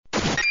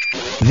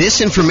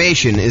This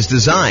information is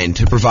designed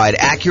to provide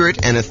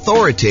accurate and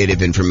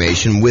authoritative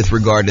information with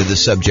regard to the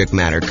subject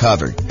matter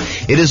covered.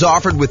 It is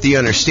offered with the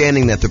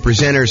understanding that the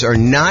presenters are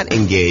not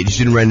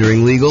engaged in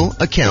rendering legal,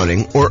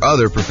 accounting, or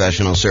other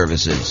professional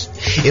services.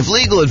 If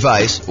legal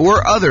advice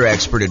or other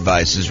expert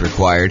advice is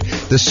required,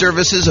 the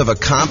services of a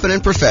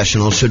competent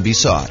professional should be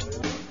sought.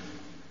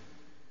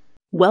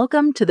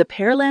 Welcome to the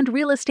Pearland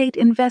Real Estate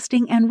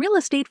Investing and Real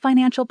Estate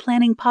Financial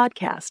Planning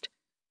Podcast.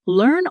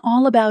 Learn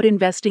all about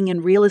investing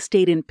in real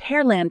estate in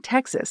Pearland,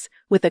 Texas,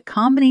 with a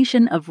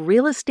combination of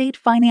real estate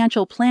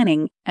financial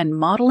planning and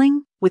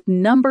modeling with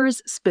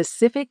numbers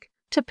specific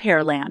to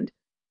Pearland,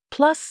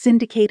 plus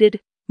syndicated,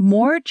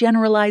 more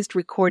generalized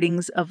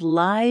recordings of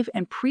live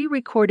and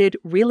pre-recorded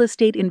real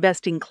estate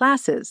investing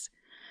classes,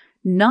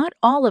 not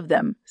all of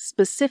them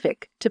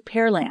specific to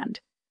Pearland.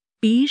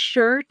 Be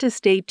sure to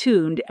stay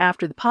tuned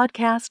after the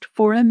podcast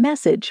for a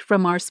message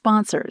from our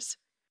sponsors.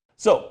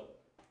 So,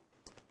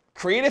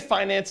 creative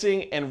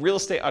financing and real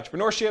estate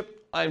entrepreneurship.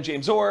 I'm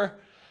James Orr.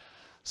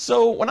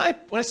 So when I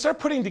started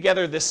putting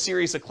together this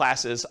series of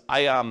classes,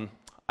 I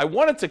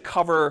wanted to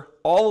cover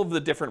all of the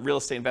different real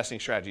estate investing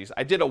strategies.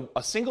 I did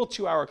a single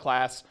 2-hour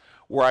class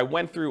where I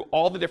went through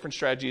all the different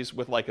strategies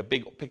with like a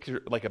big picture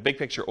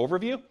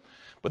overview.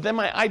 But then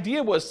my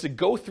idea was to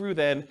go through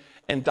then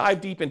and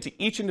dive deep into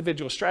each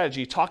individual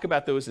strategy, talk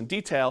about those in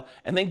detail,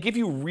 and then give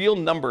you real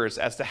numbers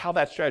as to how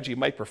that strategy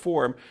might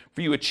perform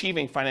for you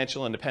achieving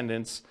financial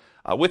independence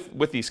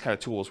with these kind of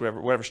tools,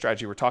 whatever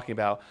strategy we're talking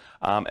about,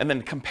 and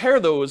then compare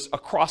those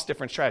across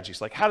different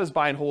strategies. Like how does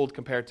buy and hold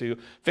compare to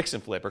fix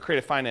and flip or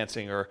creative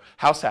financing or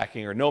house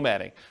hacking or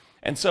nomading?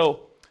 And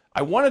so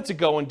I wanted to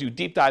go and do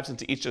deep dives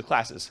into each of the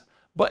classes.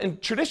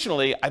 But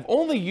traditionally, I've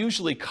only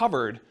usually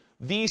covered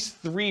these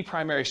 3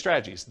 primary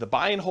strategies: the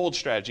buy and hold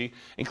strategy,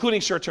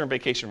 including short-term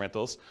vacation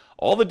rentals,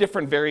 all the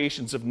different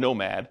variations of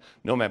nomad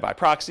by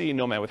proxy,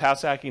 nomad with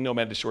house hacking,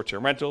 nomad to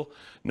short-term rental,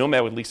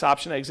 nomad with lease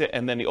option exit,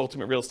 and then the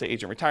ultimate real estate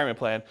agent retirement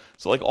plan.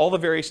 So like all the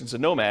variations of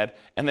nomad,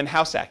 and then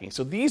house hacking.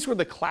 So these were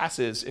the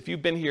classes. If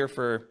you've been here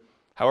for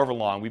however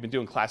long, we've been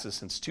doing classes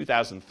since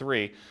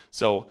 2003.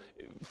 So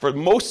for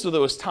most of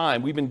those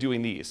time, we've been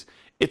doing these.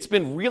 It's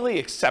been really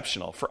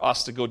exceptional for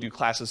us to go do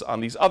classes on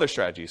these other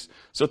strategies.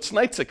 So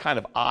tonight's a kind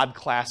of odd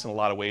class in a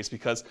lot of ways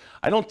because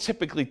I don't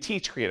typically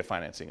teach creative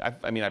financing.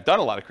 I've done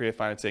a lot of creative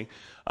financing,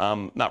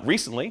 not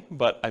recently,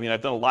 but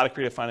I've done a lot of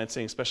creative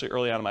financing, especially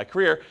early on in my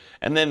career.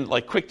 And then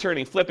like quick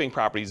turning, flipping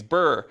properties,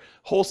 BRRRR,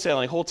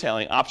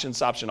 wholesaling,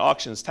 options, option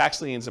auctions,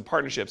 tax liens, and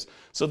partnerships.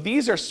 So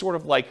these are sort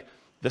of like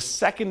the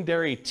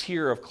secondary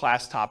tier of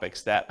class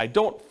topics that I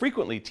don't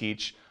frequently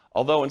teach.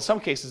 Although in some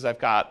cases I've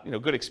got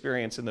good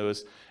experience in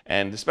those,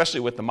 and especially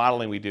with the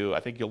modeling we do, I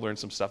think you'll learn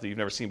some stuff that you've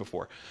never seen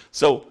before.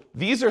 So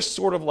these are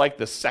sort of like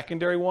the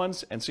secondary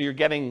ones, and so you're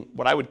getting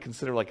what I would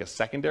consider like a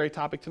secondary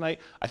topic tonight.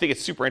 I think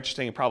it's super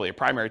interesting and probably a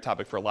primary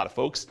topic for a lot of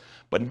folks,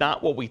 but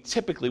not what we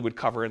typically would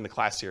cover in the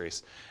class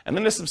series. And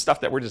then there's some stuff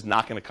that we're just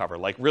not going to cover,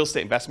 like real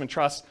estate investment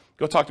trusts.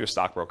 Go talk to a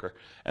stockbroker.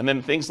 And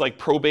then things like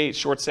probate,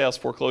 short sales,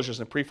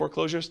 foreclosures, and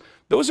pre-foreclosures,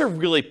 those are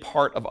really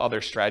part of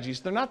other strategies.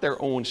 They're not their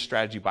own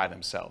strategy by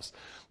themselves.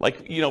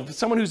 Like,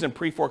 someone who's in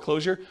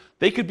pre-foreclosure,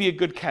 they could be a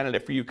good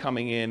candidate for you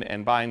coming in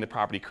and buying the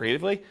property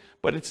creatively,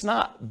 but it's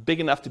not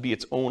big enough to be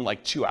its own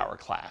like 2-hour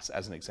class,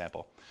 as an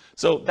example.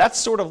 So that's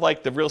sort of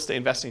like the real estate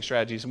investing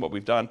strategies and what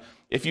we've done.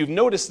 If you've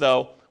noticed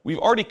though, we've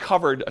already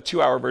covered a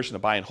 2-hour version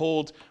of buy and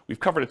hold. We've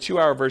covered a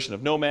 2-hour version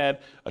of nomad,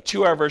 a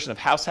 2-hour version of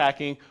house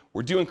hacking.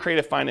 We're doing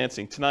creative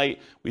financing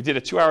tonight. We did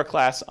a 2-hour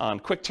class on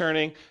quick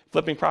turning,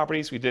 flipping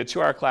properties. We did a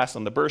 2-hour class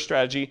on the BRRRR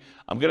strategy.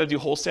 I'm going to do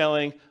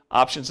wholesaling,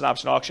 options and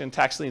option auction,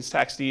 tax liens,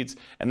 tax deeds,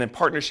 and then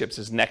partnerships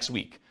is next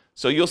week.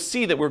 So you'll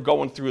see that we're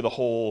going through the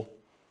whole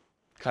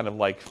kind of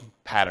like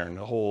pattern,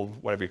 the whole,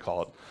 whatever you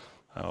call it.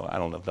 Oh, I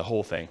don't know, the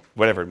whole thing,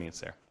 whatever it means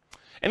there.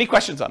 Any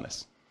questions on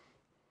this?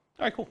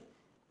 All right, cool.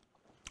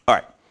 All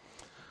right.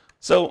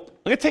 So I'm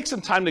going to take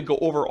some time to go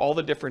over all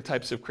the different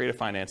types of creative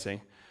financing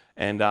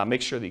and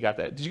make sure that you got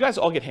that. Did you guys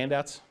all get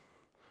handouts?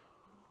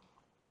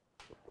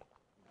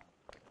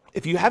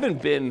 If you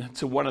haven't been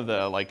to one of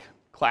the like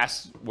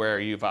class where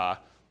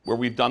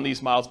we've done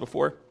these models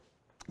before,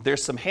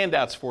 there's some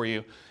handouts for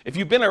you. If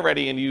you've been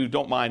already and you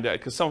don't mind,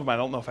 because some of them I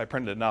don't know if I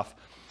printed enough,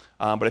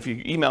 but if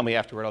you email me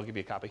afterward, I'll give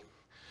you a copy.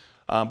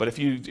 But if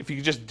you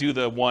just do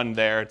the one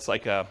there, it's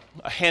like a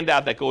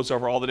handout that goes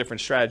over all the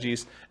different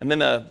strategies, and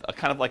then a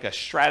kind of like a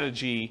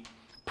strategy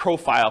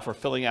profile for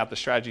filling out the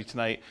strategy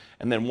tonight,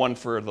 and then one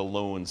for the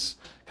loans,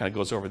 kind of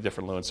goes over the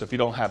different loans. So if you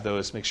don't have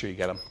those, make sure you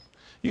get them.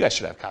 You guys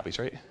should have copies,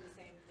 right?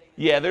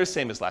 Yeah, they're the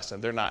same as last time.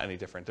 They're not any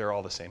different. They're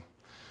all the same.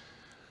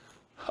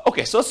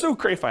 Okay, so let's do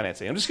creative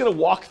financing. I'm just going to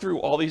walk through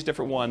all these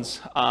different ones.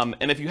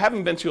 And if you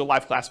haven't been to a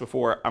live class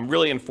before, I'm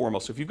really informal.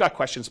 So if you've got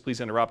questions, please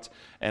interrupt,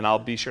 and I'll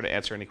be sure to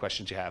answer any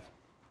questions you have.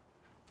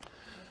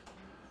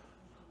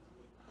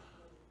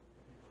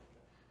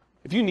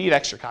 If you need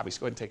extra copies,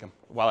 go ahead and take them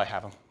while I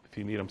have them, if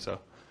you need them,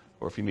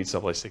 or if you need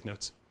someplace to take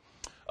notes.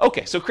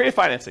 Okay, so creative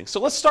financing. So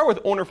let's start with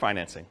owner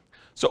financing.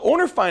 So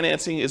owner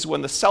financing is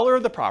when the seller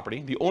of the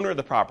property, the owner of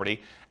the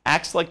property,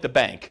 acts like the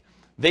bank.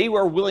 they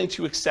are willing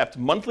to accept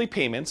monthly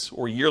payments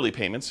or yearly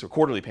payments or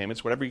quarterly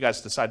payments, whatever you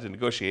guys decide to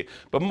negotiate.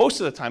 But most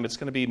of the time, it's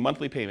going to be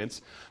monthly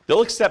payments.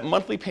 They'll accept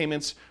monthly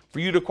payments for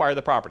you to acquire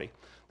the property.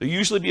 There'll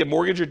usually be a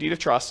mortgage or deed of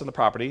trust on the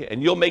property,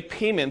 and you'll make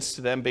payments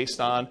to them based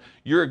on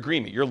your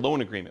agreement, your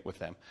loan agreement with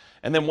them.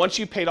 And then once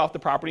you've paid off the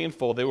property in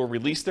full, they will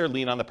release their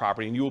lien on the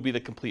property, and you will be the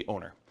complete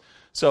owner.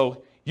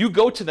 So you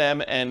go to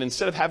them, and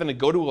instead of having to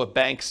go to a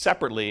bank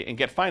separately and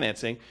get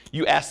financing,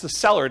 you ask the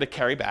seller to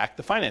carry back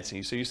the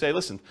financing. So you say,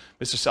 listen,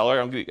 Mr. Seller,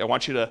 I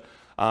want you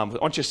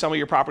to sell me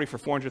your property for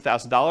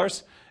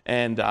 $400,000,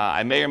 and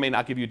I may or may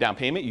not give you a down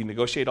payment. You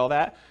negotiate all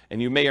that,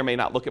 and you may or may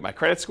not look at my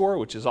credit score,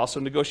 which is also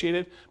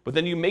negotiated, but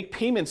then you make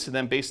payments to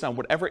them based on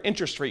whatever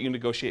interest rate you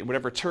negotiate,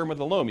 whatever term of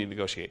the loan you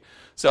negotiate.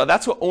 So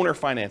that's what owner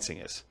financing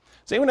is.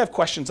 Does anyone have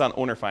questions on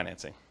owner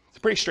financing? It's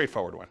a pretty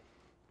straightforward one.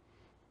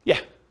 Yeah?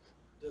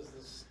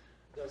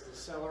 Does the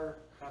seller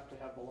have to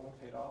have the loan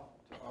paid off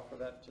to offer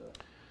that to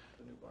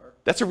the new buyer?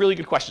 That's a really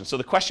good question. So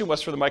the question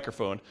was for the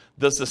microphone,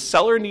 does the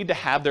seller need to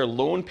have their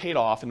loan paid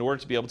off in order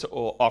to be able to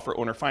offer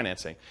owner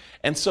financing?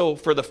 And so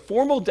for the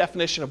formal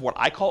definition of what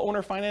I call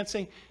owner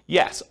financing,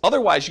 yes.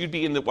 Otherwise, you'd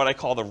be in what I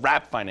call the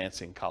wrap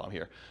financing column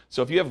here.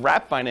 So if you have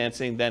wrap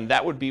financing, then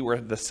that would be where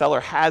the seller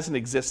has an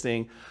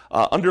existing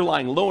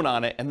underlying loan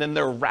on it, and then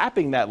they're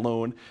wrapping that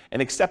loan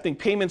and accepting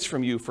payments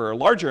from you for a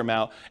larger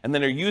amount, and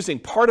then they're using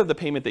part of the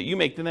payment that you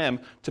make to them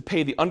to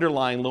pay the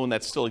underlying loan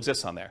that still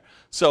exists on there.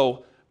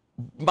 So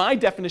my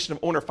definition of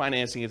owner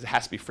financing is it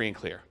has to be free and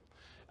clear.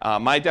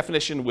 My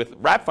definition with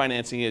wrap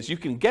financing is you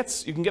can get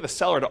a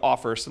seller to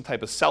offer some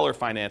type of seller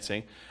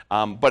financing,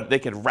 but they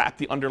can wrap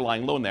the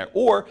underlying loan there.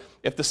 Or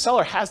if the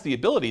seller has the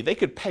ability, they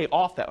could pay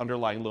off that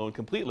underlying loan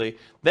completely.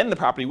 Then the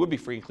property would be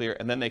free and clear,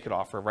 and then they could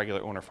offer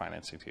regular owner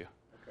financing to you.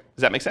 Okay.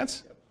 Does that make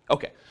sense? Yep.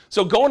 Okay.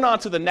 So going on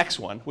to the next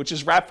one, which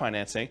is wrap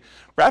financing.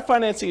 Wrap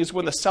financing is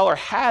when the seller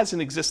has an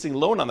existing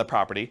loan on the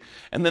property,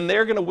 and then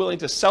they're going to willing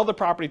to sell the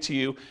property to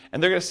you,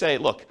 and they're going to say,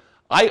 look,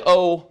 I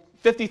owe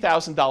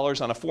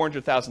 $50,000 on a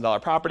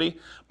 $400,000 property,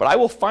 but I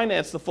will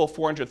finance the full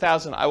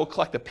 $400,000. I will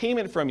collect a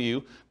payment from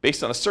you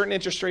based on a certain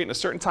interest rate and a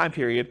certain time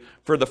period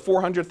for the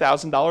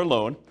 $400,000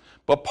 loan.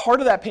 But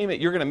part of that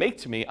payment you're going to make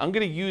to me, I'm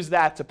going to use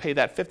that to pay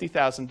that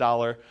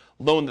 $50,000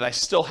 loan that I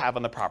still have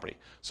on the property.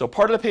 So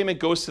part of the payment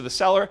goes to the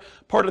seller,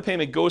 part of the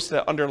payment goes to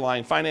that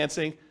underlying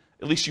financing.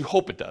 At least you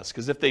hope it does,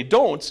 because if they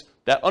don't,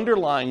 that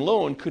underlying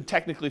loan could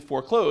technically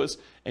foreclose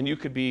and you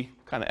could be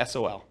kind of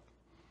SOL.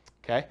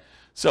 Okay?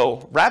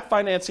 So wrap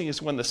financing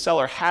is when the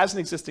seller has an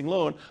existing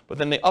loan, but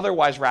then they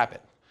otherwise wrap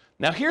it.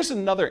 Now here's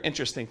another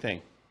interesting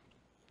thing.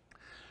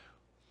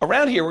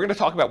 Around here, we're going to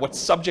talk about what's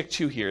subject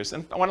to here is,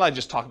 and why don't I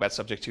just talk about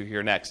subject to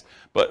here next.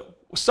 But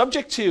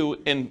subject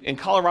to in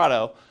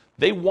Colorado,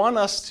 they want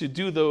us to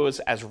do those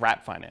as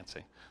wrap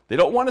financing. They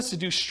don't want us to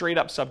do straight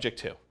up subject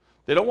to.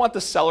 They don't want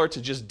the seller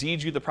to just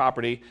deed you the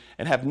property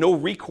and have no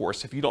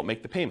recourse if you don't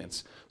make the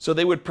payments. So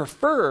they would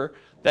prefer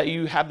that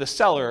you have the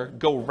seller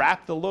go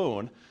wrap the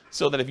loan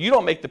so that if you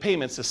don't make the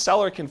payments, the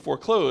seller can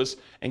foreclose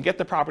and get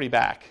the property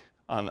back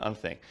on the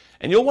thing.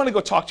 And you'll want to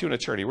go talk to an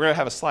attorney. We're going to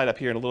have a slide up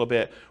here in a little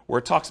bit where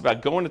it talks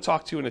about going to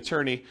talk to an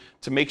attorney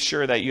to make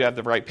sure that you have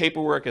the right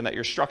paperwork and that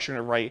you're structuring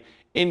it right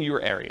in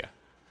your area.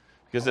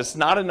 Because it's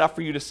not enough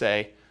for you to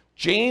say,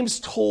 James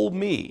told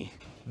me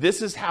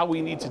this is how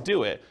we need to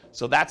do it,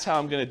 so that's how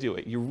I'm going to do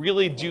it. You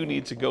really do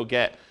need to go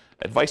get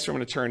advice from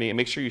an attorney and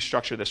make sure you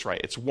structure this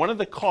right. It's one of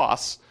the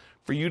costs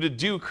for you to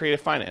do creative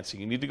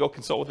financing. You need to go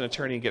consult with an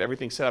attorney and get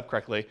everything set up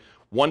correctly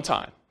one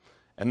time.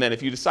 And then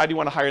if you decide you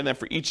want to hire them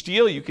for each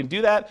deal, you can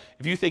do that.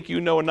 If you think you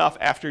know enough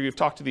after you've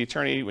talked to the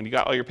attorney, when you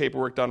got all your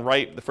paperwork done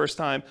right the first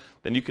time,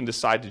 then you can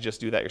decide to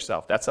just do that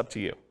yourself. That's up to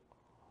you.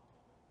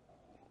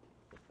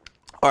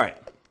 All right,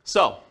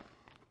 so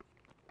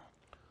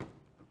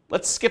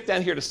let's skip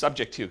down here to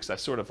subject to, because I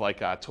sort of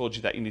told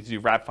you that you need to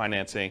do wrap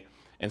financing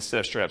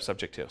instead of straight up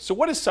subject to. So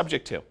what is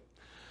subject to?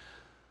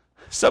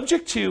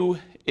 Subject to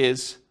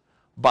is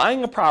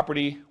buying a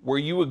property where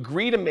you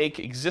agree to make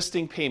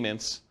existing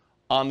payments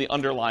on the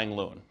underlying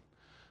loan.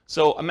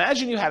 So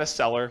imagine you had a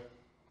seller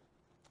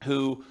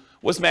who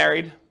was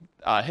married,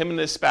 him and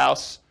his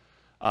spouse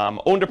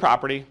owned a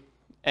property,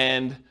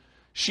 and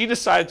she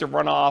decided to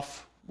run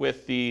off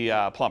with the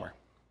plumber.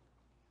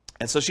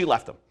 And so she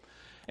left him.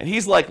 And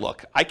he's like,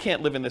 look, I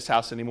can't live in this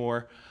house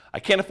anymore. I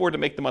can't afford to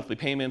make the monthly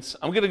payments.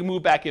 I'm going to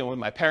move back in with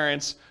my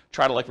parents,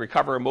 try to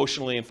recover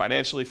emotionally and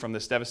financially from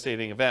this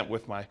devastating event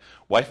with my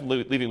wife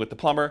leaving with the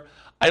plumber.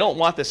 I don't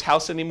want this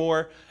house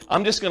anymore.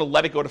 I'm just going to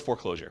let it go to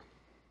foreclosure.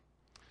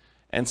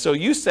 And so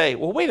you say,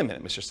 well, wait a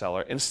minute, Mr.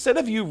 Seller. Instead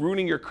of you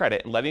ruining your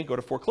credit and letting it go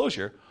to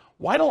foreclosure,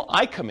 why don't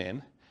I come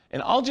in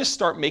and I'll just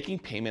start making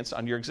payments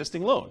on your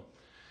existing loan?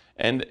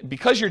 And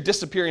because you're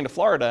disappearing to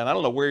Florida, and I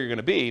don't know where you're going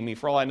to be, I mean,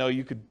 for all I know,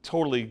 you could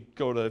totally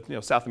go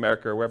to South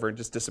America or wherever and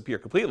just disappear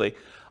completely.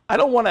 I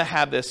don't want to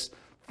have this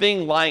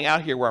thing lying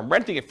out here where I'm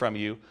renting it from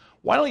you.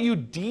 Why don't you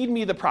deed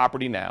me the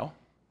property now,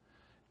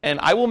 and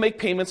I will make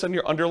payments on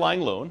your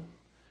underlying loan,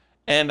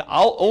 and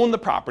I'll own the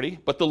property,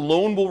 but the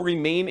loan will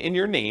remain in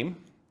your name,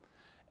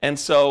 and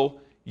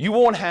so you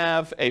won't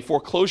have a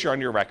foreclosure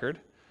on your record.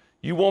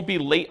 You won't be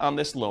late on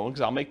this loan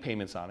because I'll make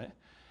payments on it,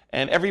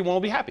 and everyone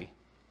will be happy.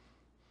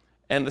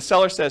 And the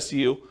seller says to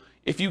you,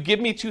 if you give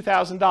me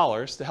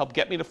 $2,000 to help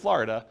get me to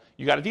Florida,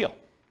 you got a deal.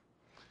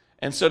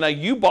 And so now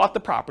you bought the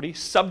property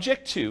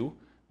subject to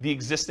the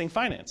existing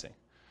financing.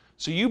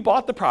 So you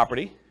bought the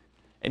property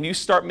and you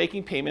start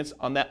making payments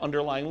on that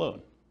underlying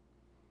loan.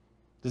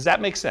 Does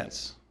that make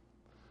sense?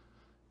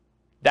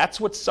 That's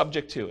what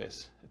subject to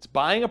is. It's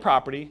buying a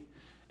property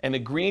and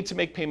agreeing to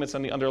make payments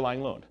on the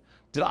underlying loan.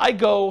 Did I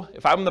go,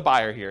 if I'm the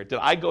buyer here, did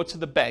I go to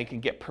the bank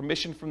and get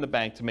permission from the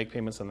bank to make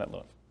payments on that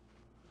loan?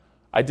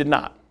 I did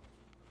not,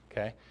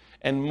 okay?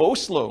 And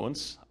most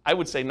loans, I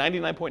would say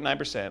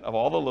 99.9% of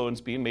all the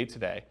loans being made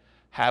today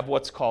have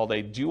what's called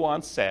a due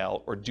on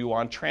sale or due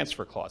on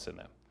transfer clause in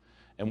them.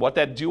 And what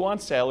that due on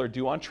sale or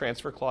due on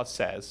transfer clause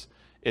says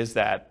is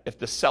that if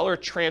the seller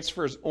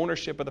transfers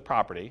ownership of the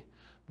property,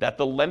 that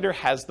the lender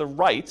has the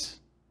right,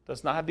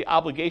 does not have the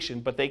obligation,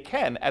 but they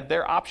can, at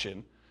their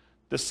option,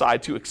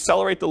 decide to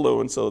accelerate the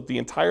loan so that the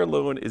entire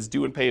loan is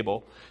due and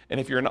payable. And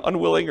if you're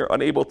unwilling or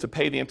unable to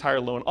pay the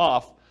entire loan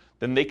off,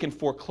 then they can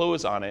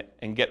foreclose on it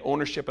and get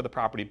ownership of the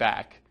property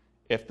back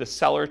if the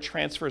seller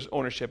transfers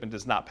ownership and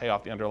does not pay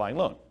off the underlying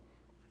loan.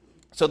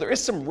 So there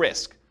is some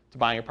risk to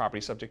buying a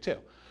property subject to.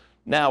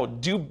 Now,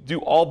 do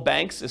all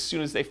banks, as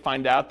soon as they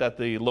find out that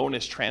the loan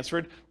is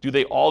transferred, do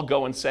they all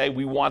go and say,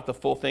 we want the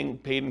full thing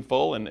paid in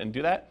full and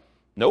do that?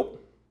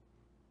 Nope.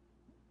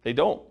 They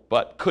don't.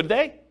 But could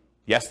they?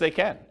 Yes, they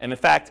can. And in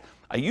fact,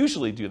 I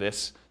usually do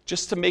this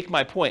just to make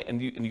my point,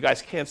 and you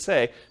guys can't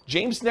say,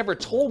 James never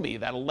told me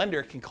that a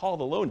lender can call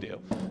the loan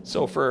due.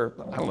 So for,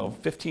 I don't know,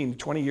 15,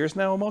 20 years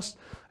now almost,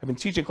 I've been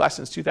teaching class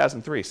since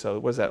 2003, so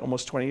what is that,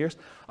 almost 20 years?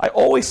 I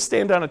always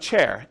stand on a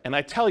chair and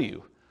I tell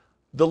you,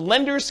 the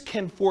lenders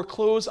can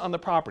foreclose on the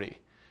property.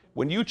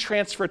 When you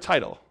transfer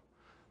title,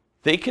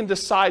 they can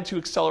decide to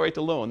accelerate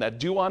the loan. That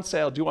due on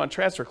sale, due on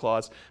transfer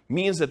clause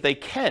means that they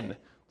can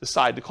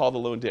decide to call the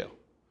loan due.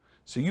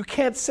 So you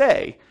can't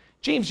say,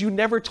 James, you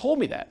never told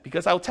me that,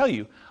 because I'll tell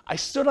you, I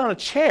stood on a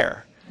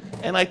chair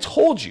and I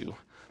told you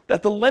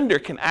that the lender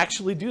can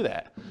actually do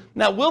that.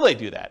 Now, will they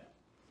do that?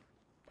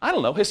 I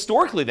don't know.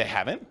 Historically, they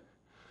haven't.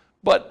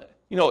 But,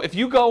 if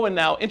you go and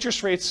now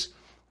interest rates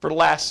for the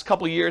last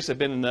couple of years have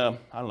been in the,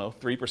 3%,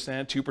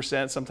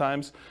 2%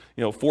 sometimes,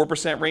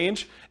 4%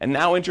 range, and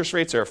now interest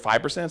rates are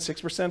 5%,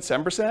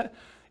 6%, 7%.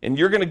 And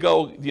you're going to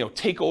go,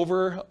 take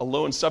over a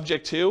loan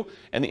subject to,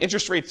 and the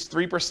interest rate's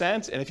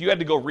 3%, and if you had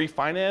to go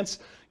refinance,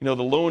 the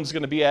loan's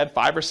going to be at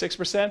 5 or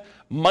 6%.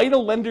 Might a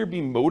lender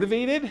be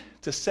motivated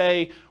to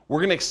say, we're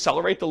going to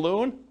accelerate the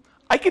loan?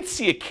 I could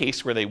see a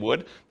case where they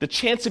would. The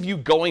chance of you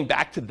going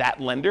back to that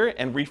lender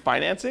and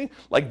refinancing,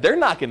 they're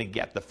not going to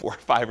get the 4,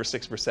 5, or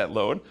 6%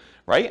 loan,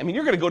 right? I mean,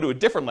 you're going to go to a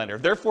different lender.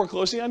 If they're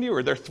foreclosing on you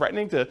or they're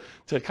threatening to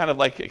kind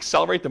of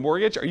accelerate the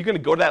mortgage, are you going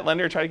to go to that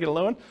lender and try to get a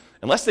loan?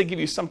 Unless they give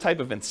you some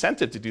type of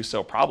incentive to do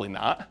so, probably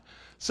not.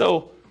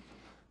 So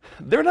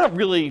they're not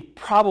really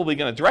probably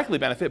going to directly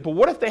benefit, but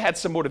what if they had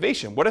some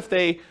motivation? What if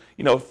they,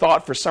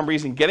 thought for some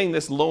reason getting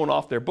this loan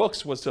off their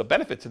books was a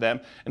benefit to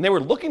them, and they were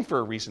looking for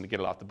a reason to get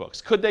it off the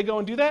books? Could they go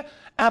and do that?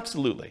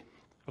 Absolutely,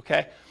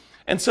 okay?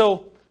 And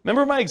so,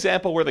 remember my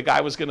example where the guy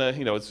was going to,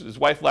 his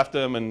wife left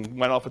him and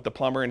went off with the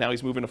plumber, and now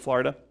he's moving to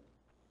Florida?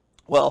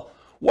 Well,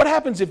 what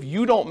happens if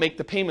you don't make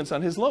the payments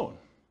on his loan?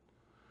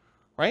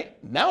 Right?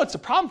 Now it's a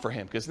problem for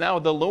him, because now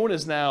the loan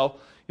is now,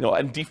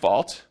 in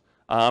default,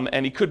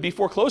 and he could be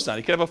foreclosed on.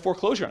 He could have a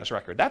foreclosure on his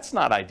record. That's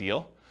not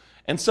ideal.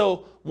 And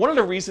so one of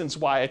the reasons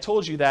why I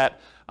told you that,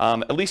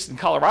 at least in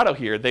Colorado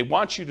here, they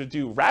want you to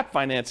do wrap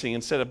financing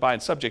instead of buying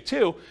subject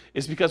to,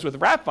 is because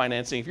with wrap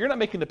financing, if you're not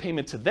making the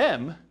payment to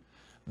them,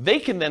 they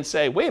can then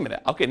say, wait a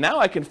minute, okay, now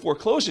I can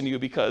foreclose on you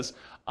because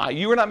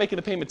you are not making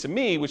the payment to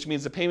me, which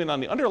means the payment on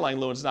the underlying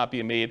loan is not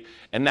being made,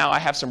 and now I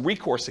have some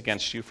recourse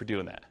against you for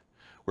doing that.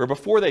 Where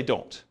before they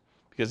don't,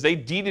 because they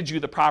deeded you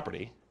the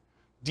property.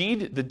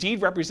 The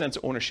deed represents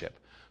ownership.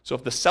 So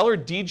if the seller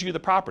deeds you the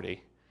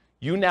property,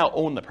 you now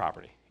own the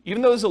property,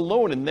 even though there's a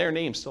loan in their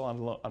name still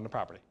on the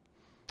property.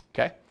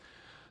 Okay?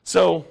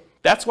 So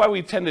that's why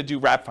we tend to do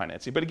wrap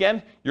financing. But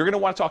again, you're going to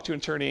want to talk to an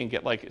attorney and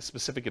get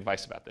specific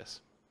advice about this.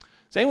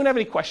 Does anyone have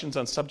any questions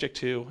on subject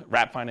to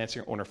wrap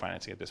financing or owner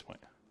financing at this point?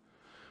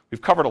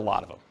 We've covered a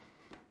lot of them.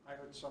 I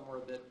heard somewhere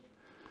that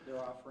they're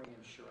offering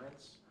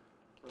insurance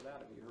for that.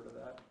 Have you heard of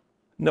that?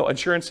 No,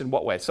 insurance in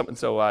what way? So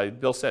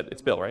Bill said,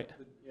 it's Bill, right?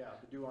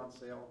 The due on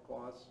sale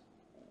clause.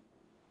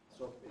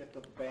 So if the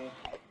bank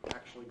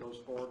actually goes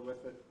forward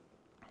with it,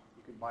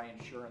 you can buy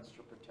insurance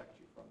to protect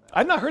you from that.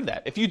 I've not heard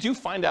that. If you do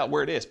find out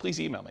where it is,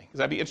 please email me, because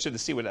I'd be interested to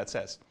see what that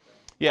says.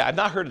 Yeah, I've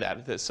not heard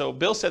of that. So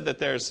Bill said that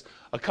there's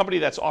a company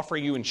that's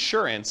offering you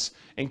insurance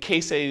in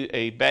case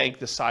a bank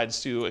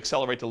decides to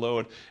accelerate the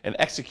loan and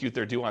execute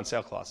their due on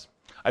sale clause.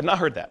 I've not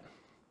heard that.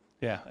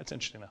 Yeah, that's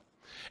interesting though.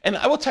 And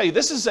I will tell you,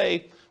 this is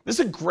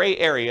a gray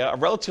area, a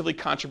relatively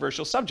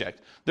controversial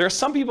subject. There are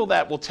some people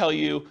that will tell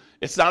you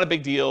it's not a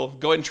big deal,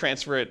 go ahead and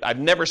transfer it. I've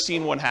never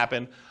seen one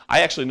happen.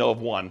 I actually know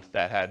of one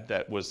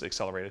that was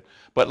accelerated.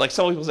 But like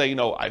some people say,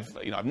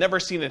 I've never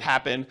seen it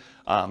happen.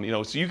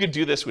 So you could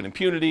do this with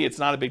impunity. It's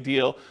not a big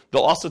deal.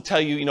 They'll also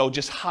tell you,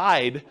 just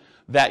hide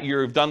that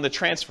you've done the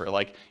transfer.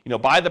 Like,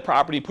 buy the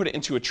property, put it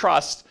into a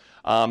trust.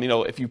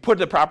 If you put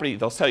the property,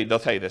 they'll tell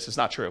you this, it's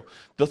not true.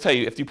 They'll tell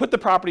you if you put the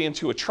property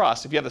into a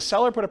trust, if you have the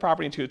seller put a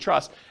property into a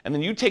trust, and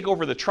then you take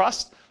over the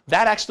trust,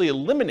 that actually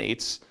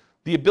eliminates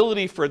the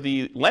ability for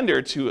the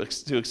lender to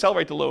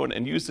accelerate the loan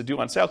and use the due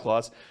on sale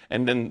clause,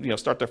 and then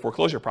start their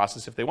foreclosure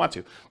process if they want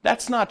to.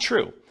 That's not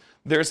true.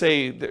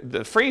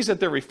 The phrase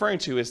that they're referring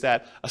to is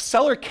that a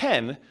seller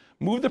can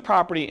move the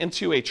property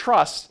into a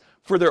trust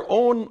for their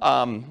own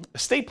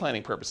estate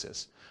planning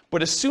purposes.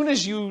 But as soon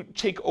as you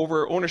take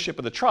over ownership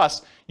of the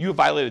trust, you have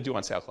violated due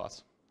on sale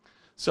clause.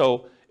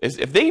 So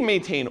if they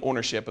maintain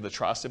ownership of the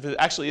trust, if it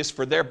actually is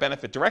for their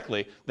benefit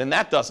directly, then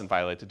that doesn't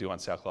violate the due on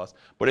sale clause.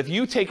 But if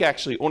you take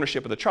actually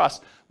ownership of the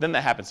trust, then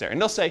that happens there. And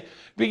they'll say,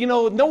 but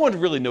no one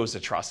really knows the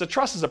trust. The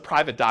trust is a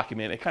private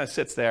document. It kind of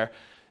sits there.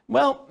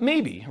 Well,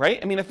 maybe, right?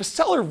 I mean, if a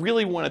seller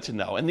really wanted to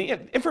know, and the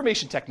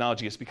information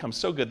technology has become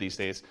so good these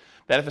days,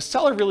 that if a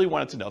seller really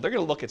wanted to know, they're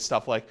going to look at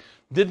stuff like,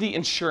 did the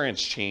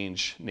insurance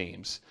change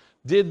names?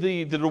 Did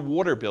the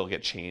water bill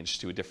get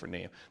changed to a different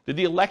name? Did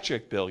the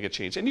electric bill get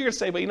changed? And you're going to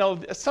say,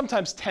 but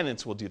sometimes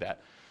tenants will do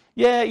that.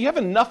 Yeah, you have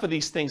enough of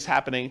these things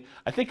happening.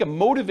 I think a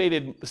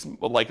motivated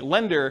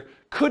lender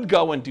could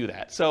go and do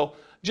that. So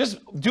just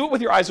do it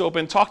with your eyes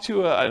open, talk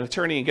to an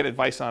attorney and get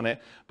advice on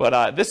it.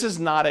 But this is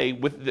not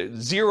with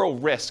zero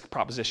risk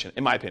proposition,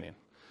 in my opinion.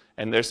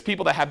 And there's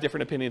people that have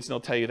different opinions, and they'll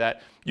tell you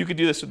that you could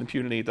do this with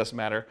impunity, it doesn't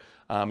matter.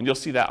 And you'll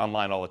see that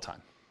online all the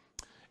time.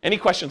 Any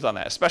questions on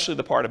that, especially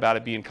the part about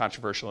it being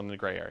controversial in the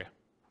gray area?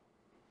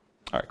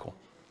 All right, cool.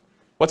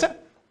 What's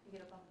that?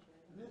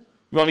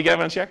 You want me to get up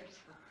on a chair?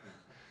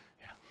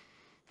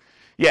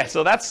 Yeah,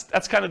 so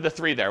that's kind of the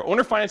three there.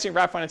 Owner financing,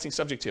 wrap financing,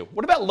 subject to.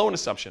 What about loan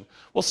assumption?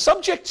 Well,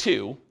 subject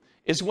to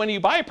is when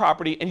you buy a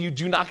property and you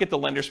do not get the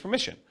lender's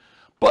permission.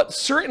 But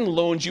certain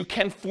loans, you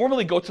can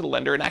formally go to the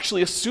lender and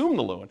actually assume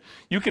the loan.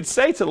 You could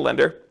say to the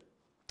lender,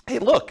 hey,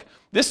 look,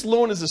 this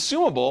loan is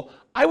assumable.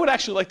 I would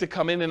actually like to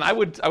come in and I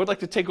would like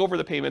to take over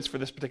the payments for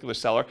this particular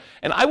seller,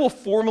 and I will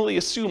formally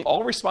assume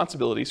all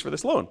responsibilities for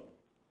this loan.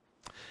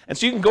 And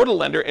so you can go to the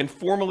lender and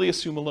formally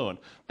assume a loan.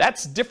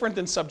 That's different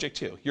than subject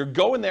to. You're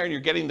going there and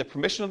you're getting the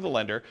permission of the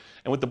lender,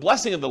 and with the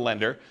blessing of the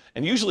lender,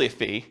 and usually a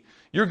fee,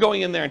 you're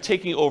going in there and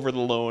taking over the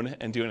loan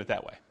and doing it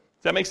that way.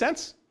 Does that make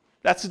sense?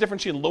 That's the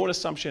difference between loan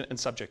assumption and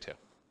subject to.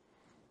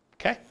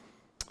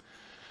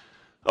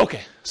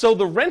 Okay, so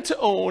the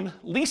rent-to-own,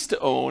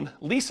 lease-to-own,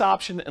 lease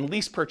option, and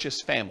lease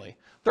purchase family,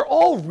 they're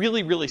all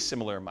really, really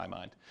similar in my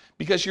mind,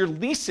 because you're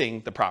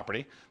leasing the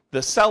property.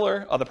 The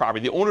seller of the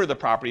property, the owner of the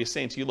property, is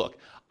saying to you, look,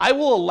 I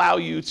will allow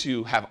you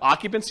to have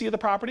occupancy of the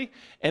property,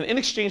 and in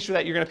exchange for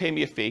that, you're going to pay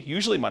me a fee,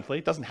 usually monthly.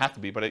 It doesn't have to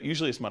be, but it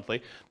usually is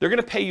monthly. They're going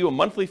to pay you a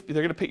monthly.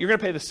 You're going to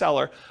pay the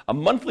seller a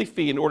monthly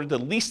fee in order to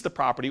lease the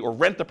property or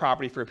rent the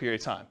property for a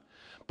period of time.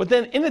 But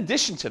then, in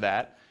addition to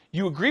that,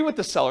 you agree with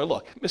the seller.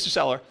 Look, Mr.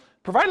 Seller,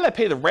 provided I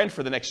pay the rent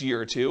for the next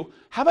year or two,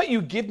 how about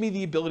you give me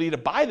the ability to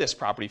buy this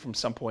property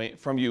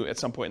from you at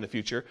some point in the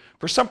future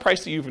for some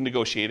price that you've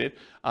negotiated,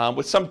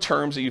 with some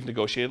terms that you've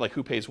negotiated, like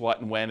who pays what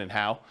and when and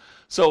how.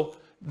 So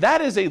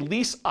that is a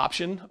lease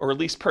option or a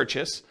lease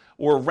purchase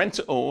or a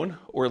rent-to-own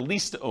or a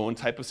lease-to-own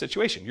type of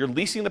situation. You're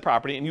leasing the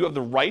property and you have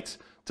the right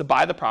to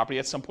buy the property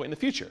at some point in the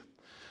future.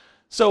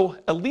 So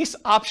a lease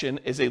option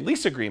is a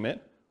lease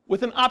agreement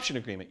with an option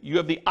agreement. You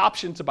have the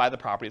option to buy the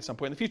property at some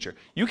point in the future.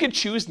 You can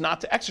choose not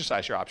to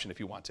exercise your option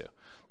if you want to.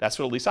 That's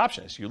what a lease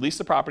option is. You lease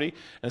the property,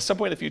 and at some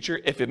point in the future,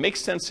 if it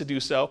makes sense to do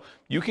so,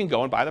 you can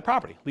go and buy the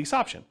property. Lease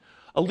option.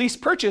 A lease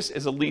purchase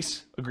is a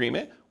lease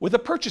agreement with a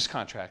purchase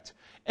contract.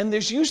 And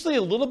there's usually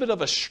a little bit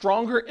of a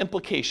stronger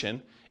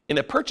implication in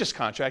a purchase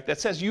contract that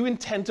says you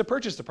intend to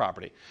purchase the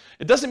property.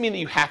 It doesn't mean that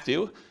you have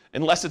to,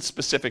 unless it's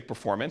specific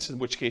performance, in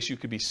which case you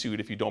could be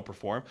sued if you don't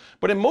perform.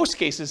 But in most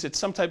cases, it's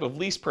some type of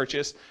lease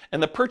purchase,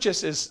 and the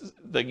purchase is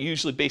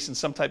usually based in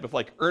some type of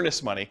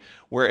earnest money,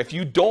 where if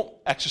you don't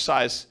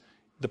exercise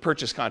the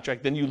purchase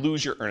contract, then you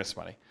lose your earnest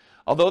money.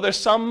 Although there's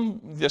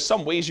some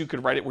ways you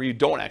could write it where you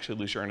don't actually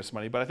lose your earnest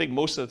money, but I think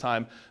most of the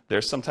time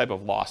there's some type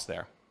of loss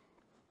there.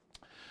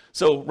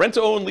 So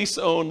rent-to-own, lease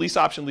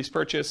option, lease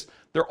purchase,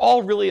 they're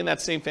all really in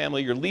that same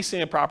family. You're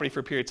leasing a property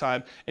for a period of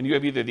time, and you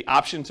have either the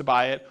option to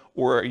buy it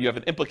or you have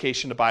an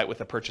implication to buy it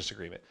with a purchase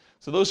agreement.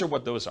 So those are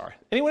what those are.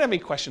 Anyone have any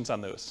questions on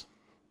those?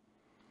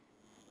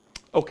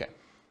 Okay.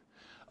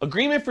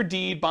 Agreement for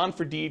deed, bond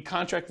for deed,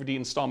 contract for deed,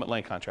 installment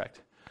land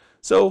contract.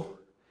 So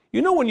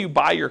when you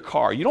buy your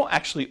car, you don't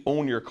actually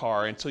own your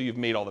car until you've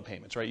made all the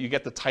payments, right? You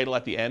get the title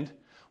at the end.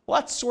 Well,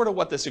 that's sort of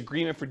what this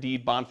agreement for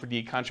deed, bond for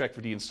deed, contract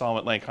for deed,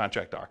 installment land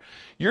contract are.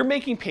 You're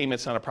making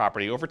payments on a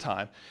property over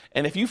time,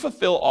 and if you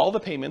fulfill all the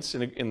payments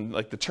in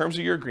the terms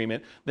of your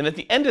agreement, then at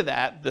the end of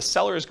that, the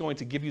seller is going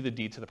to give you the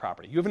deed to the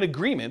property. You have an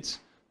agreement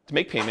to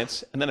make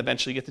payments and then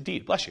eventually get the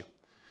deed. Bless you.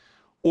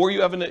 Or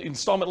you have an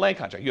installment land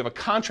contract. You have a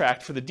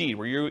contract for the deed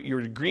where you're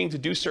agreeing to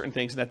do certain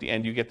things, and at the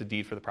end you get the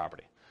deed for the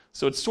property.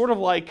 So it's sort of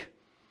like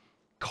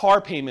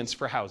car payments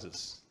for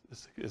houses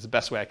is the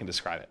best way I can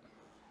describe it.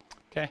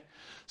 Okay?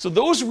 So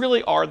those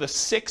really are the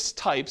 6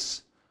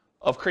 types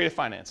of creative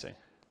financing.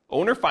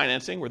 Owner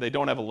financing, where they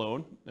don't have a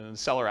loan and the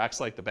seller acts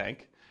like the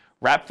bank.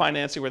 Wrap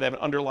financing, where they have an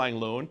underlying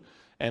loan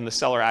and the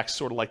seller acts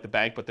sort of like the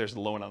bank, but there's a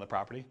loan on the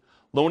property.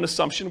 Loan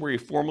assumption, where you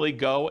formally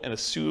go and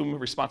assume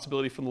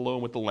responsibility from the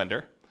loan with the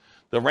lender.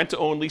 The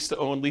rent-to-own,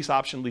 lease-to-own, lease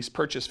option, lease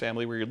purchase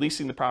family, where you're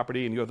leasing the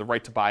property and you have the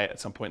right to buy it at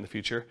some point in the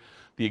future.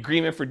 The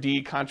agreement for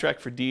deed, contract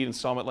for deed,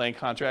 installment land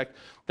contract,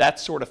 that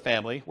sort of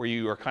family, where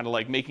you are kind of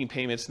like making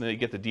payments and then you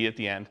get the deed at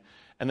the end.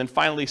 And then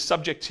finally,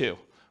 subject to,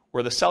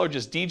 where the seller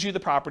just deeds you the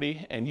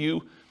property and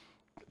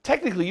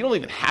technically you don't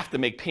even have to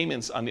make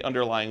payments on the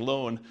underlying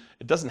loan.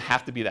 It doesn't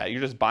have to be that.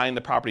 You're just buying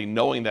the property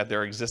knowing that there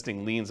are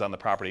existing liens on the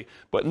property.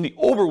 But in the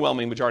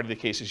overwhelming majority of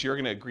the cases, you're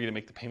going to agree to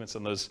make the payments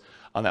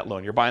on that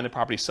loan. You're buying the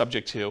property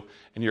subject to,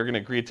 and you're going to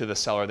agree to the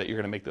seller that you're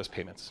going to make those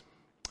payments.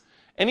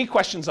 Any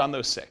questions on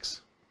those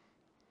 6?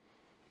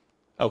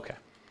 Okay.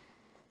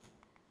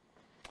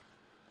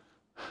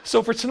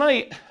 So for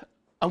tonight,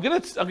 I'm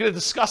going to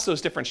discuss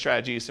those different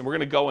strategies, and we're going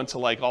to go into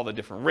like all the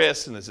different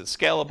risks and is it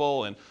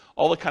scalable and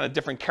all the kind of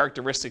different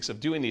characteristics of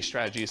doing these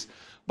strategies.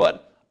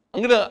 But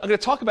I'm going to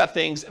talk about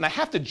things, and I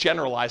have to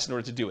generalize in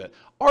order to do it.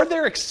 Are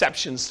there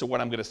exceptions to what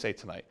I'm going to say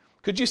tonight?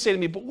 Could you say to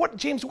me, but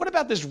James, what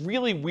about this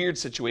really weird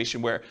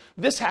situation where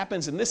this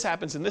happens and this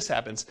happens and this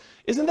happens?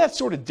 Isn't that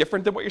sort of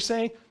different than what you're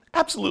saying?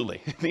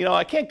 Absolutely.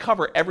 I can't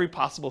cover every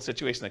possible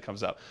situation that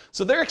comes up.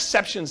 So there are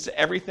exceptions to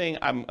everything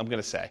I'm going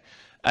to say.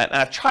 And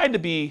I've tried to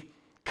be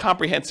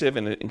comprehensive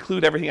and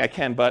include everything I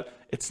can, but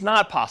it's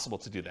not possible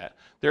to do that.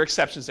 There are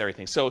exceptions to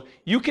everything. So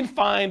you can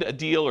find a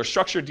deal or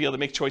structure a deal to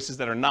make choices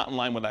that are not in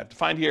line with what I've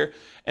defined here.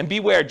 And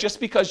beware,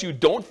 just because you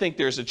don't think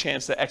there's a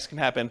chance that X can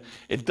happen,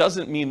 it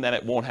doesn't mean that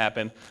it won't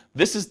happen.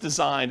 This is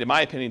designed, in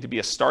my opinion, to be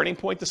a starting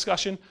point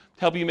discussion to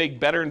help you make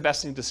better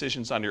investing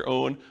decisions on your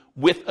own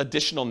with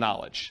additional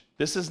knowledge.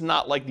 This is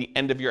not like the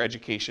end of your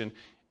education.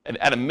 And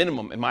at a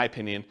minimum, in my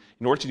opinion,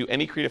 in order to do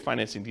any creative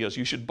financing deals,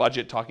 you should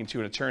budget talking to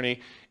an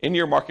attorney in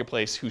your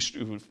marketplace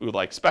who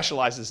like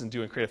specializes in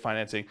doing creative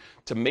financing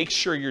to make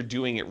sure you're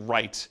doing it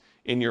right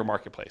in your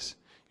marketplace.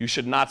 You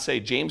should not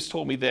say, James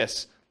told me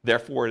this,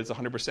 therefore it is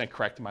 100%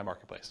 correct in my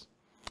marketplace.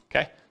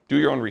 Okay? Do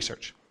your own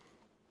research.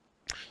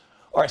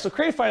 All right, so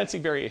creative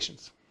financing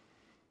variations.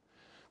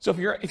 So if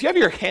you have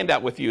your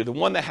handout with you, the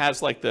one that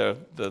has like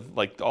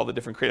all the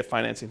different creative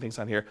financing things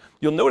on here,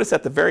 you'll notice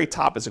at the very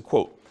top is a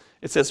quote.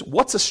 It says,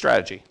 what's a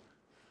strategy?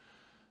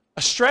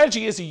 A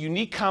strategy is a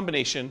unique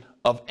combination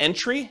of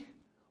entry,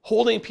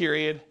 holding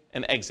period,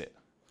 and exit.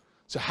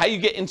 So how you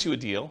get into a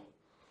deal,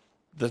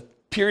 the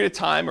period of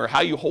time or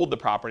how you hold the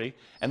property,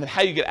 and then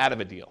how you get out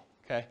of a deal.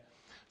 Okay?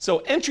 So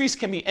entries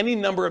can be any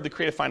number of the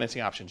creative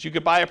financing options. You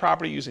could buy a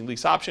property using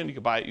lease option, you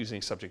could buy it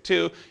using subject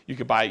to, you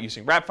could buy it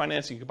using wrap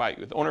financing, you could buy it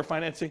with owner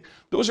financing.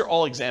 Those are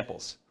all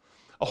examples.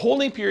 A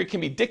holding period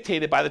can be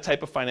dictated by the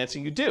type of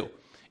financing you do.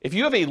 If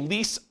you have a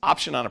lease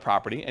option on a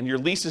property and your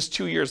lease is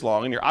 2 years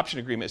long and your option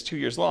agreement is 2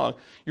 years long,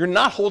 you're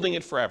not holding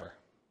it forever.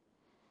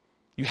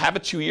 You have a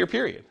 2-year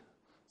period.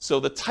 So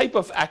the type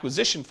of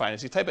acquisition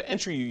financing, the type of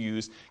entry you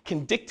use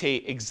can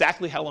dictate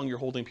exactly how long your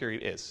holding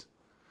period is.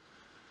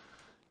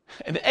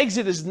 An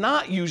exit is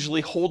not usually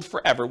hold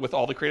forever with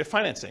all the creative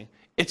financing.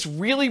 It's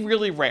really,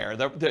 really rare.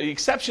 The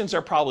exceptions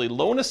are probably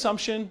loan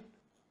assumption,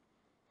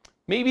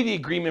 maybe the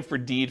agreement for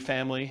deed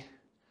family,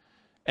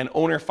 and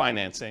owner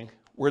financing,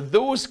 where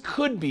those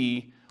could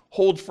be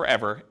hold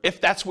forever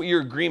if that's what your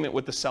agreement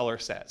with the seller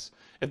says.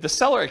 If the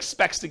seller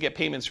expects to get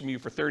payments from you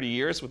for 30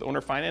 years with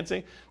owner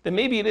financing, then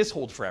maybe it is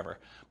hold forever.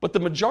 But the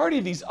majority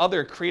of these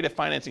other creative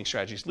financing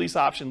strategies, lease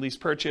option, lease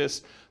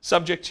purchase,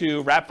 subject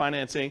to, wrap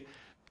financing,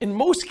 in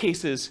most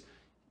cases,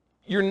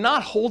 you're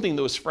not holding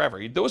those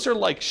forever. Those are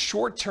like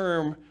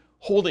short-term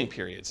holding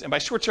periods. And by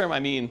short-term, I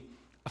mean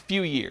a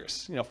few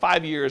years,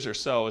 5 years or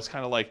so is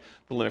kind of like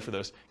the limit for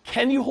those.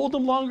 Can you hold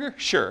them longer?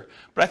 Sure.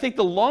 But I think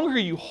the longer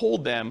you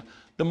hold them,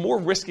 the more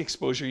risk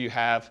exposure you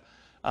have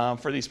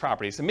for these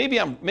properties. And maybe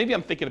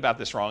I'm thinking about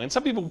this wrong. And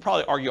some people would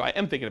probably argue I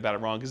am thinking about it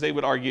wrong because they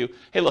would argue,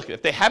 hey, look,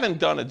 if they haven't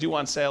done a due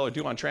on sale or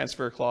due on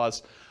transfer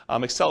clause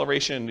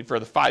acceleration for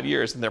the 5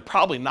 years, then they're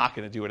probably not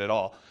going to do it at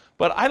all.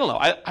 But I don't know.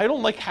 I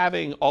don't like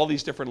having all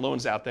these different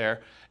loans out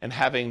there and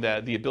having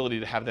the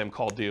ability to have them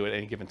called due at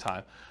any given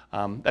time.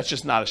 That's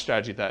just not a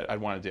strategy that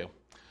I'd want to do.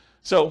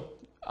 So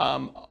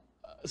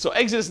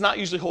exit is not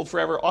usually hold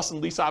forever. Often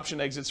lease option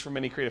exits for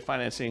many creative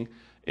financing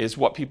is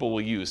what people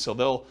will use. So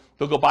they'll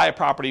go buy a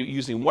property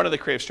using one of the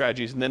creative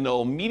strategies, and then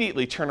they'll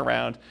immediately turn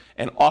around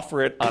and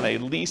offer it on a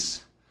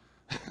lease,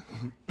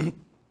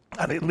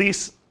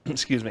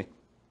 excuse me,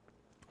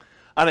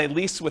 on a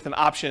lease with an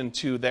option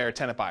to their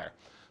tenant buyer.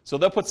 So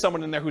they'll put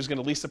someone in there who's going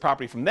to lease the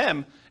property from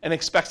them and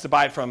expects to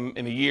buy it from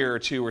in a year or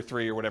 2 or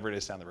 3 or whatever it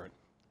is down the road.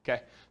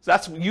 Okay, so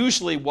that's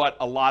usually what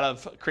a lot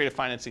of creative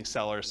financing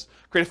sellers,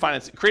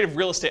 creative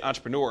real estate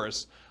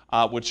entrepreneurs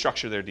would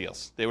structure their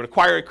deals. They would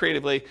acquire it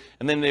creatively,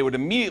 and then they would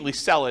immediately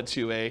sell it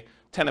to a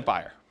tenant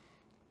buyer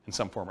in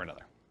some form or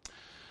another.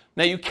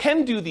 Now, you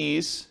can do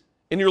these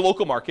in your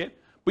local market,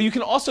 but you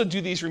can also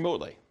do these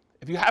remotely.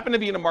 If you happen to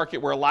be in a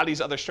market where a lot of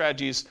these other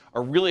strategies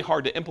are really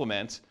hard to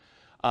implement,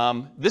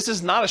 this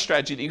is not a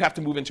strategy that you have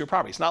to move into a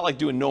property. It's not like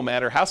doing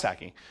nomad or house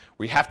hacking,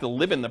 where you have to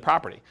live in the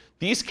property.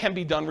 These can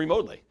be done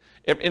remotely.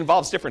 It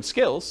involves different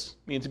skills.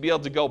 I mean, to be able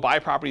to go buy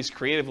properties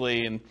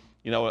creatively in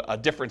a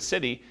different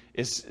city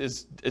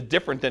is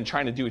different than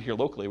trying to do it here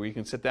locally, where you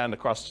can sit down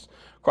across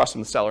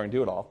from the seller and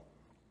do it all.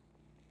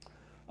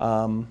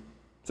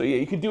 So yeah,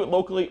 you can do it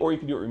locally or you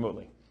can do it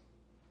remotely.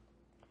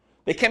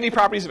 They can be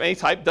properties of any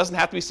type. Doesn't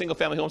have to be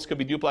single-family homes. Could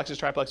be duplexes,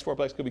 triplex,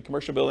 fourplex. Could be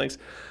commercial buildings.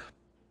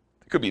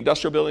 Could be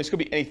industrial buildings. Could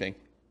be anything.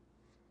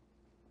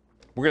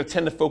 We're going to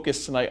tend to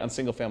focus tonight on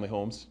single-family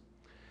homes.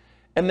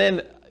 And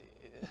then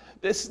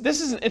this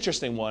is an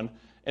interesting one.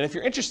 And if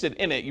you're interested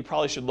in it, you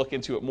probably should look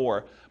into it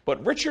more.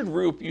 But Richard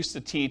Roop used to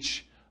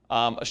teach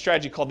a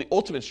strategy called the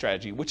ultimate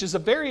strategy, which is a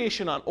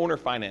variation on owner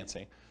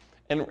financing.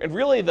 And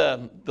really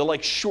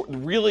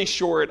really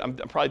short, I'm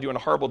probably doing a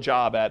horrible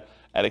job at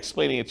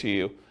explaining it to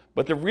you.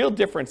 But the real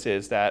difference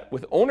is that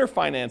with owner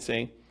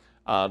financing,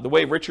 the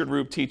way Richard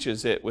Roop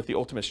teaches it with the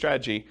ultimate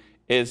strategy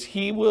is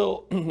he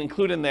will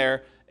include in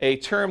there a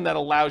term that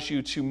allows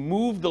you to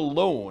move the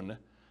loan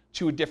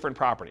to a different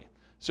property.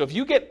 So if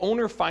you get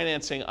owner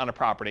financing on a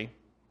property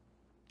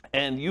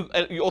and you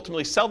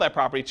ultimately sell that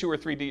property 2 or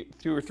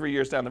 3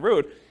 years down the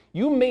road,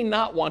 you may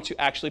not want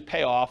to actually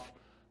pay off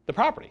the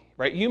property,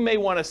 right? You may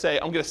want to say,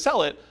 I'm going to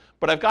sell it,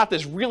 but I've got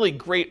this really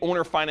great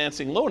owner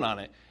financing loan on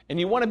it. And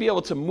you want to be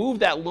able to move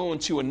that loan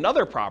to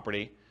another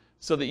property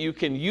so that you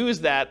can use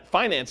that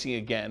financing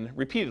again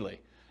repeatedly.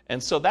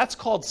 And so that's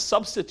called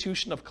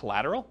substitution of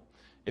collateral.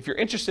 If you're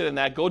interested in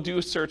that, go do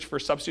a search for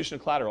substitution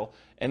of collateral,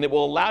 and it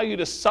will allow you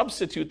to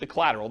substitute the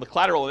collateral. The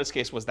collateral in this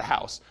case was the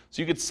house.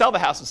 So you could sell the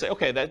house and say,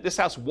 okay, this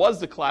house was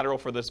the collateral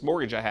for this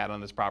mortgage I had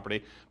on this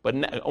property,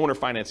 but owner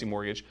financing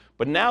mortgage.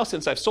 But now,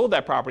 since I've sold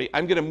that property,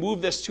 I'm going to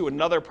move this to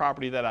another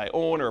property that I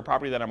own or a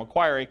property that I'm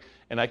acquiring,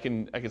 and I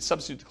can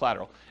substitute the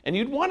collateral. And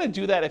you'd want to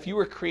do that if you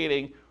were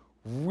creating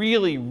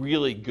really,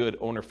 really good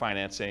owner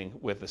financing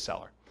with the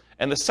seller.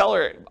 And the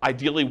seller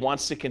ideally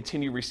wants to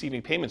continue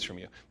receiving payments from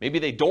you. Maybe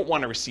they don't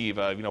want to receive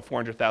a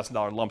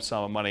 $400,000 lump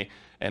sum of money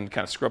and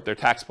kind of screw up their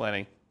tax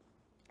planning.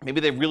 Maybe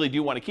they really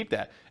do want to keep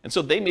that. And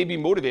so they may be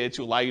motivated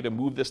to allow you to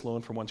move this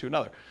loan from one to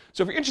another.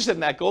 So if you're interested in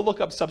that, go look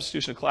up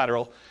substitution of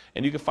collateral,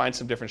 and you can find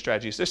some different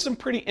strategies. There's some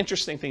pretty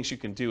interesting things you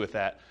can do with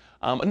that.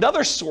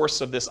 Another source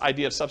of this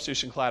idea of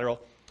substitution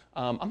collateral,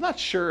 I'm not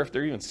sure if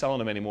they're even selling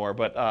them anymore,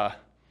 but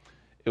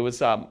it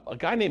was a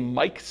guy named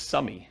Mike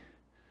Summey.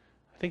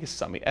 I think it's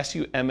Summey,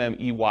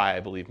 S-U-M-M-E-Y, I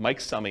believe,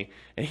 Mike Summey.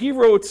 And he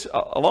wrote,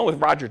 along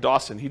with Roger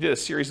Dawson, he did a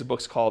series of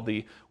books called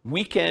The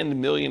Weekend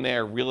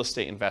Millionaire Real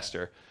Estate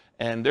Investor.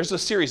 And there's a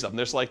series of them.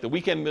 There's like the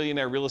Weekend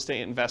Millionaire Real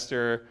Estate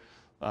Investor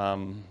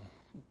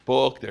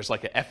book. There's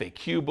like an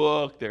FAQ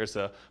book. There's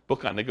a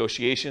book on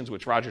negotiations,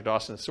 which Roger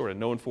Dawson is sort of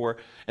known for.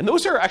 And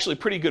those are actually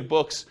pretty good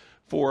books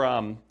for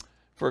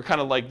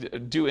kind of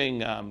like doing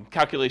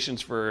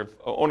calculations for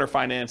owner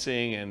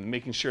financing and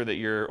making sure that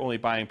you're only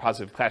buying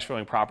positive cash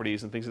flowing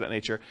properties and things of that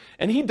nature.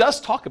 And he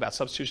does talk about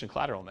substitution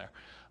collateral in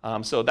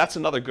there. So that's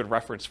another good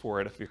reference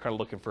for it if you're kind of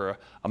looking for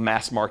a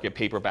mass market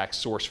paperback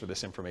source for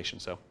this information.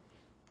 So,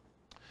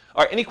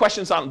 all right, any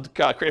questions on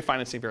creative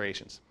financing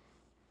variations?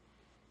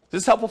 Is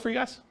this helpful for you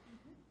guys?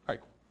 All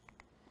right.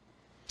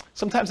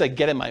 Sometimes I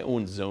get in my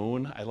own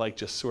zone. I like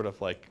just sort of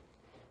like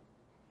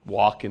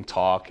walk and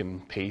talk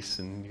and pace,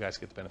 and you guys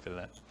get the benefit of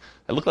that.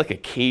 I look like a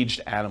caged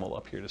animal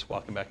up here just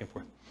walking back and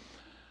forth.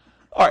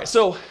 All right,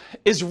 so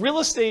is real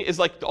estate, is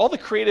like all the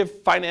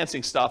creative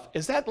financing stuff,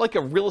 is that like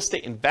a real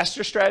estate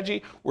investor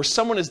strategy where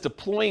someone is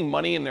deploying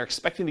money and they're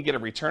expecting to get a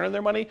return on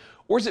their money?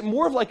 Or is it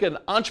more of like an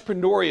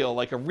entrepreneurial,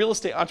 like a real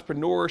estate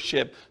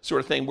entrepreneurship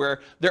sort of thing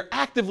where they're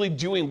actively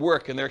doing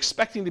work and they're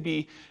expecting to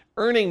be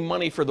earning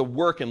money for the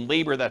work and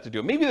labor that to do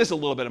it? Maybe there's a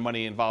little bit of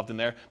money involved in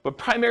there, but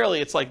primarily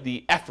it's like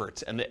the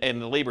effort and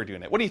the labor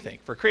doing it. What do you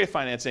think? For creative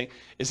financing,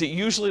 is it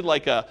usually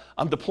like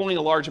I'm deploying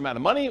a large amount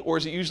of money, or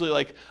is it usually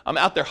like I'm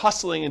out there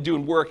hustling and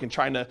doing work and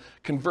trying to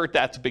convert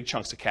that to big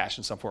chunks of cash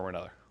in some form or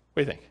another? What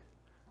do you think?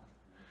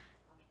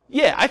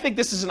 Yeah, I think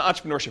this is an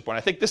entrepreneurship one.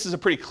 I think this is a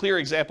pretty clear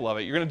example of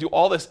it. You're going to do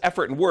all this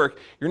effort and work.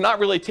 You're not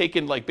really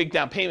taking like big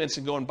down payments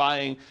and going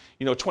buying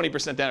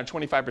 20% down or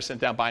 25%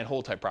 down buying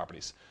whole type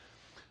properties.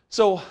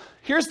 So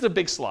here's the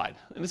big slide.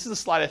 And this is a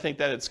slide I think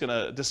that it's going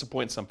to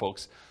disappoint some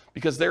folks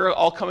because they're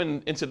all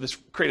coming into this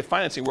creative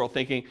financing world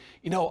thinking,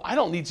 I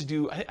don't need to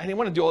do, I didn't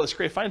want to do all this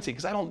creative financing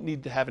because I don't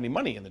need to have any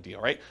money in the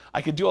deal, right?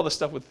 I could do all this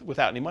stuff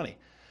without any money.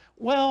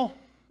 Well,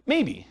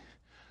 maybe.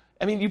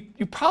 I mean,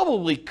 you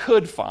probably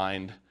could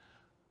find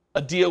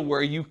a deal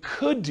where you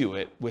could do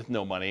it with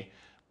no money,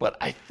 but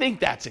I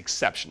think that's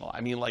exceptional. I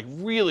mean, like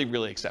really,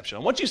 really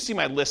exceptional. Once you see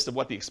my list of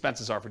what the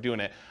expenses are for doing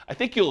it, I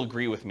think you'll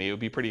agree with me. It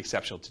would be pretty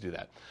exceptional to do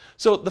that.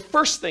 So the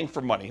first thing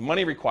for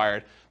money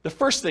required, the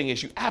first thing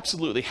is you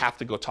absolutely have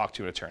to go talk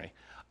to an attorney.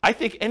 I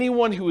think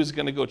anyone who is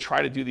going to go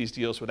try to do these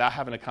deals without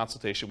having a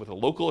consultation with a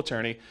local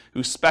attorney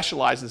who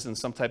specializes in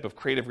some type of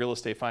creative real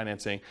estate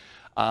financing,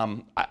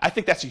 I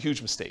think that's a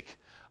huge mistake.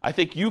 I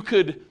think you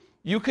could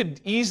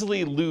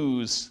easily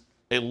lose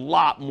a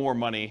lot more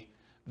money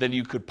than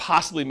you could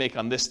possibly make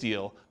on this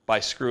deal by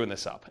screwing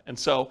this up. And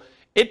so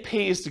it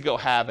pays to go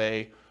have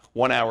a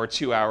 1 hour,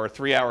 2 hour,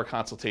 3 hour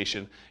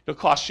consultation. It'll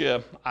cost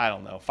you, I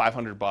don't know,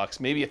 $500,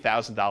 maybe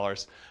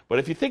 $1,000. But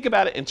if you think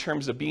about it in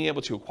terms of being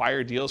able to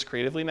acquire deals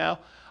creatively now,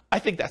 I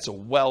think that's a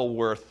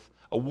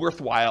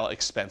worthwhile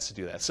expense to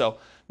do that. So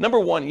number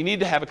one, you need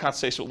to have a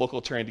consultation with a local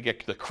attorney to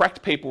get the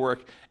correct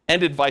paperwork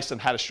and advice on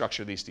how to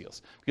structure these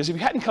deals. Because if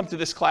you hadn't come to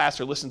this class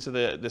or listened to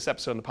this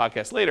episode on the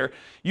podcast later,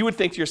 you would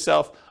think to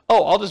yourself,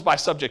 oh, I'll just buy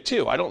subject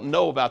to. I don't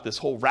know about this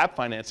whole wrap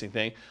financing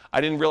thing. I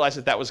didn't realize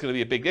that was going to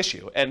be a big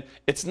issue. And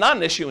it's not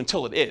an issue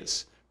until it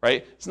is,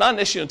 right? It's not an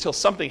issue until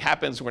something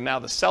happens where now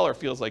the seller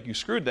feels like you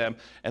screwed them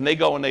and they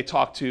go and they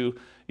talk to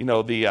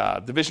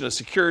the Division of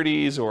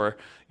Securities or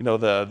what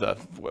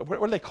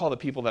do they call the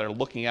people that are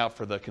looking out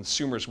for the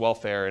consumer's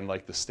welfare in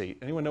like the state?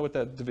 Anyone know what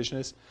that division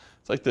is?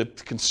 It's like the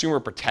Consumer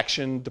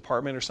Protection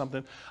Department or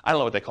something. I don't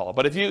know what they call it.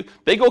 But if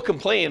they go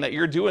complain that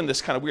you're doing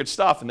this kind of weird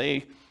stuff and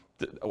a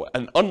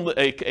kind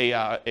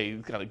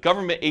of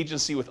government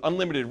agency with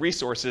unlimited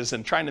resources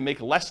and trying to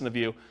make a lesson of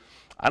you,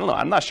 I don't know.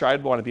 I'm not sure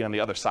I'd want to be on the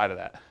other side of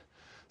that.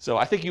 So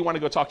I think you want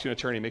to go talk to an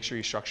attorney, make sure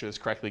you structure this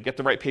correctly, get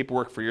the right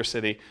paperwork for your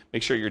city,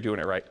 make sure you're doing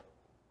it right.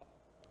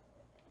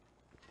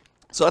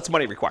 So that's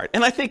money required.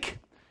 And I think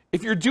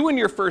if you're doing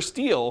your first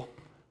deal,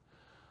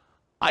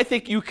 I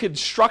think you could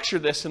structure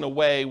this in a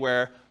way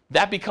where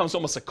that becomes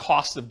almost a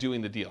cost of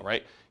doing the deal,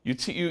 right? You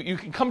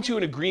can come to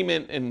an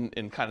agreement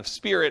in kind of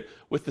spirit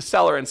with the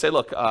seller and say,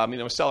 look,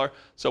 seller,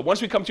 so once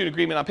we come to an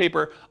agreement on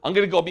paper, I'm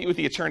going to go meet with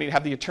the attorney and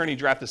have the attorney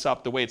draft this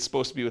up the way it's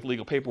supposed to be with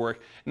legal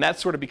paperwork. And that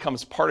sort of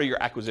becomes part of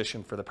your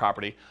acquisition for the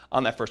property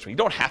on that first one. You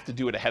don't have to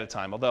do it ahead of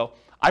time, although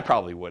I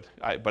probably would.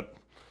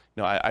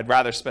 I'd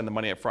rather spend the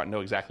money up front and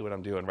know exactly what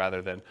I'm doing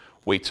rather than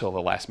wait till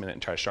the last minute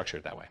and try to structure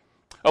it that way.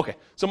 Okay,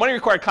 so money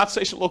required,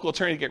 consultation with local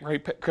attorney to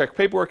get correct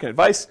paperwork and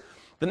advice.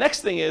 The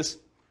next thing is,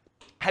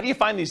 how do you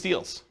find these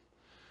deals?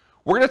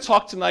 We're going to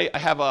talk tonight, I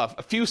have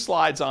a few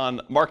slides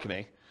on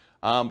marketing.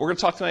 We're going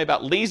to talk tonight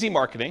about lazy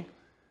marketing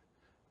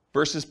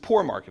versus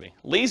poor marketing.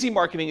 Lazy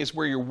marketing is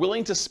where you're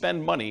willing to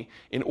spend money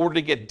in order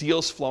to get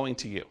deals flowing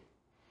to you.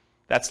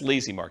 That's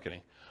lazy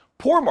marketing.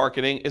 Poor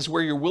marketing is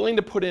where you're willing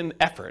to put in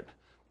effort,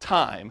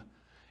 time,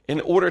 in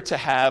order to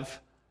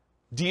have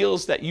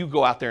deals that you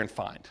go out there and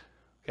find.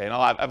 Okay, and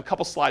I have a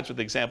couple slides with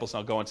examples and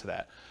I'll go into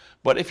that.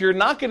 But if you're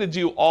not going to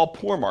do all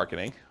poor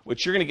marketing,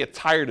 which you're going to get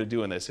tired of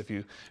doing this if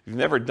you've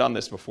never done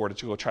this before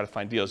to go try to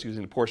find deals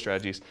using the poor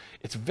strategies,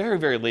 it's very,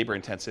 very labor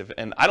intensive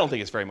and I don't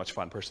think it's very much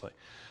fun personally.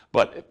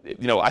 But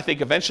I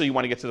think eventually you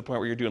want to get to the point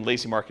where you're doing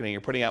lazy marketing,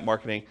 you're putting out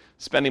marketing,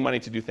 spending money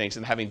to do things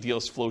and having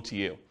deals flow to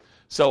you.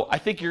 So I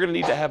think you're going to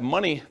need to have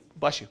money,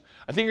 bless you,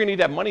 I think you're going to need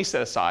to have money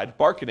set aside,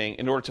 marketing,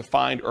 in order to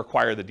find or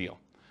acquire the deal.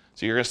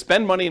 So you're going to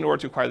spend money in order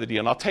to acquire the deal.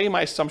 And I'll tell you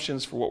my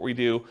assumptions for what we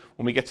do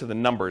when we get to the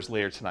numbers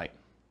later tonight.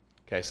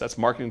 Okay, so that's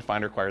marketing to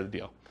find or acquire the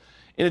deal.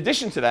 In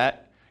addition to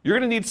that, you're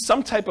going to need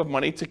some type of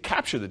money to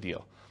capture the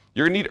deal.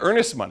 You're going to need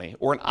earnest money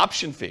or an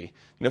option fee.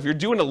 If you're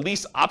doing a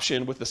lease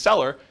option with the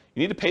seller, you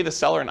need to pay the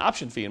seller an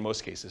option fee in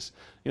most cases.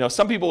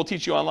 Some people will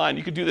teach you online,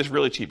 you could do this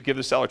really cheap. Give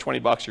the seller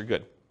 $20, you're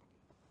good.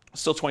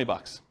 Still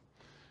 $20.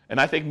 And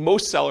I think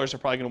most sellers are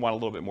probably going to want a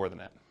little bit more than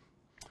that.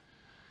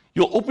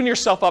 You'll open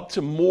yourself up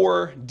to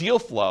more deal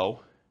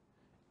flow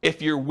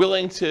if you're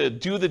willing to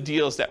do the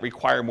deals that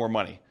require more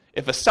money.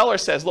 If a seller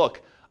says,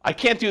 look, I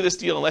can't do this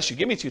deal unless you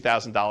give me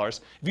 $2,000.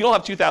 If you don't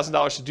have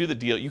 $2,000 to do the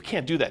deal, you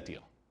can't do that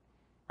deal,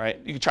 right?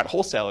 You can try to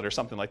wholesale it or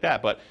something like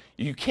that, but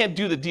you can't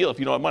do the deal if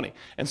you don't have money.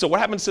 And so what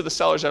happens to the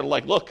sellers that are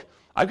like, look,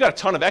 I've got a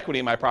ton of equity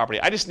in my property.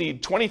 I just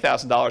need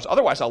 $20,000.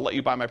 Otherwise, I'll let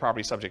you buy my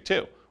property subject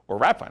to, or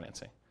wrap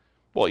financing.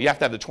 Well, you have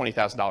to have the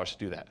 $20,000 to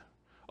do that.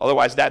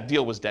 Otherwise, that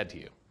deal was dead to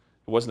you.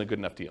 It wasn't a good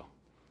enough deal.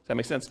 Does that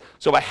make sense?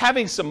 So by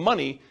having some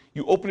money,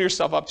 you open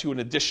yourself up to an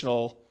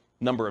additional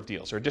number of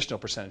deals or additional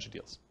percentage of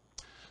deals.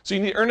 So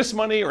you need earnest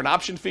money or an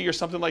option fee or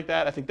something like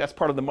that. I think that's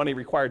part of the money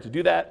required to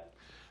do that.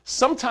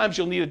 Sometimes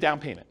you'll need a down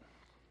payment.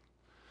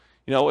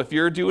 If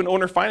you're doing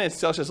owner finance, the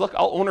seller says, look,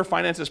 I'll owner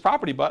finance this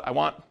property, but I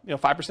want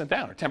 5%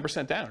 down or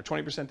 10% down or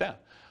 20% down.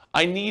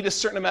 I need a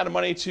certain amount of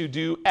money to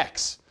do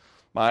X.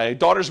 My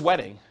daughter's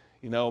wedding.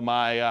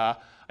 I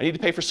need to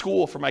pay for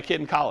school for my kid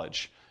in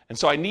college. And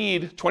so I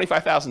need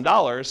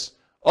 $25,000.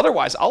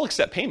 Otherwise, I'll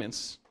accept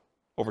payments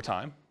over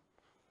time,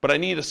 but I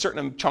need a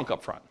certain chunk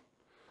up front.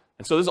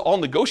 And so this is all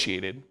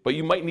negotiated, but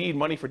you might need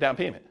money for down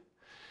payment.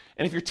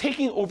 And if you're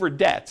taking over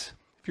debt,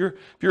 if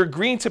you're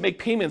agreeing to make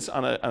payments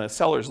on a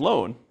seller's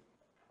loan,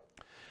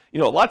 a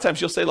lot of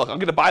times you'll say, look, I'm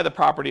going to buy the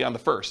property on the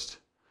first.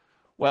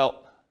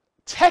 Well,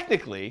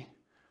 technically,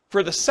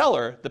 for the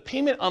seller, the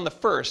payment on the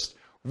first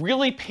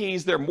really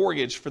pays their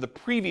mortgage for the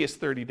previous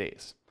 30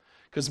 days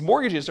because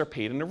mortgages are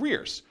paid in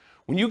arrears.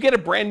 When you get a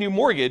brand new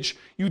mortgage,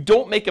 you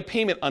don't make a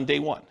payment on day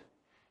one.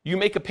 You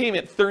make a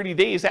payment 30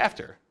 days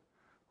after,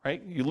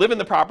 right? You live in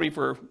the property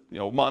for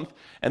a month,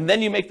 and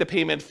then you make the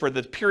payment for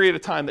the period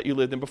of time that you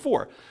lived in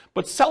before.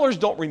 But sellers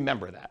don't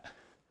remember that,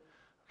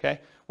 okay?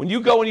 When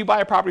you go and you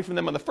buy a property from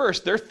them on the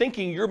 1st, they're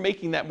thinking you're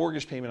making that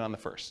mortgage payment on the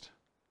 1st.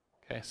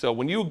 Okay, so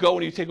when you go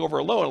and you take over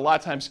a loan, a lot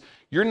of times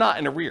you're not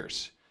in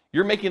arrears.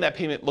 You're making that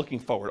payment looking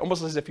forward,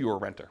 almost as if you were a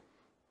renter.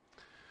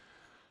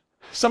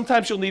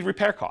 Sometimes you'll need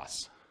repair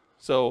costs.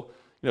 So,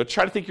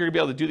 try to think you're gonna be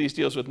able to do these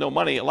deals with no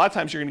money. A lot of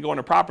times you're gonna go on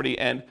a property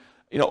and,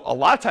 a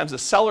lot of times the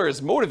seller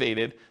is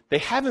motivated. They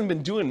haven't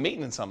been doing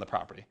maintenance on the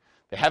property.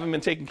 They haven't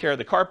been taking care of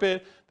the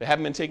carpet. They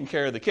haven't been taking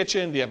care of the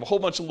kitchen. They have a whole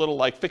bunch of little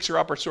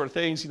fixer-upper sort of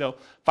things, $500,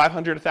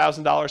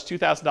 $1,000,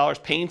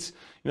 $2,000, paints,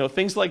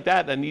 things like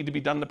that need to be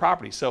done in the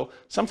property. So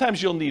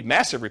sometimes you'll need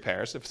massive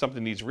repairs if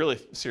something needs really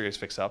serious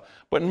fix-up.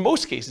 But in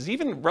most cases,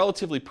 even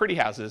relatively pretty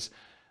houses,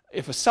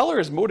 if a seller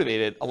is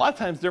motivated, a lot of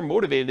times they're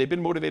motivated. They've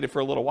been motivated for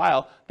a little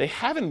while. They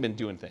haven't been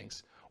doing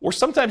things. Or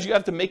sometimes you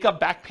have to make up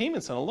back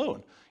payments on a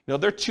loan.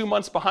 They're 2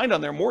 months behind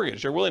on their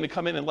mortgage. They're willing to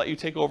come in and let you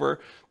take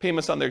over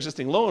payments on their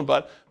existing loan,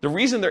 but the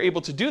reason they're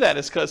able to do that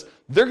is because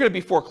they're going to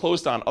be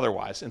foreclosed on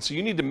otherwise, and so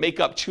you need to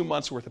make up 2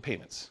 months worth of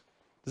payments.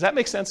 Does that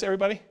make sense to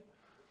everybody?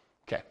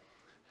 Okay.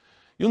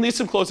 You'll need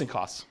some closing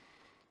costs.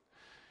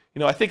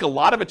 I think a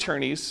lot of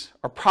attorneys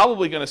are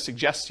probably going to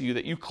suggest to you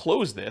that you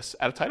close this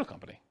at a title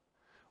company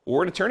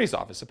or an attorney's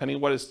office, depending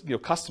on what is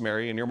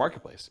customary in your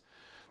marketplace.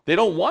 They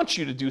don't want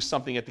you to do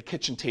something at the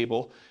kitchen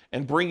table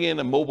and bring in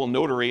a mobile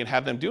notary and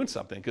have them doing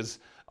something, because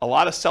a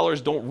lot of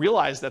sellers don't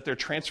realize that they're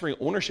transferring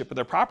ownership of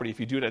their property if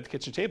you do it at the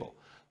kitchen table.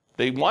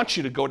 They want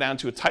you to go down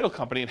to a title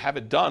company and have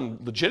it done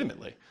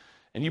legitimately.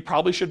 And you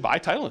probably should buy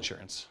title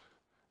insurance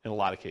in a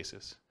lot of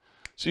cases.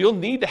 So you'll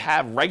need to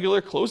have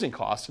regular closing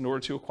costs in order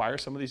to acquire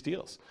some of these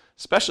deals,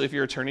 especially if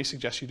your attorney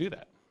suggests you do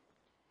that.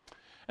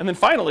 And then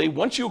finally,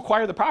 once you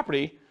acquire the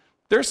property,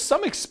 there's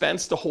some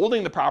expense to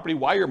holding the property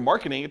while you're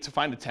marketing it to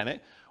find a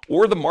tenant,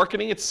 or the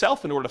marketing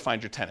itself in order to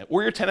find your tenant,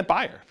 or your tenant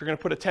buyer. If you're going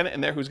to put a tenant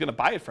in there who's going to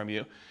buy it from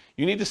you,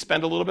 you need to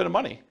spend a little bit of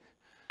money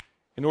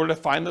in order to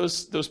find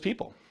those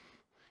people.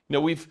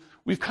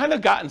 We've kind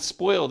of gotten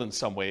spoiled in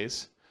some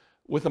ways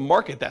with a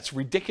market that's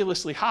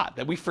ridiculously hot,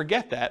 that we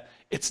forget that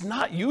it's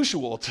not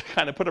usual to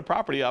kind of put a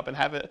property up and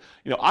have it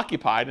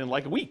occupied in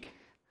like a week.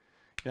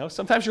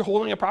 Sometimes you're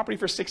holding a property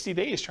for 60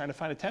 days trying to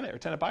find a tenant or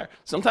tenant buyer.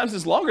 Sometimes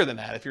it's longer than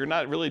that if you're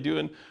not really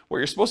doing what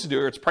you're supposed to do,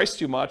 or it's priced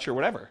too much or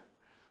whatever.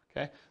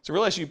 Okay? So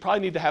realize you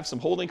probably need to have some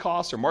holding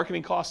costs or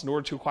marketing costs in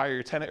order to acquire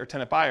your tenant or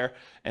tenant buyer,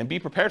 and be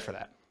prepared for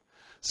that.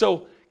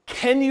 So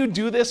can you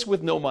do this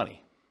with no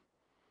money?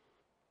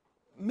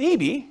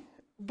 Maybe,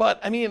 but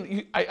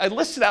I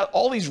listed out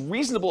all these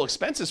reasonable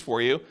expenses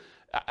for you.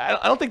 I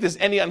don't think there's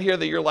any on here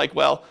that you're like,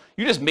 well,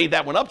 you just made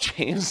that one up,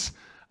 James.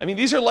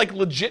 These are like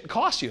legit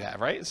costs you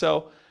have, right?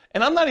 So,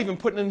 and I'm not even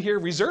putting in here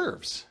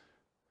reserves,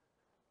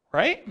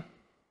 right?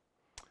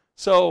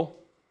 So,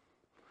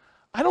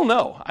 I don't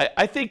know.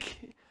 I think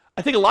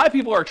a lot of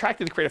people are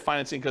attracted to creative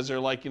financing because they're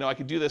like, I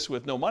could do this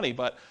with no money,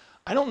 but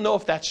I don't know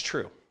if that's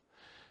true.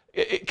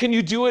 Can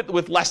you do it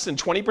with less than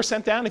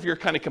 20% down if you're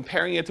kind of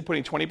comparing it to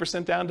putting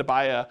 20% down to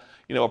buy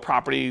a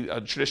property,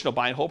 a traditional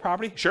buy and hold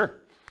property? Sure.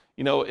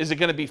 Is it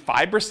going to be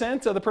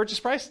 5% of the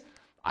purchase price?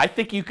 I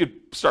think you could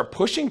start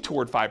pushing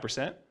toward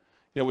 5%,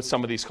 with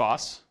some of these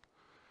costs.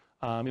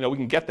 We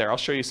can get there. I'll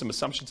show you some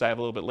assumptions I have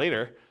a little bit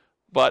later,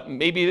 but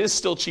maybe it is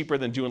still cheaper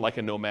than doing like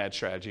a nomad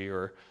strategy,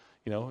 or,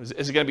 is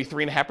it going to be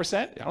 3.5%?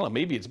 I don't know.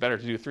 Maybe it's better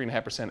to do a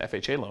 3.5%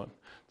 FHA loan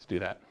to do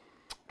that.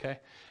 Okay.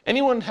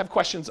 Anyone have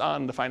questions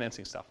on the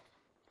financing stuff?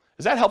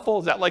 Is that helpful?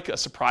 Is that like a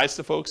surprise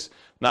to folks?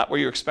 Not what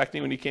you're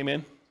expecting when you came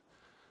in?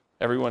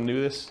 Everyone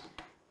knew this?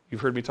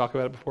 You've heard me talk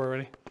about it before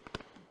already?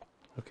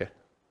 Okay.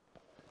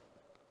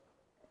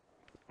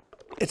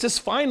 It's this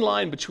fine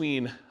line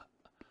between,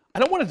 I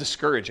don't want to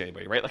discourage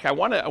anybody, right? Like I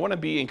want to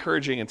be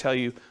encouraging and tell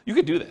you, you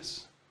could do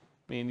this.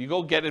 You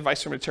go get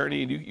advice from an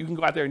attorney, and you can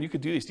go out there and you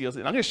could do these deals.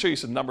 And I'm going to show you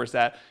some numbers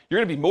that you're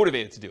going to be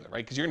motivated to do it,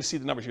 right? Because you're going to see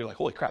the numbers, you're like,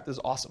 holy crap, this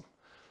is awesome.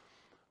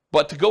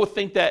 But to go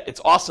think that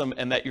it's awesome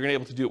and that you're going to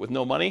be able to do it with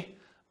no money,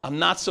 I'm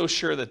not so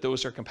sure that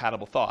those are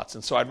compatible thoughts.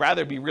 And so I'd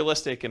rather be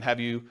realistic and have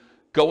you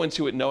go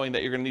into it knowing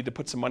that you're going to need to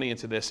put some money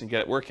into this and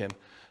get it working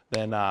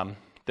than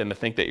to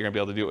think that you're going to be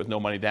able to do it with no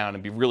money down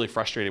and be really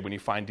frustrated when you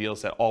find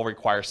deals that all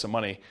require some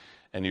money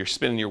and you're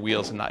spinning your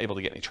wheels and not able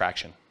to get any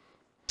traction.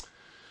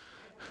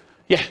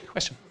 Yeah,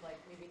 question? Like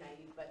maybe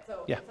naive, but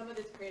so yeah. Some of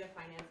these creative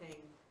financing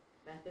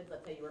methods,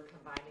 let's say you were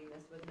combining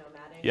this with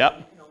nomading, yep.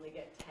 You can only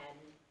get 10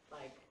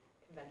 like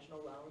conventional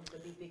loans.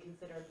 Would these be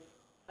considered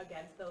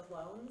against those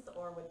loans,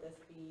 or would this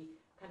be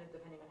kind of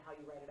depending on how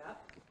you write it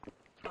up?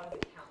 How does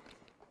it count?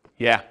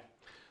 Yeah.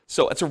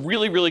 So it's a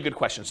really, really good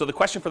question. So the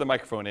question for the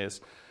microphone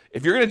is,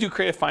 if you're going to do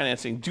creative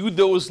financing, do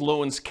those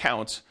loans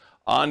count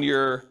on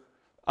your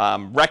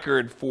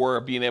record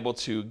for being able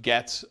to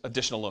get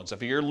additional loans?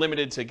 If you're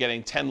limited to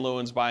getting 10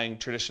 loans buying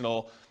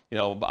traditional,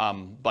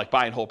 like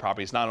buy and hold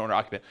properties, non-owner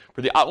occupant.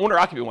 For the owner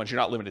occupant ones, you're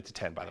not limited to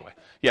 10, by the way.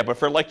 Yeah, but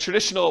for like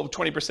traditional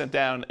 20%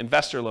 down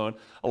investor loan,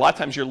 a lot of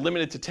times you're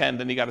limited to 10,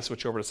 then you got to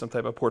switch over to some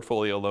type of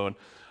portfolio loan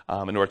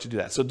in order to do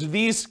that. So do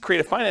these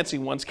creative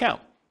financing ones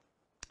count?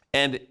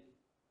 And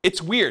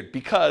it's weird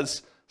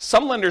because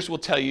some lenders will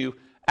tell you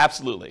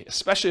absolutely,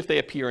 especially if they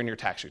appear in your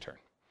tax return,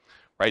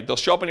 right? They'll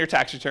show up on your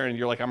tax return and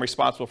you're like, I'm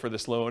responsible for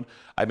this loan.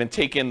 I've been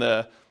taking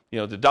the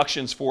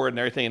deductions for it and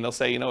everything, and they'll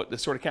say,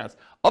 this sort of counts.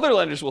 Other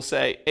lenders will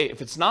say, hey,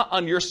 if it's not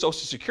on your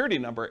social security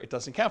number, it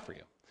doesn't count for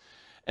you.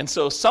 And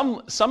so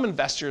some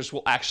investors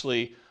will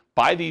actually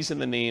buy these in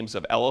the names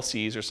of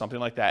LLCs or something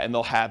like that, and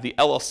they'll have the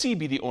LLC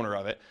be the owner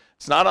of it.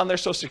 It's not on their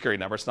social security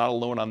number. It's not a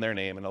loan on their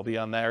name, and it'll be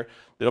on the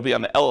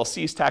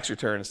LLC's tax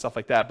return and stuff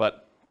like that.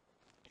 But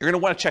you're going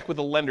to want to check with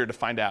the lender to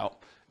find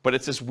out. But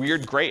it's this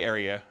weird gray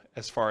area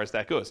as far as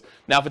that goes.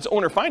 Now, if it's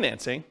owner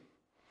financing,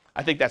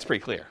 I think that's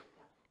pretty clear,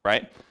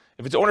 right?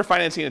 If it's owner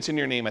financing and it's in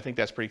your name, I think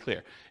that's pretty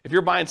clear. If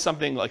you're buying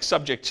something like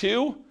subject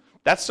to,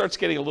 that starts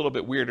getting a little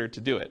bit weirder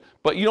to do it.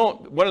 But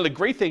one of the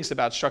great things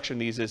about structuring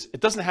these is it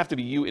doesn't have to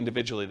be you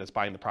individually that's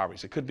buying the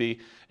properties. It could be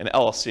an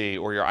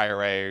LLC or your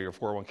IRA or your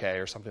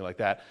 401k or something like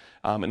that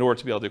in order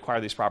to be able to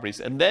acquire these properties.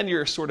 And then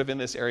you're sort of in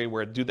this area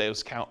where do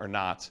those count or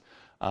not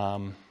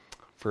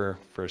for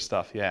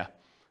stuff, yeah.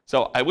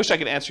 So I wish I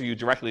could answer you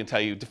directly and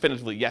tell you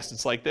definitively, yes,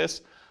 it's like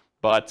this,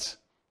 but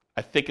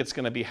I think it's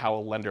going to be how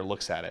a lender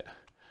looks at it.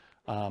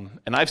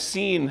 And I've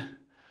seen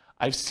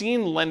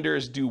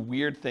lenders do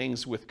weird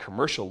things with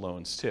commercial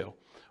loans too,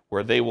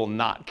 where they will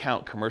not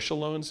count commercial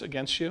loans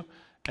against you,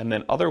 and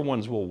then other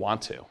ones will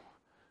want to.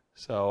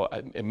 So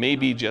it may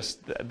be just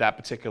that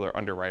particular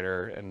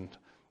underwriter, and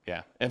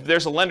yeah. If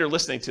there's a lender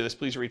listening to this,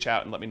 please reach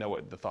out and let me know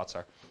what the thoughts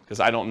are, because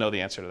I don't know the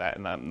answer to that,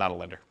 and I'm not a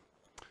lender.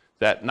 Does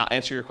that not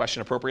answer your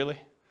question appropriately?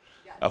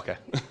 Yeah. Okay.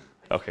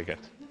 Okay, good.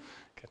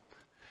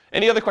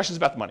 Any other questions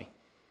about the money?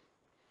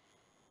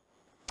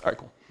 All right,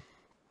 cool.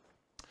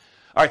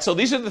 All right, so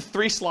these are the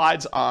 3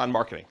 slides on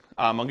marketing.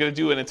 I'm going to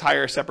do an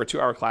entire separate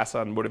 2-hour class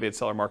on motivated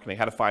seller marketing,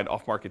 how to find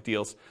off-market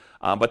deals.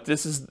 But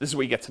this is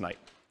what you get tonight.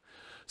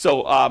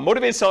 So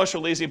motivated sellers for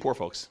lazy and poor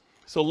folks.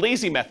 So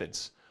lazy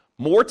methods,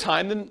 more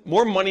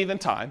money than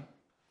time.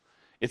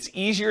 It's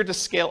easier to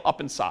scale up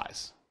in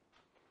size.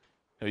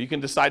 You can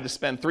decide to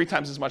spend 3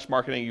 times as much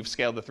marketing, you've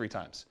scaled it 3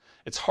 times.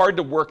 It's hard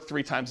to work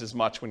 3 times as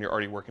much when you're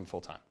already working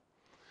full-time.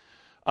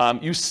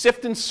 You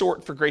sift and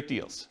sort for great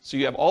deals. So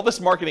you have all this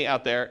marketing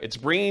out there. It's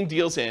bringing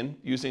deals in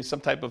using some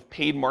type of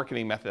paid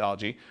marketing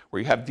methodology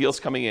where you have deals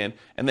coming in,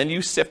 and then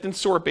you sift and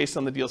sort based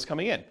on the deals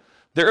coming in.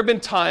 There have been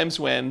times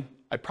when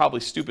I probably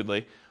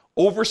stupidly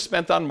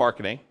overspent on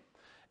marketing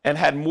and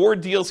had more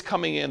deals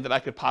coming in than I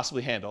could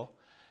possibly handle.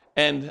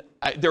 And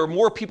there were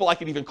more people I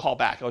could even call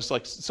back. I was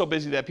like so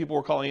busy that people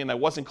were calling in, I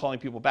wasn't calling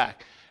people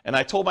back. And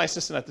I told my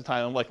assistant at the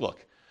time, I'm like,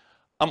 look,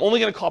 I'm only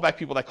going to call back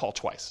people that call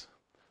twice.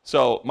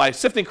 So my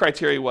sifting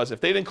criteria was if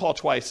they didn't call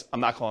twice, I'm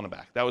not calling them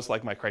back. That was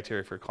like my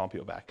criteria for calling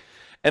people back.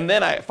 And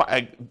then I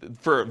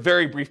for a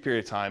very brief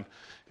period of time,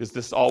 because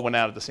this all went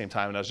out at the same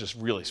time and I was just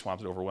really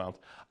swamped and overwhelmed,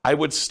 I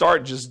would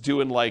start just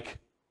doing like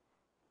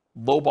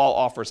lowball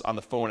offers on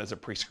the phone as a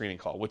pre-screening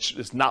call, which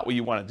is not what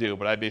you want to do.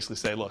 But I basically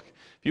say, look,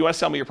 if you want to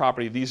sell me your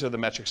property, these are the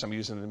metrics I'm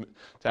using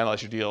to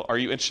analyze your deal. Are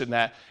you interested in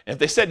that? And if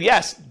they said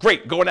yes,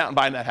 great, going out and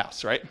buying that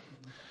house, right?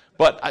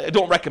 But I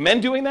don't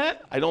recommend doing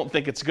that. I don't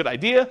think it's a good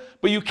idea.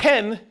 But you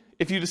can,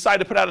 if you decide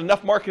to put out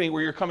enough marketing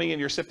where you're coming in,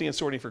 you're sifting and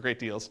sorting for great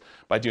deals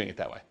by doing it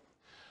that way.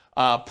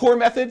 Poor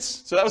methods,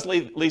 so that was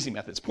lazy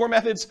methods. Poor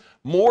methods,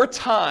 more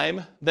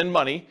time than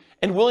money,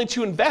 and willing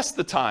to invest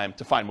the time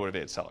to find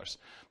motivated sellers.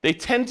 They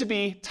tend to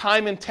be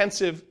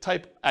time-intensive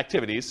type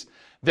activities,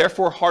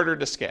 therefore harder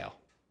to scale.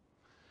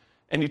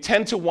 And you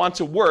tend to want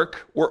to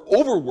work or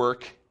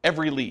overwork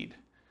every lead,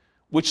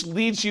 which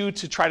leads you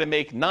to try to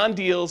make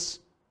non-deals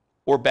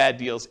or bad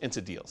deals into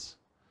deals.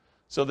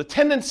 So the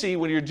tendency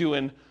when you're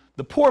doing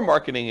the poor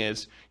marketing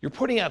is you're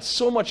putting out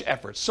so much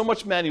effort, so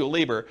much manual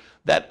labor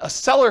that a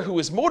seller who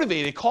is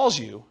motivated calls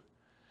you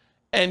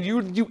and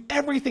you do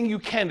everything you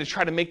can to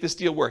try to make this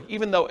deal work,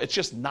 even though it's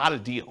just not a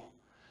deal.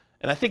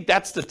 And I think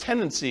that's the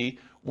tendency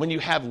when you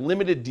have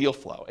limited deal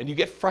flow and you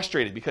get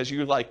frustrated because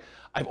you're like,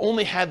 I've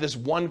only had this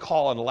one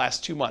call in the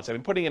last 2 months. I've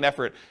been putting in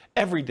effort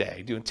every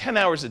day, doing 10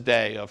 hours a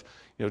day of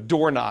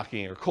door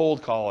knocking or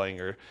cold calling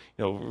or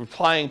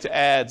replying to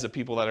ads of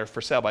people that are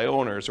for sale by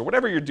owners or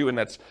whatever you're doing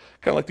that's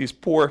kind of like these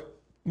poor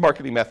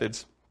marketing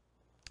methods.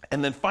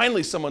 And then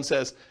finally someone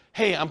says,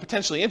 hey, I'm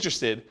potentially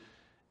interested,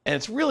 and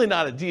it's really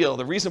not a deal.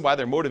 The reason why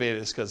they're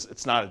motivated is because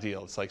it's not a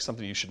deal. It's like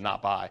something you should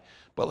not buy.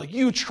 But like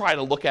you try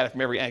to look at it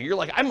from every angle. You're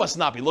like, I must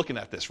not be looking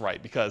at this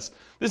right because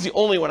this is the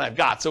only one I've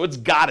got, so it's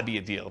got to be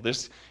a deal.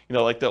 There's,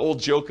 like the old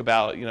joke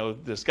about,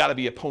 there's got to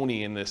be a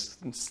pony in this,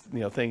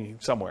 thing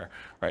somewhere,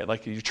 right?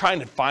 Like you're trying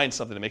to find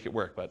something to make it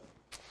work, but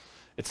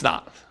it's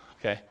not,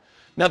 okay?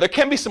 Now there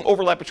can be some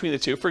overlap between the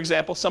two. For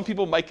example, some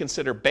people might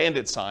consider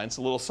bandit signs,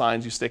 the little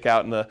signs you stick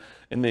out in the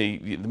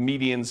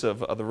medians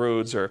of the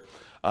roads, or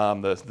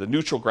the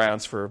neutral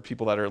grounds for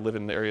people that are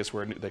living in areas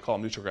where they call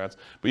them neutral grounds.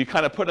 But you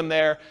kind of put them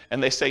there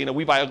and they say,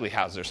 we buy ugly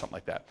houses or something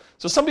like that.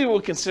 So some people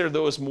would consider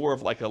those more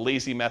of like a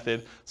lazy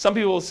method. Some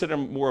people will consider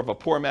them more of a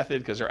poor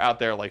method because they're out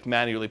there like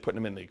manually putting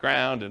them in the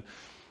ground. And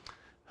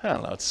I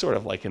don't know, it's sort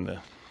of like in the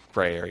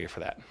gray area for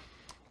that.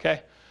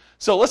 Okay?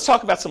 So let's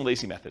talk about some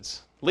lazy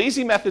methods.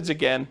 Lazy methods,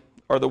 again,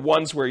 are the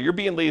ones where you're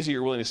being lazy,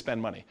 you're willing to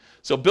spend money.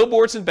 So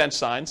billboards and bench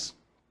signs,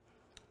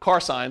 car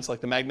signs,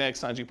 like the magnetic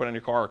signs you put on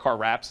your car or car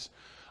wraps,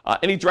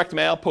 any direct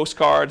mail,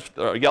 postcards,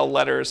 yellow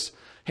letters,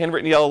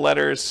 handwritten yellow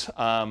letters,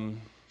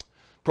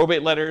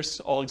 probate letters,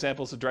 all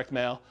examples of direct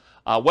mail.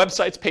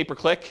 Websites,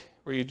 pay-per-click,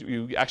 where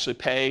you actually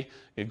pay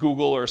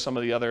Google or some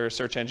of the other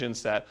search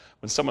engines that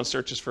when someone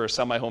searches for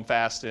sell my home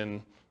fast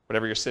in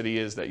whatever your city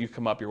is, that you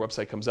come up, your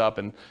website comes up,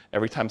 and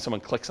every time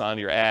someone clicks on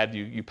your ad,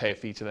 you pay a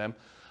fee to them.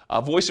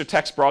 Voice or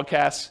text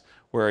broadcasts,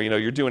 where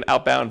you're doing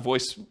outbound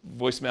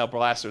voicemail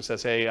blast that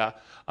says, hey,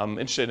 I'm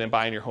interested in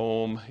buying your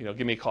home,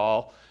 give me a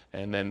call.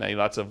 And then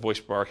lots of voice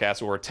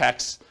broadcasts or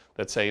texts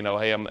that say,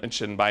 hey, I'm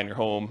interested in buying your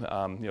home,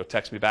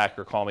 text me back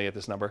or call me at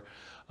this number.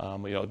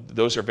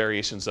 Those are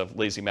variations of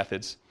lazy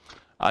methods.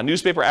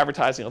 Newspaper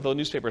advertising, although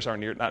newspapers are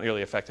not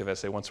nearly effective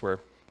as they once were.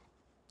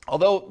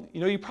 Although,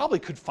 you probably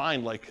could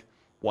find like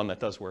one that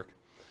does work.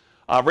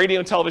 Radio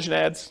and television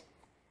ads,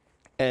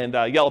 and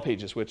Yellow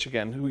Pages, which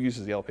again, who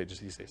uses Yellow Pages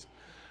these days?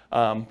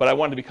 But I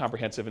wanted to be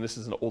comprehensive, and this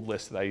is an old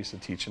list that I used to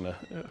teach in a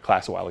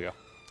class a while ago.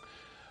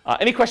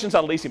 Any questions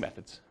on lazy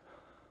methods?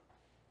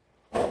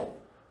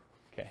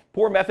 Okay,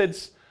 poor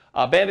methods,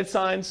 bandit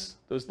signs,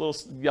 those little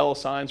yellow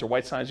signs or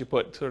white signs you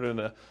put sort of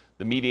in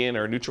the median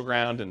or neutral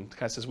ground, and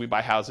kind of says we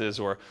buy houses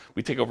or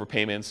we take over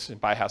payments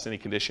and buy a house any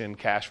condition,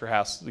 cash for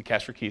house,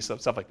 cash for keys,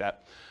 stuff like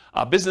that.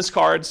 Business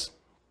cards,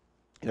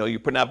 you're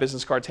putting out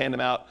business cards, hand them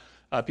out.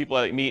 People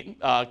that you meet,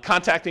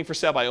 contacting for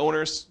sale by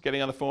owners,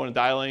 getting on the phone and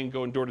dialing,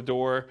 going door to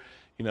door,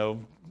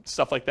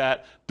 stuff like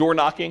that. Door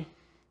knocking,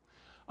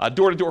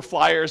 door-to-door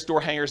flyers, door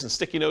hangers, and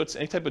sticky notes,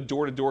 any type of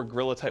door-to-door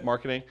guerrilla type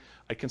marketing.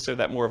 I consider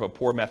that more of a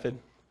poor method.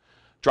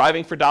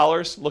 Driving for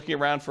dollars, looking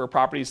around for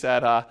properties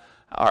that are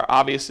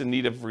obvious in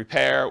need of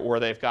repair, or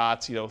they've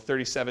got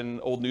 37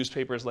 old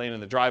newspapers laying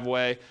in the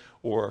driveway,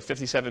 or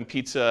 57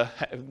 pizza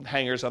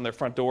hangers on their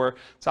front door.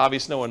 It's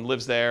obvious no one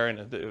lives there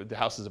and the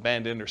house is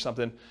abandoned or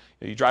something.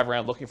 You drive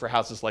around looking for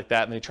houses like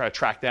that, and they try to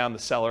track down the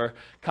seller,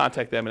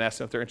 contact them, and ask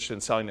them if they're interested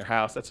in selling their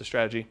house. That's a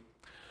strategy.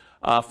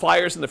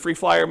 Flyers and the free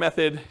flyer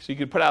method. So you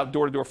could put out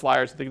door-to-door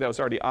flyers. I think that was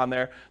already on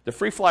there. The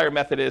free flyer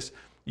method is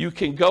you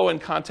can go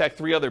and contact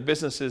 3 other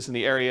businesses in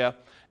the area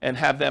and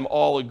have them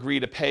all agree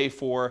to pay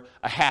for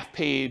a half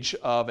page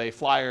of a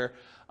flyer.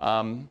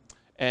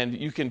 And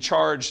you can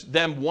charge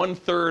them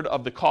 1/3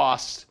 of the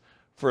cost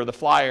for the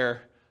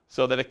flyer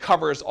so that it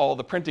covers all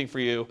the printing for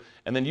you.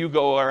 And then you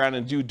go around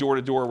and do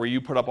door-to-door where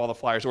you put up all the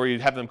flyers, or you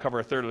have them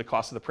cover 1/3 of the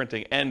cost of the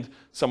printing and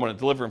someone to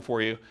deliver them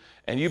for you.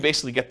 And you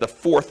basically get the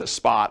 4th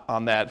spot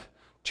on that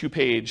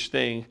 2-page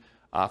thing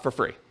for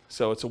free.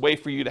 So it's a way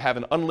for you to have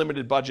an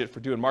unlimited budget for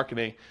doing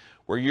marketing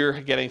where you're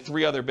getting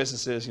 3 other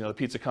businesses, the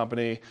pizza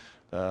company,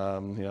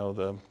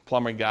 the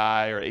plumbing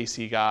guy or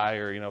AC guy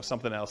or,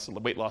 something else, the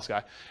weight loss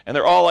guy. And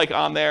they're all like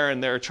on there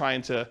and they're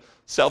trying to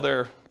sell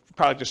their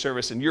product or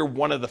service, and you're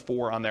one of the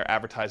 4 on their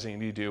advertising,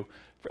 and you do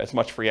as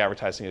much free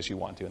advertising as you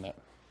want doing that.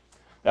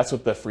 That's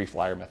what the free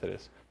flyer method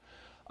is.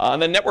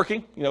 And then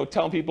networking,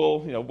 telling people,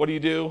 what do you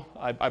do?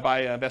 I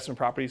buy investment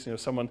properties.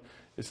 Someone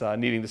is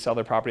needing to sell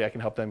their property, I can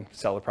help them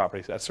sell their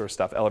properties, that sort of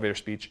stuff, elevator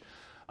speech.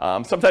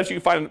 Sometimes you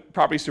can find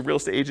properties through real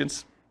estate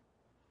agents.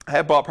 I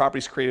have bought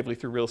properties creatively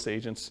through real estate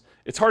agents.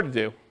 It's hard to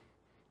do.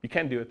 You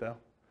can do it though.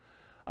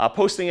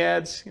 Posting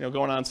ads,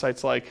 going on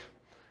sites like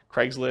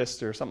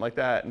Craigslist or something like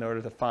that in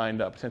order to find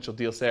potential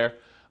deals there.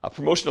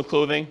 Promotional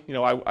clothing,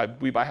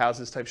 we buy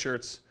houses type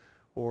shirts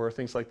or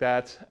things like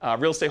that.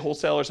 Real estate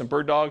wholesalers and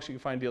bird dogs, you can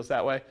find deals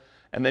that way.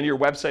 And then your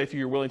website, if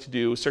you're willing to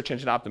do search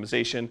engine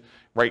optimization,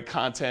 write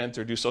content,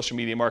 or do social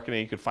media marketing,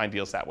 you could find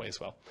deals that way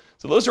as well.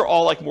 So those are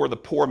all like more the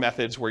poor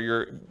methods where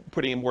you're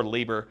putting in more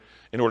labor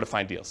in order to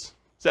find deals.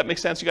 Does that make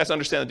sense? You guys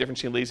understand the difference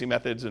between lazy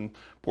methods and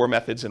poor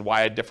methods and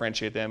why I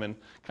differentiate them and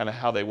kind of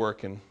how they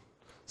work and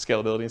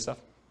scalability and stuff?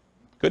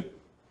 Good?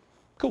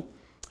 Cool.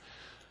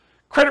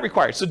 Credit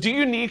required. So do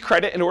you need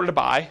credit in order to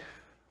buy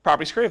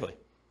properties creatively?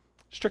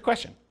 Strict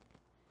question.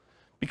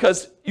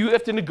 Because you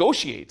have to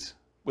negotiate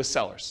with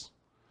sellers.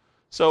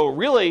 So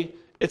really,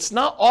 it's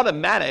not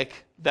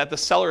automatic that the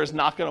seller is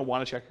not going to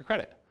want to check your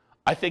credit.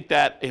 I think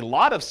that a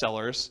lot of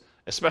sellers,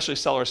 especially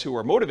sellers who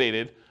are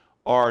motivated,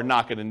 are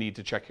not going to need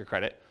to check your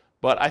credit.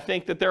 But I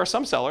think that there are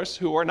some sellers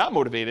who are not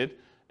motivated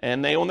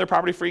and they own their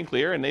property free and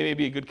clear, and they may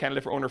be a good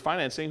candidate for owner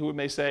financing, who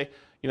may say,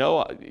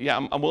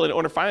 yeah, I'm willing to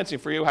owner financing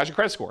for you. How's your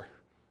credit score?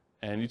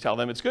 And you tell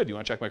them it's good. You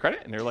want to check my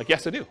credit? And they're like,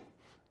 yes, I do.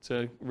 It's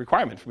a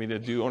requirement for me to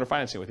do owner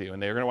financing with you,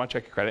 and they're going to want to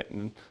check your credit,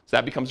 and so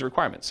that becomes a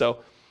requirement. So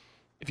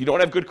if you don't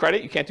have good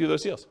credit, you can't do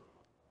those deals.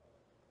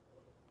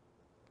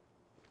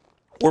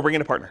 Or bring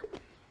in a partner.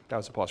 That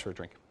was a pause for a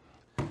drink.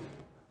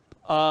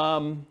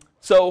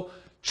 So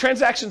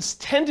transactions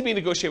tend to be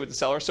negotiated with the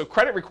seller, so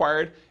credit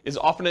required is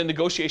often a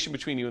negotiation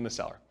between you and the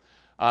seller.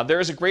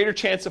 There is a greater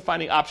chance of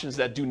finding options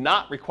that do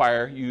not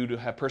require you to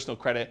have personal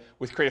credit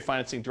with creative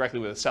financing directly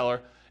with a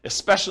seller,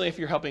 especially if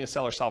you're helping a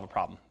seller solve a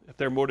problem, if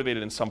they're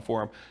motivated in some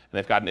form and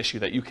they've got an issue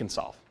that you can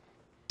solve.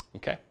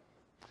 Okay?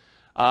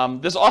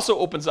 This also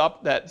opens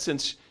up that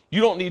since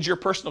you don't need your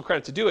personal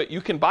credit to do it,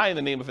 you can buy in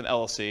the name of an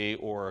LLC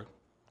or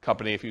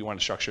company if you want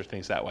to structure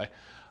things that way,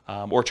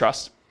 or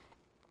trust,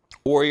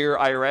 or your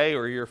IRA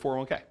or your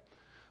 401k,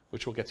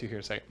 which we'll get to here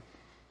in a second.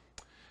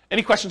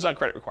 Any questions on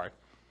credit required?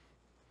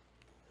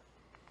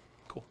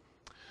 Cool.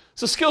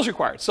 So skills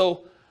required.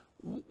 So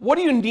what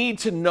do you need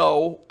to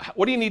know?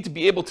 What do you need to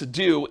be able to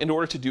do in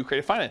order to do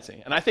creative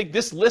financing? And I think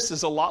this list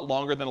is a lot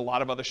longer than a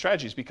lot of other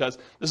strategies because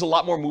there's a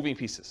lot more moving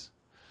pieces.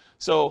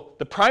 So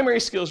the primary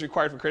skills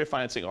required for creative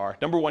financing are,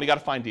 number one, you got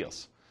to find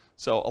deals.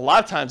 So a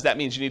lot of times that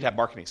means you need to have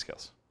marketing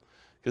skills.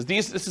 Because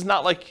this is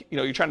not like,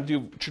 you're trying to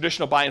do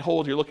traditional buy and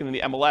hold, you're looking in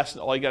the MLS,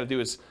 and all you got to do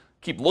is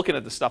keep looking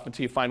at the stuff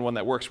until you find one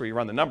that works where you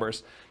run the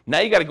numbers. Now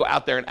you got to go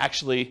out there and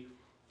actually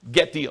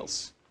get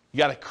deals. You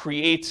got to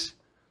create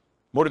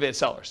motivated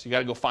sellers. You got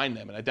to go find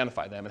them and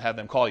identify them and have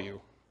them call you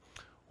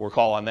or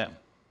call on them.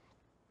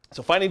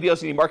 So finding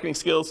deals, you need marketing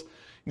skills.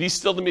 You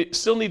still need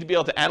to be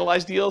able to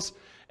analyze deals.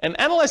 And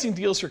analyzing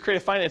deals for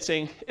creative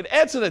financing, it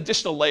adds an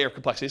additional layer of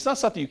complexity. It's not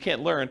something you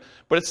can't learn,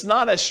 but it's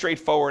not as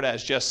straightforward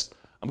as just,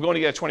 I'm going to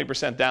get a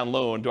 20% down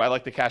loan. Do I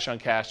like the cash on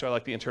cash? Do I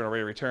like the internal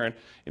rate of return?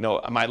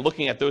 Am I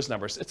looking at those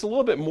numbers? It's a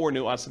little bit more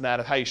nuanced than that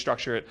of how you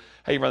structure it,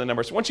 how you run the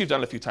numbers. Once you've done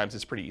it a few times,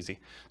 it's pretty easy.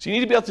 So you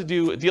need to be able to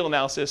do a deal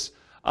analysis.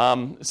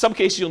 In some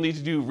cases, you'll need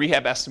to do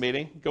rehab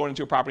estimating, going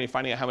into a property and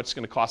finding out how much it's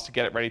going to cost to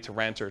get it ready to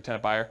rent or a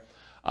tenant buyer.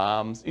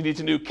 You need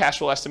to do cash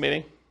flow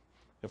estimating,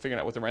 figuring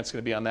out what the rent's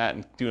going to be on that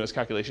and doing those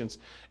calculations.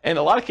 And in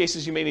a lot of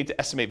cases, you may need to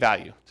estimate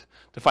value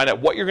to find out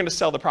what you're going to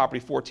sell the property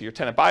for to your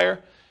tenant buyer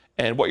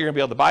and what you're going to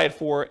be able to buy it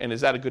for, and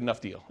is that a good enough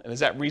deal? And is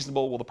that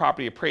reasonable? Will the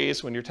property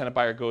appraise when your tenant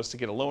buyer goes to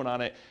get a loan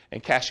on it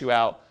and cash you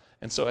out?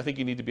 And so I think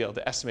you need to be able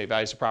to estimate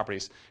values of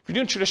properties. If you're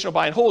doing traditional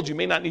buy and hold, you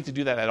may not need to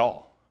do that at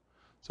all.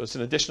 So it's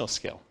an additional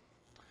skill.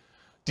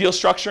 Deal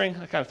structuring,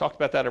 I kind of talked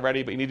about that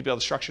already, but you need to be able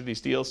to structure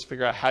these deals,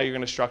 figure out how you're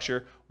going to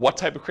structure, what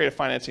type of creative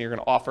financing you're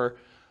going to offer,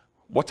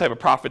 what type of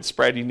profit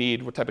spread you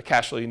need, what type of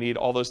cash flow you need,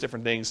 all those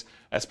different things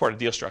as part of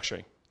deal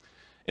structuring.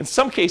 In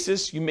some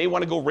cases, you may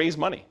want to go raise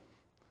money.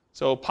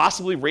 So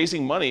possibly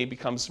raising money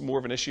becomes more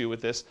of an issue with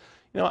this.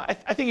 I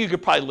think you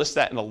could probably list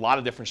that in a lot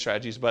of different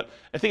strategies, but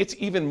I think it's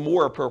even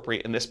more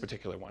appropriate in this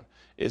particular one,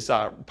 is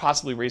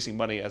possibly raising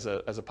money as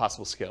a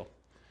possible skill.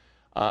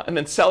 And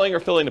then selling or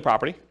filling the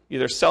property,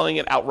 either selling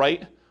it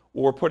outright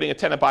or putting a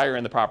tenant buyer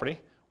in the property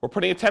or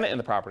putting a tenant in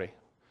the property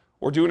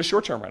or doing a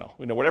short-term rental.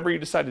 Whatever you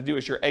decide to do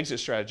as your exit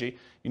strategy,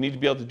 you need to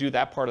be able to do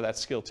that part of that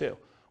skill too,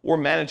 or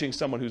managing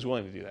someone who's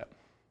willing to do that.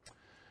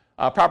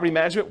 Property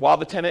management, while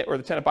the tenant or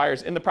the tenant buyer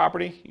is in the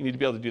property, you need to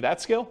be able to do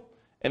that skill.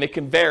 And it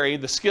can vary.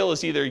 The skill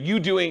is either you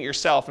doing it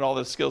yourself and all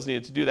the skills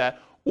needed to do that,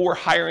 or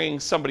hiring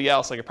somebody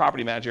else like a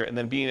property manager and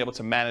then being able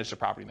to manage the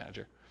property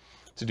manager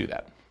to do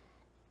that.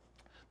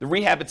 The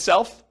rehab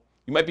itself,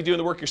 you might be doing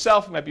the work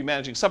yourself, you might be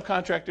managing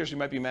subcontractors, you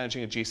might be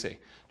managing a GC,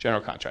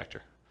 general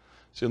contractor.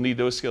 So you'll need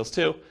those skills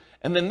too.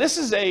 And then this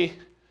is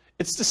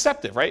it's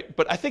deceptive, right?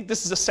 But I think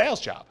this is a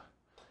sales job.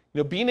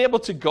 Being able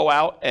to go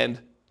out and,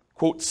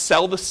 quote,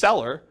 sell the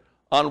seller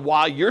on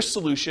why your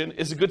solution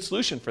is a good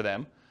solution for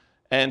them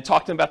and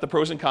talk to them about the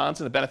pros and cons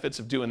and the benefits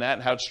of doing that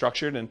and how it's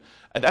structured. And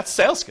that's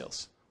sales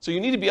skills. So you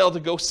need to be able to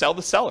go sell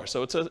the seller.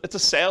 So it's a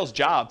sales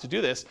job to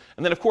do this.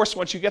 And then, of course,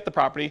 once you get the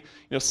property,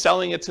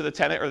 selling it to the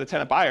tenant or the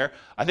tenant buyer,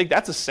 I think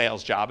that's a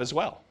sales job as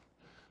well.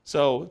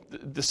 So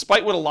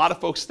despite what a lot of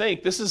folks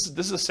think, this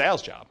is a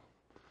sales job.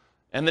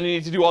 And then you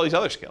need to do all these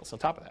other skills on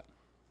top of that.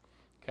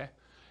 Okay.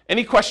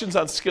 Any questions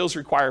on skills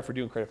required for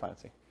doing creative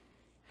financing?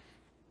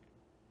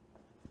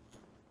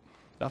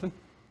 Nothing?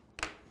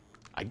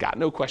 I got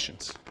no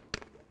questions.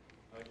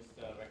 I would just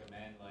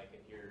recommend,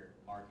 if you're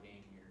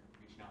marketing, you're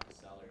reaching out to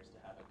sellers to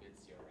have a good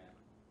CRM.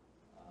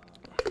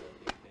 That's a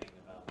big thing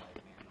about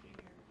managing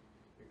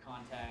your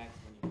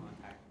contacts when you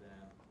contact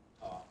them,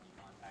 how often you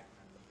contact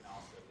them. You can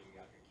also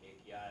figure out your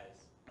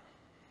KPIs.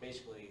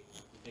 Basically,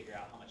 you figure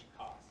out how much it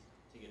costs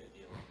to get a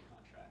deal in the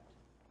contract.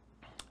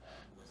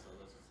 So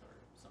those are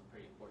some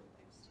pretty important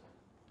things.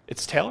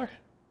 It's Taylor?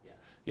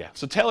 Yeah.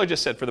 So Taylor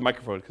just said, for the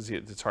microphone, because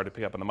it's hard to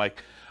pick up on the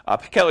mic,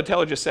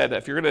 Taylor just said that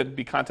if you're going to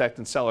be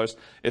contacting sellers,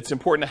 it's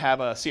important to have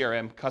a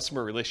CRM,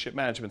 customer relationship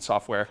management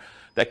software,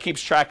 that keeps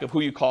track of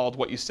who you called,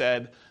 what you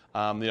said,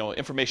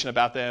 information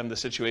about them, the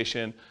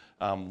situation,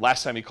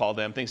 last time you called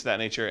them, things of that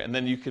nature. And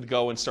then you could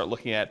go and start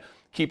looking at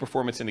key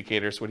performance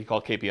indicators, what he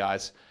called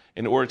KPIs,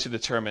 in order to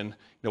determine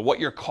what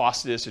your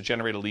cost is to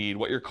generate a lead,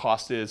 what your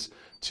cost is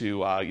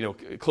to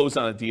close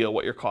on a deal,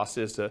 what your cost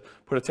is to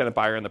put a tenant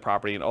buyer in the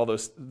property, and all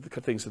those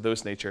things of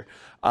those nature.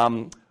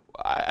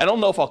 I don't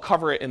know if I'll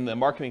cover it in the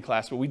marketing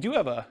class, but I do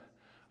have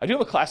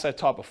a class I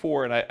taught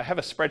before, and I have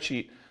a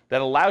spreadsheet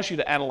that allows you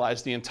to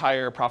analyze the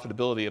entire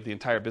profitability of the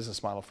entire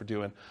business model for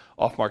doing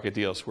off-market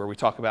deals, where we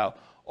talk about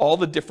all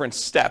the different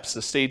steps,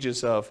 the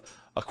stages of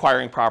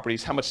acquiring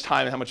properties, how much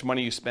time and how much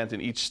money you spent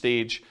in each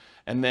stage,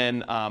 and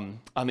then on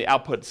the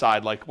output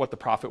side, like what the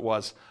profit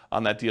was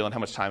on that deal and how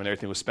much time and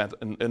everything was spent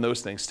in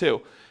those things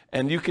too.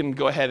 And you can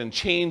go ahead and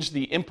change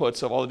the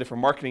inputs of all the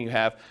different marketing you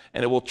have,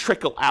 and it will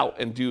trickle out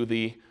and do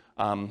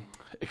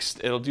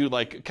it'll do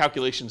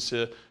calculations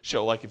to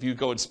show, if you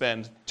go and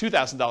spend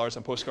 $2,000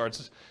 on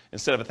postcards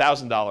instead of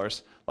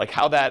 $1,000,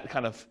 how that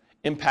kind of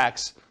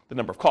impacts the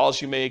number of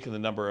calls you make and the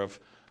number of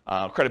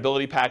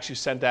credibility packs you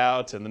send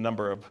out and the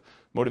number of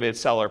motivated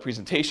seller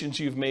presentations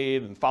you've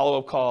made and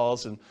follow-up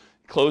calls and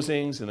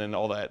closings and then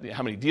all that,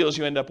 how many deals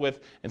you end up with.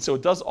 And so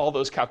it does all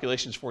those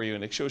calculations for you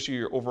and it shows you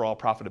your overall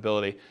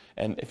profitability.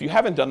 And if you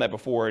haven't done that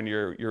before and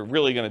you're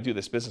really going to do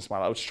this business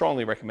model, I would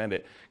strongly recommend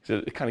it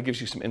because it kind of gives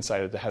you some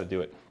insight into how to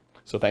do it.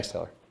 So thanks,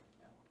 Taylor.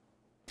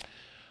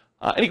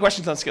 Any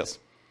questions on skills?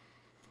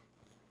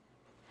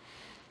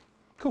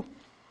 Cool.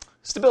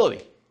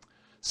 Stability.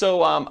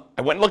 So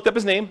I went and looked up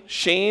his name,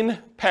 Shane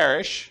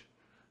Parrish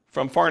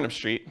from Farnham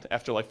Street.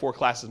 After like 4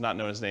 classes not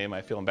knowing his name,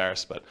 I feel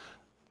embarrassed, but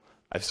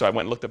so I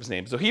went and looked up his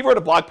name. So he wrote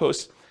a blog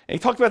post, and he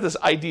talked about this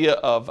idea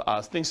of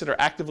things that are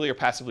actively or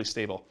passively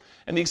stable.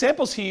 And the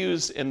examples he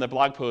used in the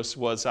blog post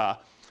was a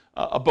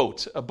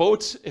boat. A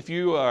boat, if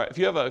you're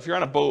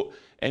on a boat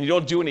and you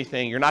don't do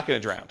anything, you're not going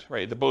to drown,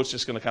 right? The boat's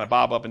just going to kind of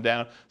bob up and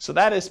down. So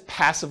that is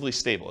passively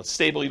stable. It's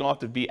stable. You don't have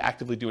to be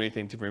actively doing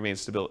anything to remain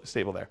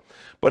stable there.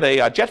 But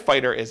a jet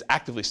fighter is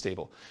actively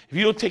stable. If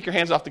you don't take your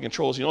hands off the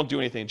controls, you don't do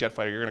anything in jet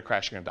fighter, you're going to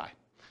crash, you're going to die.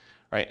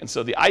 Right? And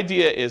so the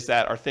idea is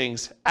that are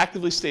things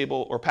actively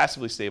stable or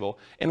passively stable?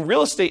 And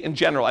real estate in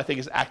general, I think,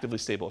 is actively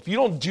stable. If you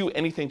don't do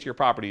anything to your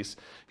properties,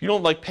 if you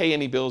don't like pay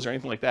any bills or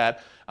anything like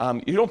that,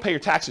 you don't pay your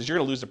taxes, you're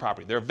going to lose the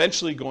property. They're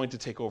eventually going to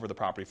take over the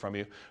property from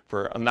you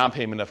for a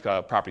non-payment of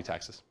property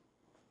taxes.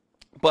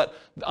 But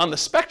on the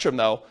spectrum,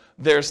 though,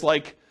 there's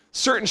like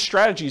certain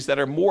strategies that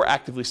are more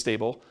actively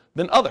stable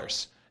than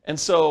others. And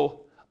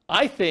so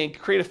I think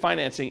creative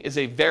financing is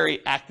a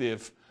very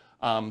active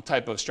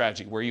type of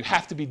strategy where you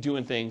have to be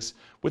doing things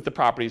with the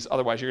properties,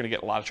 otherwise you're going to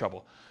get a lot of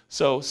trouble.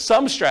 So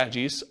some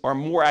strategies are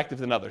more active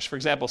than others. For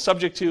example,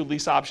 subject to,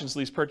 lease options,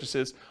 lease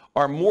purchases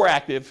are more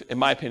active, in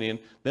my opinion,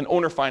 than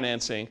owner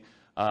financing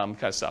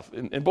kind of stuff.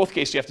 In both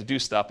cases, you have to do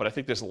stuff, but I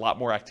think there's a lot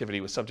more activity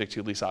with subject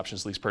to, lease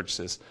options, lease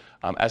purchases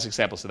as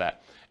examples of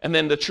that. And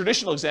then the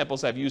traditional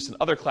examples I've used in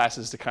other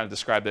classes to kind of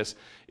describe this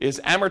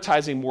is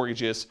amortizing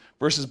mortgages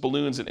versus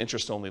balloons and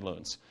interest-only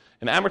loans.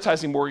 An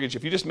amortizing mortgage,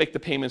 if you just make the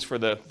payments for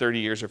the 30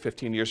 years or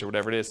 15 years or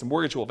whatever it is, the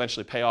mortgage will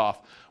eventually pay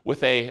off.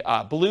 With a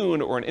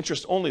balloon or an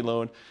interest-only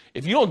loan,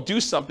 if you don't do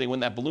something when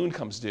that balloon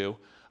comes due,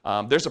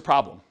 there's a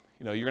problem.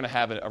 You're going to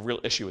have a real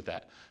issue with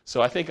that.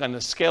 So I think on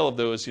the scale of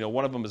those,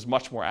 one of them is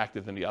much more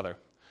active than the other.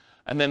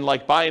 And then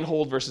like buy and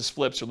hold versus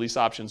flips or lease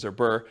options or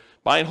BRRRR,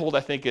 buy and hold I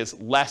think is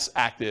less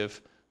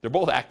active. They're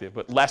both active,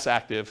 but less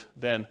active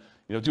than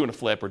doing a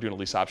flip or doing a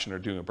lease option or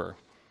doing a BRRRR.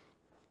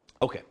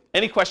 Okay,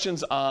 any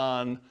questions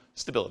on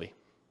stability?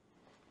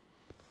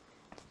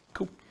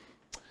 Cool.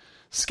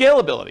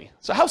 Scalability.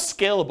 So how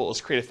scalable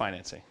is creative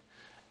financing?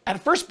 At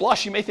first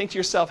blush, you may think to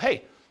yourself,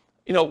 hey,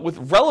 with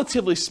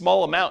relatively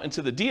small amount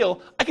into the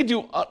deal, I could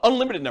do an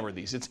unlimited number of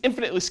these. It's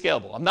infinitely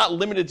scalable. I'm not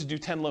limited to do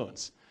 10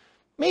 loans.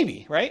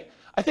 Maybe, right?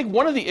 I think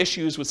one of the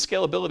issues with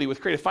scalability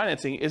with creative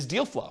financing is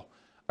deal flow.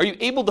 Are you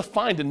able to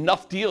find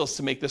enough deals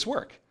to make this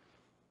work?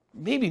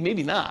 Maybe,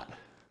 maybe not.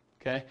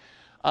 Okay?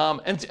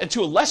 And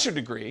to a lesser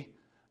degree,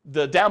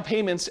 the down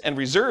payments and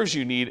reserves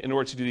you need in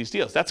order to do these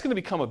deals. That's going to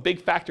become a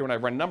big factor when I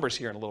run numbers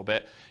here in a little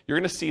bit. You're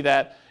going to see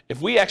that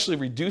if we actually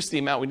reduce the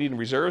amount we need in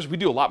reserves, we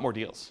do a lot more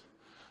deals.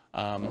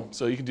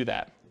 So you can do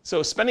that.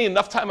 So spending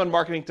enough time on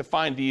marketing to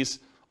find these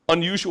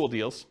unusual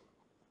deals,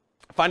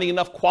 finding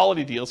enough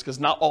quality deals, because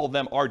not all of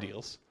them are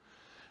deals,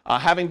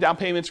 having down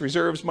payments,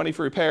 reserves, money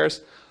for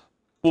repairs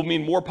will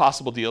mean more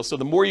possible deals. So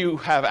the more you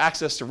have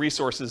access to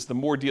resources, the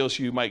more deals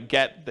you might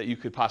get that you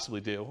could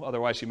possibly do.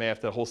 Otherwise, you may have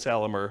to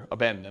wholesale them or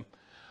abandon them.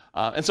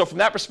 And so from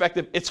that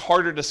perspective, it's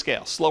harder to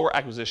scale, slower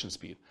acquisition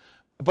speed.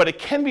 But it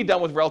can be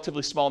done with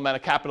relatively small amount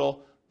of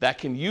capital that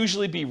can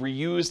usually be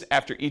reused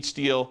after each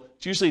deal.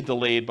 It's usually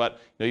delayed, but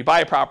you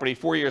buy a property,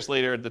 4 years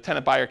later, the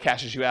tenant buyer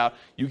cashes you out,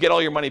 you get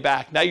all your money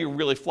back, now you're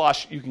really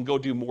flush, you can go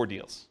do more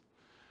deals.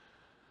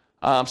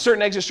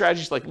 Certain exit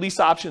strategies like lease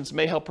options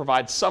may help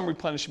provide some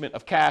replenishment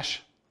of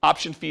cash,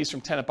 option fees from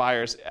tenant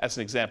buyers as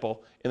an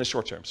example in the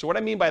short term. So what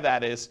I mean by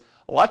that is,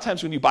 a lot of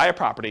times when you buy a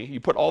property, you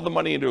put all the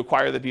money in to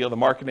acquire the deal, the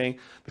marketing,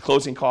 the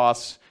closing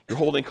costs, your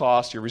holding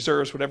costs, your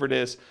reserves, whatever it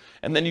is,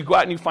 and then you go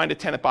out and you find a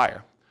tenant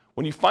buyer.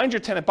 When you find your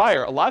tenant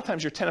buyer, a lot of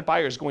times your tenant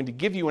buyer is going to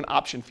give you an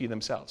option fee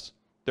themselves.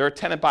 They're a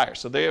tenant buyer,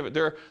 so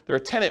they're a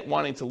tenant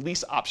wanting to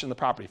lease option the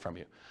property from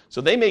you.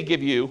 So they may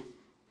give you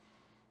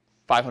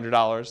 $500,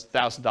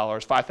 $1,000,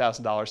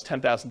 $5,000,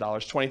 $10,000,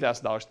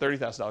 $20,000,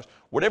 $30,000,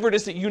 whatever it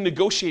is that you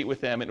negotiate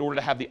with them in order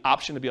to have the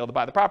option to be able to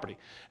buy the property.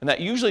 And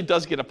that usually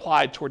does get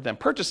applied toward them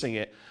purchasing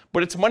it,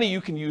 but it's money you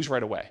can use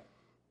right away.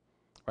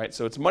 Right?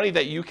 So it's money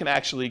that you can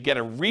actually get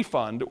a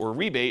refund or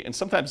rebate, and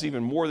sometimes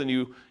even more than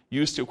you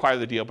used to acquire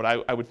the deal, but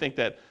I would think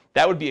that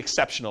would be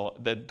exceptional,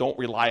 that don't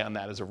rely on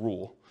that as a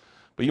rule.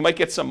 But you might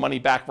get some money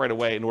back right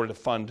away in order to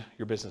fund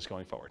your business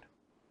going forward.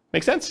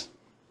 Make sense?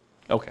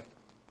 Okay.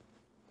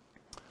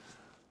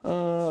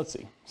 Let's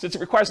see. Since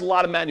it requires a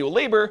lot of manual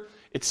labor,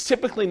 it's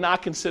typically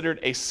not considered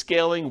a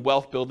scaling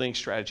wealth building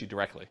strategy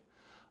directly.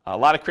 A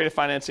lot of creative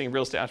financing and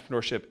real estate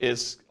entrepreneurship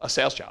is a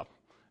sales job.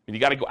 I mean,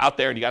 you got to go out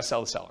there and you got to sell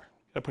the seller.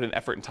 You got to put in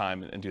effort and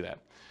time and do that.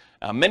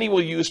 Many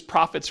will use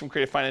profits from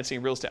creative financing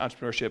and real estate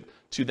entrepreneurship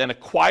to then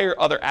acquire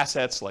other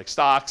assets like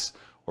stocks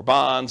or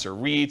bonds or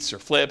REITs or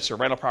flips or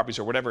rental properties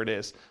or whatever it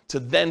is to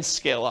then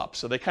scale up.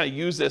 So they kind of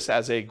use this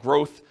as a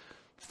growth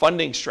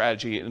funding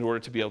strategy in order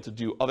to be able to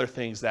do other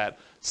things that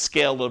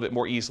scale a little bit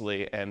more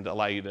easily and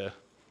allow you to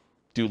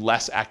do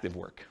less active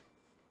work.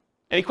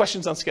 Any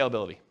questions on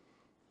scalability?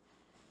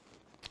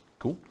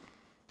 Cool.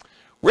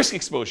 Risk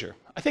exposure.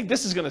 I think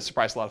this is going to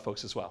surprise a lot of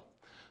folks as well.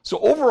 So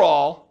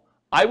overall,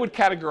 I would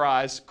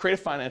categorize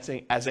creative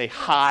financing as a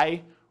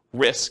high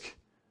risk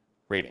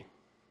rating.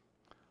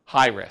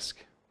 High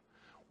risk.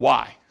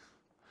 Why?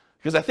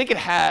 Because I think it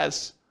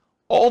has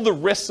all the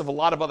risks of a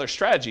lot of other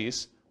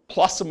strategies,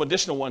 plus some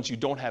additional ones you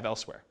don't have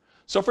elsewhere.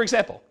 So for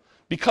example,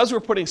 because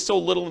we're putting so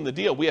little in the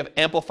deal, we have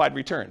amplified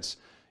returns.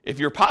 If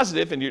you're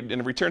positive and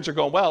the returns are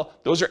going well,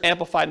 those are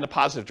amplified in a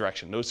positive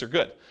direction. Those are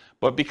good.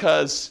 But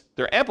because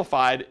they're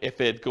amplified,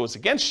 if it goes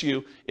against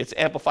you, it's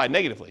amplified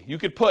negatively. You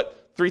could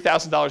put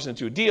 $3,000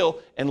 into a deal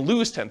and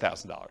lose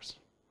 $10,000.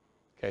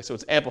 Okay, so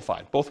it's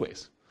amplified both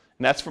ways.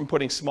 And that's from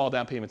putting small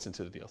down payments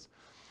into the deals.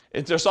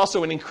 There's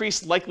also an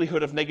increased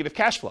likelihood of negative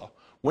cash flow.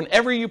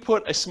 Whenever you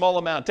put a small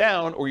amount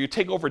down or you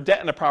take over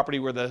debt in a property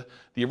where the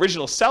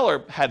original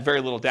seller had very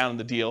little down in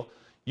the deal,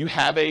 you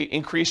have an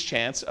increased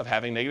chance of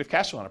having negative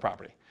cash flow on a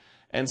property.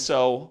 And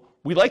so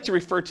we like to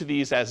refer to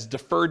these as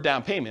deferred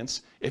down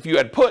payments. If you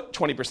had put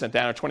 20%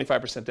 down or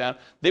 25% down,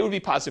 they would be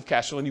positive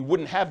cash flow and you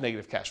wouldn't have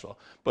negative cash flow.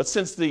 But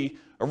since the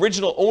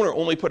original owner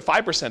only put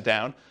 5%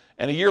 down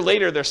and a year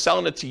later they're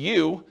selling it to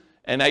you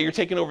and now you're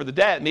taking over the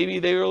debt, maybe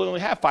they really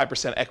only have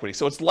 5% equity.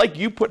 So it's like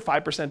you put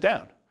 5%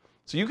 down.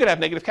 So you could have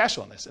negative cash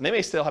flow on this. And they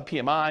may still have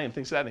PMI and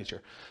things of that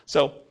nature.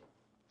 So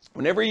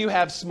whenever you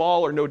have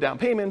small or no down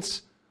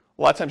payments,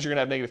 a lot of times you're going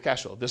to have negative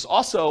cash flow. There's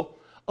also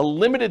a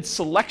limited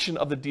selection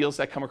of the deals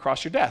that come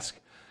across your desk.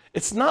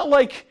 It's not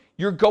like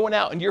you're going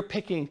out and you're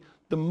picking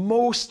the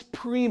most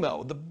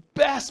primo, the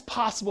best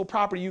possible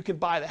property you can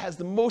buy that has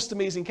the most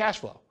amazing cash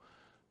flow.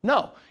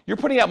 No, you're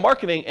putting out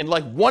marketing and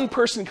like one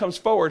person comes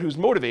forward who's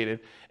motivated,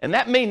 and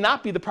that may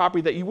not be the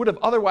property that you would have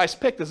otherwise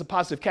picked as a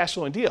positive cash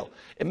flowing deal.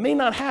 It may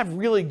not have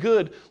really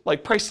good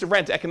like price to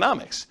rent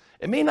economics.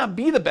 It may not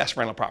be the best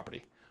rental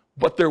property,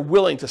 but they're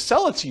willing to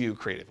sell it to you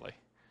creatively.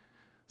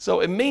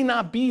 So it may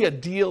not be a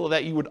deal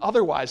that you would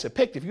otherwise have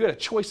picked if you had a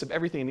choice of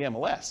everything in the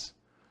MLS.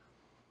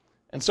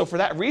 And so for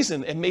that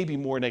reason, it may be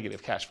more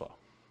negative cash flow.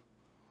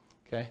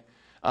 Okay?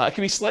 It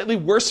can be slightly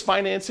worse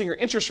financing or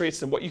interest rates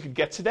than what you could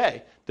get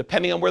today,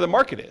 depending on where the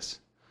market is.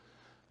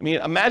 I mean,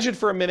 imagine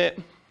for a minute,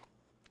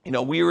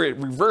 we were at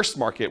reverse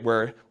market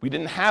where we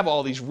didn't have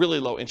all these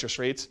really low interest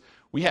rates.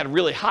 We had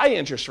really high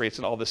interest rates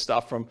and all this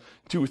stuff from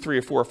 2 or 3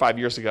 or 4 or 5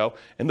 years ago.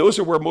 And those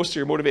are where most of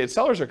your motivated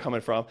sellers are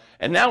coming from.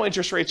 And now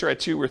interest rates are at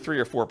 2 or 3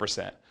 or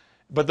 4%.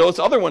 But those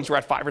other ones were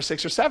at 5 or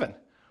 6 or 7.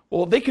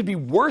 Well, they could be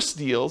worse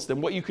deals than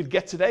what you could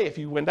get today if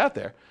you went out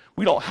there.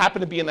 We don't happen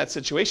to be in that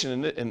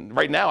situation. And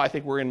right now, I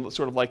think we're in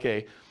sort of like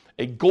a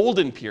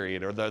golden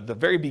period, or the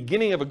very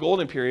beginning of a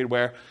golden period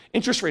where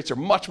interest rates are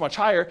much, much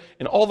higher.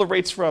 And all the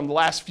rates from the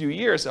last few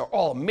years are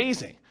all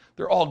amazing.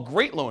 They're all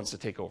great loans to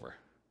take over,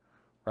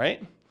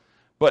 right?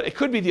 But it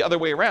could be the other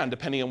way around,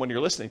 depending on when you're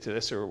listening to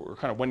this or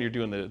kind of when you're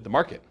doing the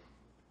market.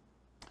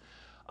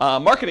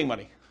 Marketing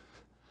money.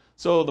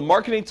 So the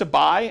marketing to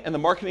buy and the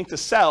marketing to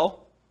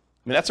sell,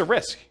 I mean, that's a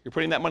risk. You're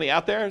putting that money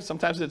out there.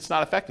 Sometimes it's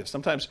not effective.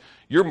 Sometimes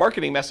your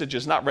marketing message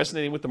is not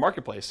resonating with the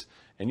marketplace,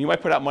 and you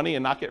might put out money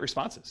and not get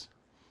responses.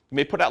 You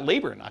may put out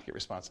labor and not get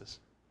responses.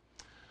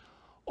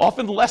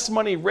 Often less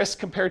money risk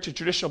compared to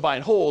traditional buy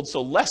and hold,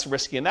 so less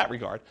risky in that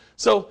regard.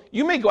 So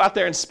you may go out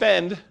there and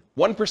spend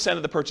 1%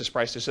 of the purchase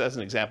price, just as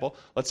an example.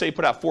 Let's say you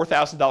put out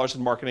 $4,000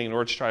 in marketing in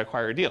order to try to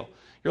acquire a deal.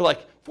 You're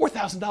like,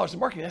 $4,000 in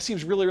marketing, that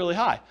seems really, really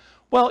high.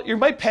 Well, you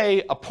might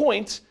pay a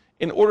point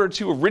in order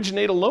to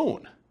originate a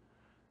loan,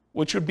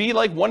 which would be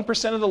like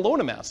 1% of the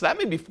loan amount. So that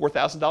may be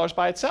 $4,000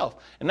 by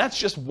itself. And that's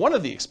just one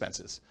of the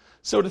expenses.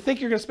 So to think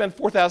you're going to spend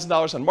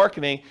 $4,000 on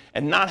marketing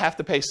and not have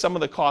to pay some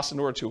of the costs in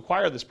order to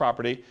acquire this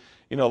property,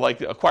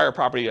 like acquire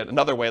property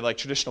another way, like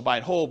traditional buy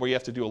and hold, where you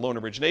have to do a loan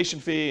origination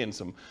fee and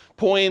some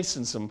points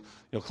and some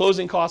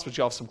closing costs, but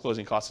you have some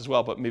closing costs as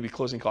well, but maybe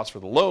closing costs for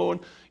the loan.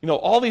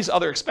 All these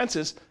other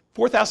expenses,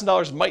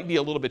 $4,000 might be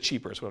a little bit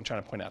cheaper is what I'm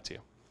trying to point out to you.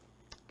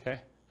 Okay?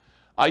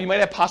 You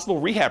might have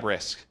possible rehab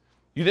risk.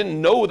 You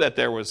didn't know that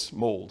there was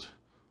mold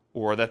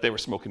or that they were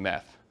smoking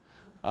meth.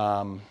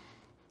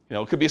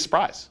 It could be a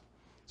surprise.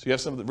 So you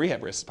have some of the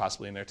rehab risks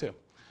possibly in there too.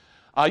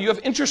 You have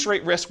interest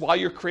rate risk while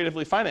you're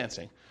creatively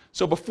financing.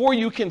 So before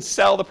you can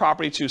sell the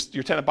property to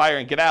your tenant buyer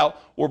and get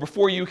out, or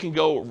before you can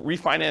go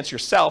refinance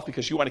yourself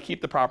because you want to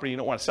keep the property, you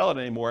don't want to sell it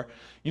anymore,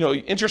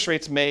 interest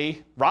rates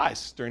may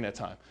rise during that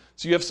time.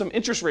 So you have some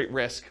interest rate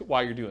risk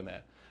while you're doing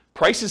that.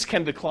 Prices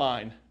can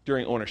decline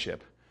during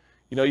ownership.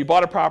 You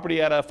bought a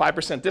property at a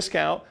 5%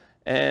 discount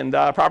and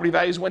property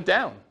values went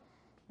down,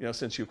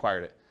 since you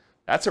acquired it.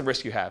 That's a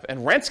risk you have.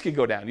 And rents could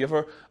go down. You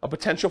have a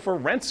potential for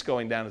rents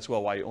going down as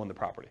well while you own the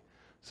property.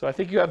 So I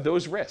think you have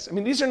those risks. I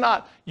mean, these are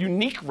not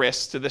unique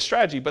risks to this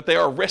strategy, but they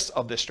are risks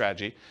of this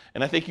strategy.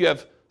 And I think you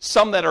have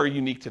some that are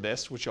unique to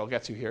this, which I'll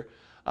get to here,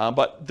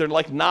 but they're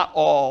like not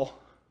all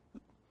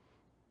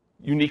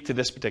unique to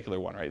this particular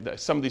one, right?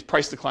 Some of these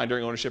price decline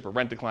during ownership or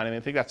rent decline, and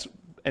I think that's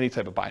any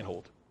type of buy and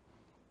hold.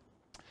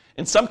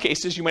 In some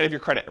cases, you might have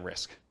your credit at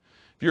risk.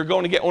 If you're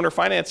going to get owner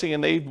financing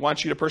and they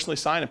want you to personally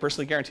sign and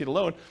personally guarantee the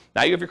loan,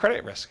 now you have your credit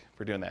at risk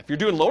for doing that. If you're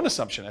doing loan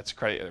assumption, that's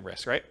credit at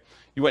risk, right?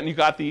 You went and you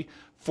got the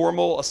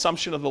formal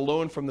assumption of the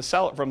loan from the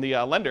seller, from the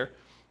lender.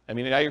 I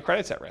mean, now your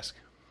credit's at risk.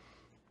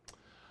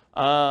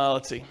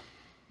 Let's see.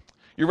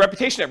 Your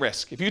reputation at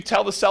risk. If you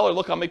tell the seller,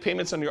 look, I'll make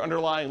payments on your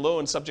underlying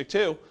loan subject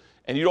to,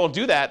 and you don't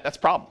do that, that's a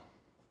problem.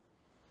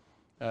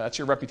 That's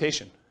your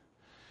reputation.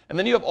 And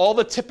then you have all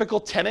the typical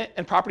tenant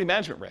and property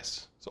management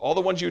risks. So all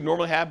the ones you would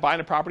normally have buying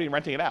a property and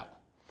renting it out.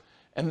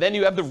 And then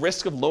you have the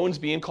risk of loans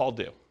being called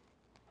due,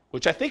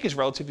 which I think is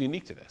relatively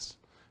unique to this.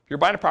 If you're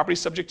buying a property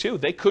subject to,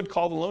 they could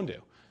call the loan due.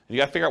 And you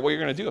got to figure out what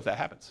you're going to do if that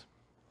happens.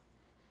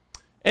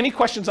 Any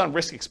questions on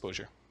risk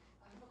exposure?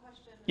 I have a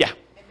question. Yeah.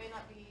 It may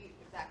not be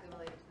exactly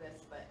related to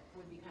this, but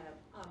would be kind of,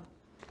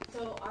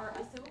 so are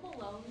assumable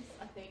loans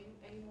a thing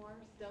anymore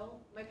still?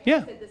 My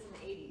parents did this in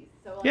the 80s.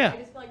 So like, I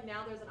just feel like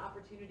now there's an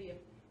opportunity of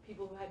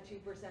people who had 2%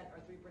 or 3%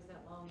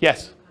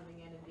 loans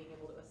coming in and being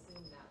able to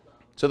assume that loan.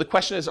 So the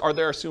question is, are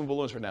there assumable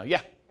loans right now?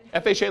 Yeah.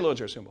 FHA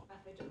loans are assumable.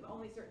 FHA,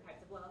 only certain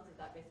types of loans, is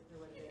that basically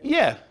what it is?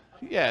 Yeah.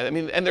 Okay. Yeah. I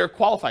mean, and they're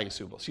qualifying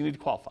assumable, so you need to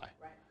qualify.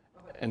 Right.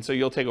 Okay. And so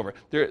you'll take over.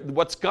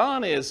 What's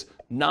gone is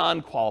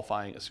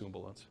non-qualifying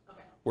assumable loans,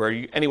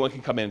 where anyone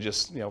can come in and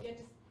just,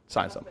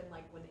 sign something.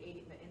 Like when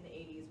in the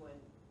 80s when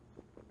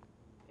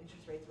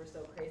interest rates were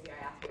so crazy,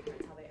 I asked my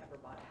parents how they ever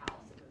bought a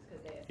house. It was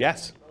because they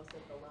assumed most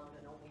of the loan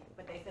and only,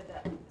 but they said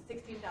that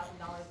 $16,000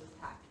 was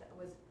taxed.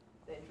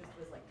 The interest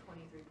was like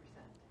 23%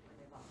 when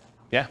they bought that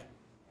house. Yeah.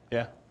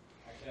 Yeah.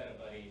 Actually, I had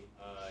a buddy,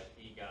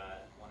 he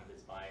got one of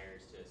his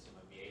buyers to assume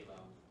a VA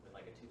loan with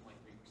like a 2.3%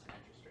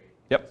 interest rate.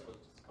 Yep. This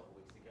was just a couple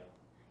weeks ago.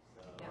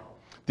 So,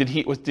 Did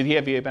he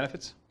have VA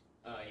benefits?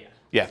 yeah.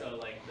 Yeah. So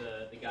like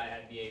the guy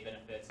had VA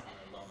benefits and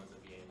the loan was a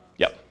VA loan.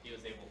 Yep. So he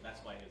was able,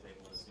 that's why he was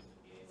able to assume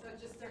the VA So loan.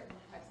 just certain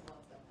types of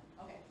loans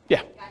though. Okay.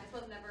 Yeah. I just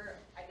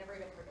I never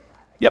even heard of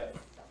that. Yep.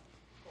 So,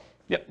 cool.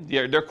 Yep.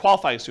 Yeah, they're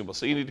qualifying assumable,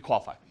 so you need to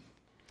qualify.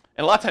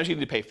 And a lot of times you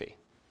need to pay a fee.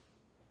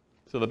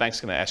 So the bank's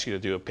going to ask you to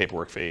do a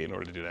paperwork fee in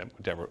order to do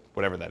that,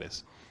 whatever that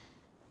is.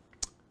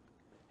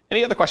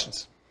 Any other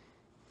questions?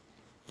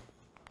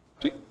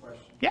 I have a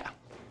question. Yeah.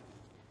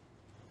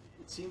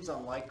 It seems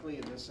unlikely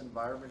in this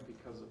environment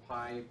because of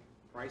high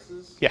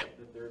prices Yeah.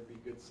 that there'd be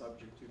good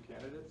subject to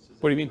candidates.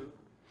 Is What do that you mean?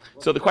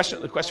 true? So the because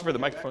question they for the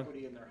don't have microphone.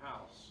 Equity in their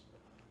house,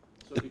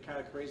 so it'd be kind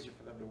of crazy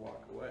for them to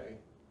walk away.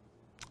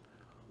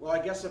 Well,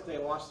 I guess if they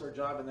lost their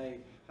job and they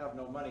have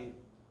no money,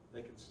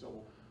 they can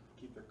still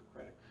keep their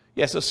credit.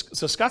 Yeah, so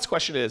Scott's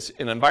question is,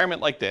 in an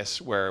environment like this,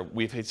 where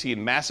we've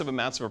seen massive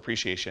amounts of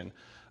appreciation,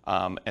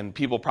 and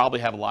people probably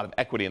have a lot of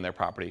equity in their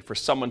property, for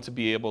someone to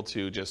be able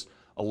to just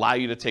allow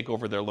you to take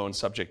over their loan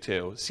subject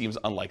to seems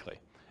unlikely.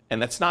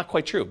 And that's not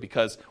quite true,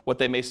 because what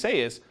they may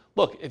say is,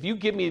 look, if you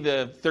give me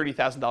the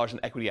 $30,000 in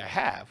equity I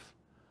have,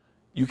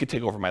 you could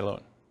take over my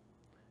loan.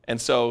 And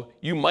so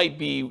you might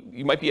be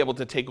able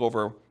to take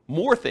over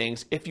more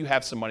things if you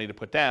have some money to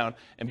put down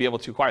and be able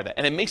to acquire that.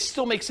 And it may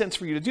still make sense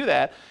for you to do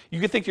that.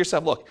 You could think to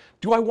yourself, look,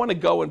 do I want to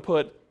go and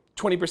put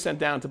 20%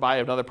 down to buy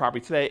another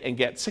property today and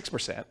get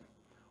 6%?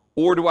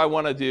 Or do I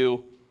want to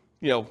do,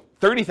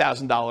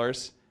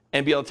 $30,000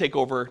 and be able to take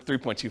over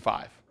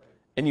 3.25?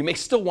 And you may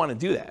still want to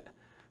do that.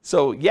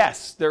 So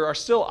yes, there are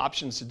still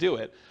options to do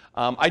it.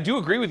 I do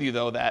agree with you,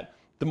 though, that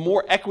the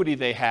more equity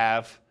they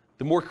have,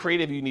 the more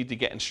creative you need to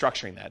get in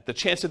structuring that. The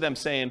chance of them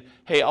saying,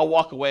 hey, I'll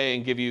walk away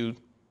and give you,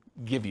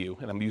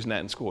 and I'm using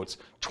that in quotes,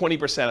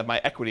 20% of my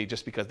equity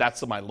just because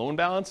that's my loan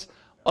balance,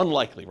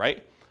 unlikely,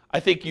 right? I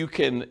think you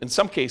can, in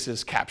some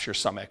cases, capture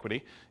some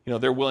equity.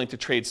 They're willing to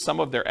trade some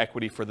of their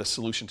equity for the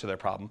solution to their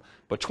problem.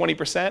 But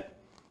 20%,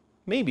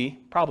 maybe,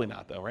 probably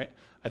not though, right?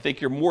 I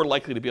think you're more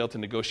likely to be able to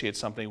negotiate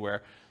something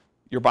where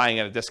you're buying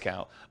at a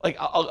discount. Like,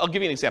 I'll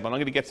give you an example, and I'm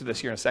going to get to this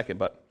here in a second,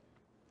 but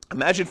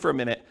imagine for a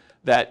minute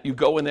that you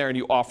go in there and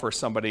you offer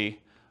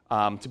somebody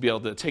to be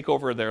able to take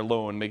over their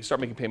loan, start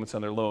making payments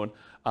on their loan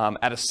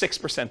at a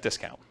 6%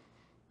 discount.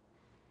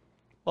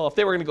 Well, if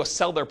they were going to go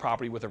sell their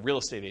property with a real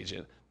estate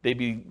agent, they'd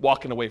be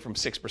walking away from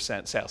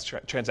 6% sales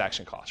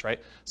transaction costs, right?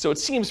 So it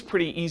seems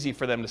pretty easy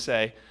for them to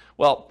say,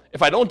 well,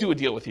 if I don't do a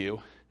deal with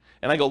you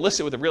and I go list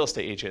it with a real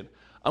estate agent,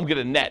 I'm going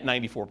to net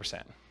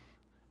 94%.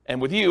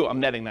 And with you, I'm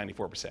netting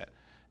 94%.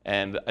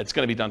 And it's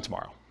going to be done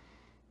tomorrow.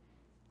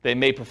 They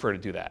may prefer to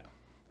do that,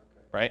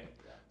 right?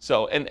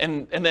 So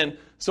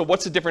so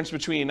what's the difference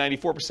between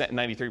 94% and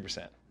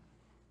 93%?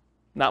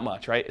 Not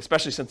much, right?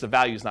 Especially since the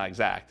value is not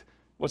exact.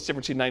 What's the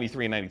difference between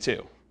 93 and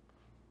 92?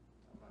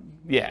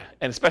 Yeah,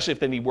 and especially if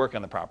they need work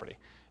on the property.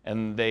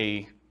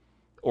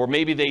 Or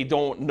maybe they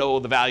don't know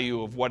the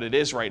value of what it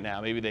is right now.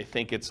 Maybe they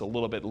think it's a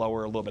little bit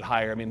lower, a little bit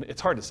higher. I mean,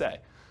 it's hard to say.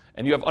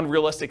 And you have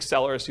unrealistic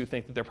sellers who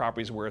think that their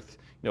property is worth,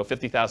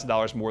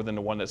 $50,000 more than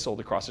the one that sold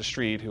across the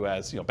street, who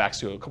has, backs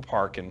to a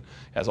park and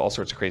has all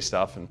sorts of crazy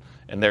stuff,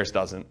 and theirs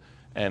doesn't.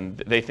 and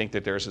they think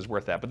that theirs is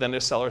worth that. But then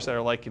there's sellers that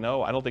are like,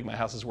 I don't think my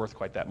house is worth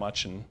quite that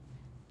much. And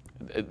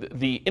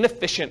the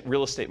inefficient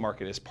real estate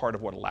market is part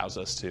of what allows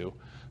us to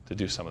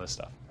do some of this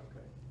stuff.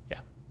 Okay. Yeah.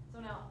 So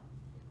now,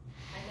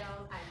 I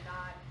know I'm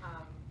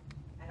not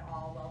at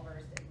all well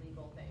versed in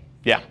legal things.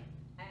 Yeah.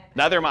 And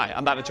Neither am I.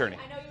 I'm not an I attorney.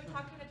 know you would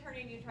talk to an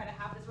attorney and you try to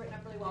have this written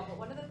up really well, but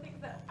one of the things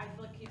that I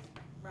feel like keeps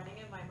running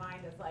in my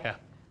mind is like, Yeah.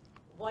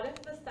 what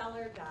if the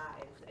seller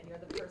dies and you're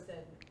the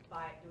person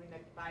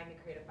buying the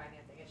creative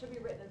financing? It should be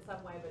written in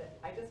some way, but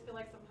I just feel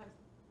like sometimes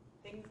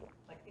things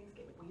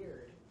get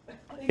weird.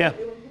 Yeah.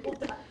 When people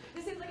die.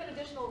 This seems like an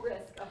additional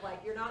risk of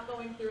like, you're not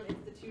going through an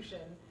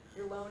institution,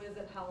 your loan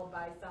isn't held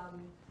by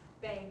some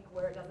bank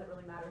where it doesn't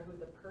really matter who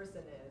the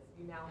person is.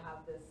 You now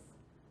have this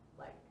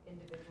like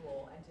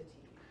individual entity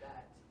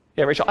that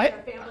Yeah, Rachel,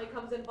 their family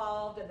comes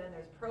involved, and then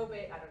there's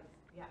probate.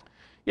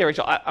 Yeah,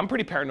 Rachel, I'm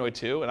pretty paranoid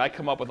too, and I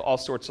come up with all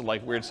sorts of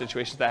like weird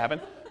situations that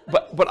happen.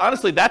 But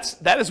honestly,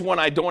 that is one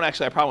I don't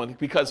actually have a problem with,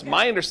 because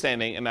my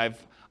understanding, and I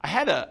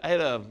had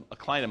a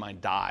client of mine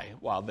die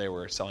while they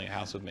were selling a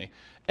house with me,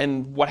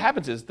 and what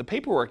happens is the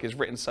paperwork is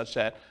written such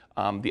that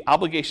the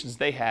obligations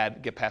they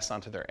had get passed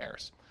on to their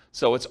heirs.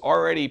 So it's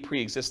already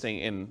pre-existing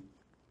in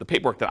the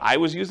paperwork that I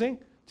was using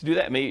to do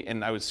that,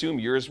 and I would assume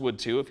yours would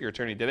too if your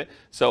attorney did it.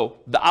 So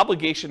the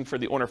obligation for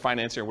the owner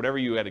financier, whatever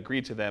you had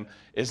agreed to them,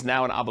 is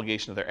now an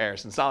obligation of their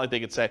heirs. And it's not like they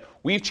could say,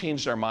 we've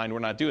changed our mind, we're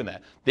not doing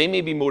that. They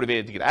may be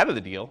motivated to get out of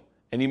the deal,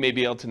 and you may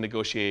be able to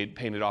negotiate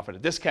paying it off at a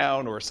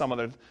discount or some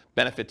other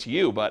benefit to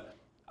you, but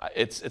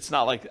it's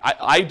not like,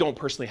 I don't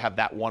personally have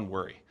that one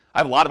worry. I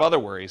have a lot of other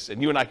worries,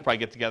 and you and I could probably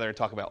get together and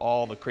talk about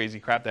all the crazy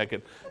crap that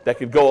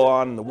could go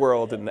on in the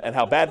world and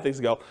how bad things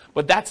go,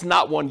 but that's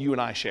not one you and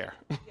I share.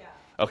 Yeah.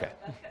 Okay.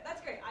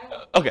 That's great. I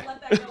will Okay.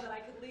 let that go that I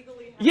could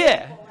legally have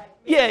Yeah. people, like,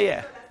 Yeah, make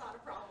yeah. sure that's not a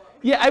problem.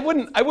 Yeah, I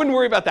wouldn't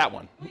worry about that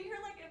one. Well, you hear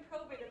like in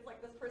probate, it's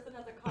like this person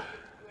has a car,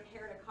 you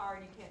inherit a car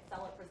and you can't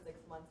sell it for 6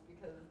 months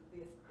because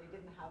they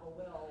didn't have a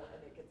will,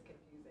 and it gets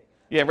confusing.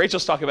 Yeah,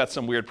 Rachel's talking about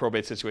some weird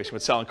probate situation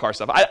with selling car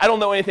stuff. I don't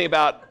know anything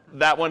about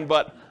that one,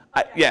 but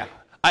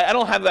I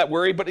don't have that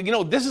worry. But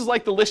this is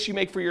like the list you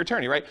make for your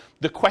attorney, right?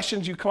 The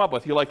questions you come up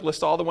with, you like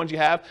list all the ones you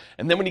have,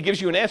 and then when he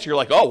gives you an answer, you're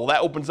like, oh, well,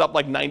 that opens up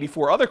like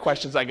 94 other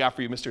questions I got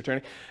for you, Mr.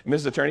 Attorney,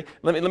 Mrs. Attorney.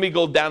 Let me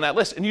go down that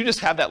list, and you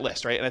just have that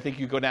list, right? And I think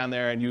you go down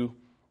there and you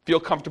feel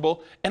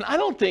comfortable. And I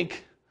don't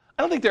think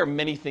there are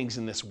many things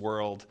in this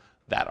world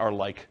that are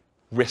like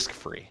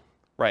risk-free.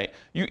 Right?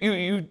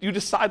 You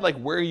decide like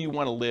where you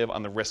want to live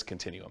on the risk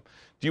continuum.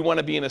 Do you want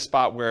to be in a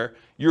spot where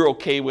you're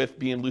okay with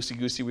being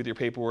loosey-goosey with your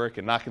paperwork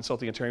and not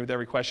consulting an attorney with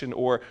every question?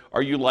 Or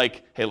are you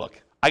like, hey,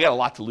 look, I got a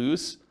lot to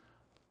lose.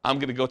 I'm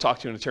going to go talk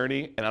to an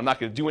attorney, and I'm not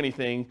going to do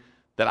anything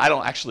that I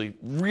don't actually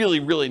really,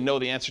 really know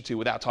the answer to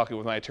without talking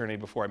with my attorney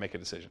before I make a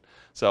decision.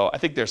 So I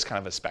think there's kind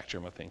of a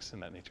spectrum of things in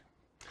that nature.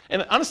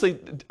 And honestly,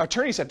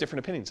 attorneys have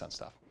different opinions on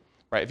stuff.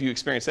 Right? If you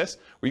experience this,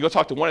 where you go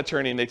talk to one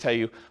attorney and they tell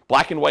you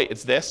black and white,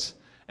 it's this.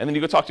 And then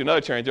you go talk to another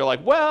attorney, they're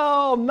like,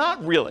 well,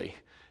 not really.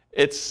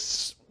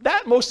 It's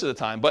that most of the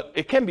time, but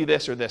it can be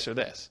this or this or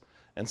this.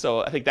 And so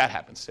I think that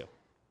happens too.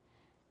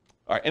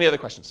 All right, any other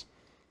questions?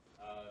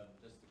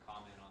 Just a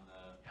comment on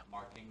the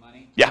marketing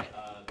money. Yeah.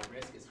 The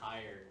risk is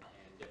higher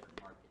in different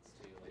markets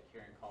too. Like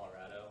here in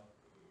Colorado,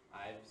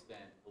 I've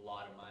spent a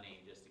lot of money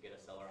just to get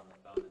a seller on the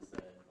phone that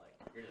said, like,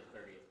 you're the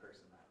 30th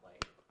person that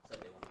said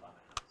they want to buy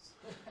my house.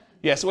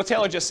 Yeah, so what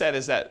Taylor just said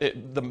is that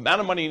the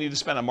amount of money you need to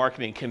spend on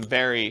marketing can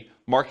vary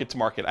market to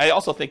market. I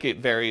also think it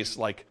varies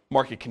like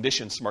market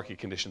conditions to market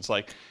conditions.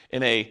 Like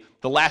in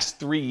the last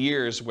 3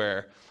 years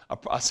where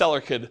a seller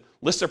could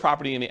list their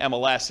property in the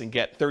MLS and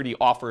get 30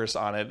 offers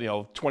on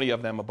it, 20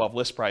 of them above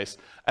list price,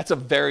 that's a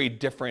very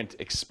different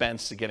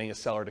expense to getting a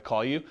seller to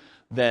call you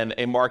than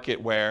a market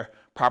where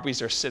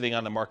properties are sitting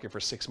on the market for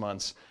 6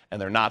 months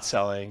and they're not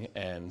selling.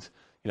 And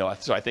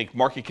so I think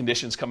market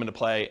conditions come into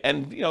play,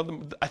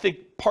 and I think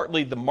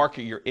partly the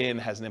market you're in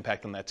has an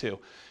impact on that too.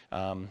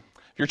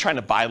 If you're trying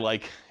to buy,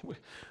 like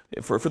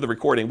for the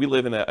recording, we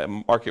live in a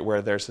market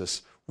where there's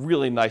this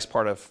really nice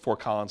part of Fort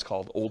Collins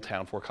called Old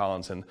Town Fort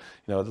Collins, and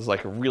there's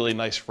like a really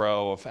nice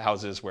row of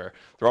houses where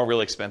they're all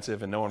really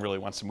expensive and no one really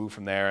wants to move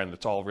from there, and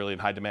it's all really in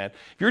high demand.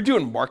 If you're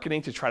doing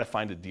marketing to try to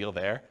find a deal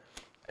there,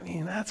 I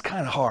mean that's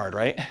kind of hard,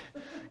 right?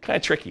 Kind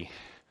of tricky.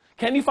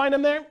 Can you find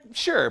them there?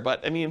 Sure,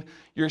 but I mean,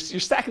 you're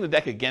stacking the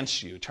deck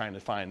against you trying to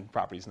find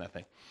properties in that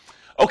thing.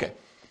 Okay,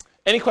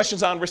 any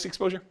questions on risk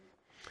exposure?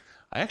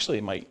 I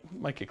actually might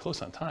get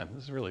close on time.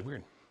 This is really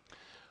weird.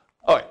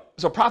 All right,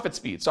 so profit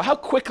speed. So how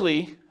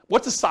quickly,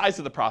 what's the size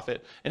of the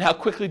profit, and how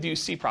quickly do you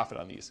see profit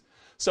on these?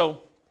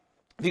 So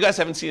if you guys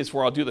haven't seen this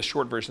before, I'll do the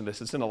short version of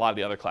this. It's in a lot of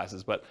the other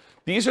classes, but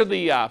these are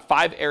the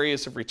 5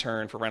 areas of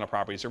return for rental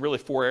properties. There are really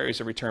 4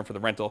 areas of return for the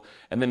rental,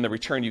 and then the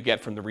return you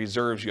get from the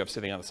reserves you have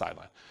sitting on the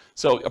sideline.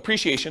 So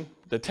appreciation,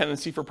 the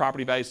tendency for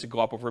property values to go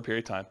up over a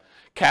period of time.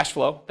 Cash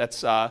flow,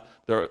 that's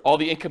all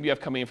the income you have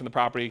coming in from the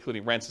property,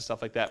 including rents and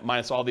stuff like that,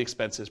 minus all the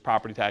expenses,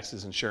 property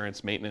taxes,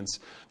 insurance, maintenance,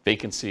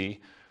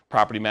 vacancy,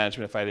 property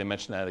management, if I didn't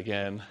mention that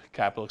again,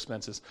 capital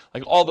expenses,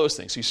 like all those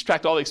things. So you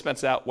subtract all the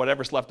expenses out,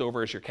 whatever's left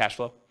over is your cash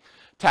flow.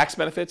 Tax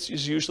benefits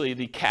is usually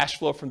the cash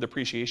flow from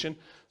depreciation.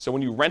 So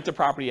when you rent a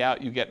property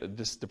out, you get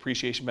this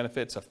depreciation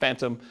benefit. It's a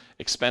phantom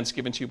expense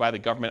given to you by the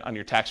government on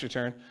your tax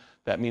return.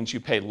 That means you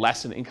pay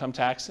less in income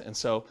tax. And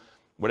so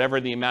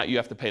whatever the amount you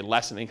have to pay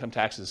less in income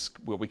tax is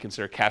what we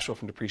consider cash flow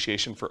from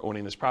depreciation for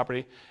owning this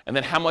property. And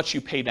then how much you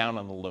pay down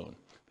on the loan.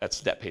 That's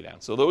debt pay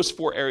down. So those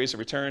 4 areas of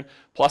return,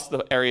 plus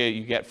the area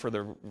you get for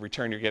the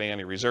return you're getting on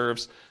your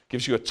reserves,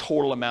 gives you a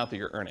total amount that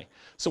you're earning.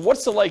 So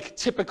what's the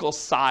typical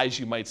size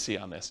you might see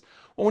on this?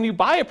 Well, when you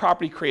buy a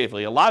property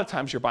creatively, a lot of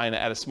times you're buying it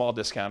at a small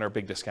discount or a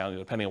big discount,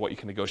 depending on what you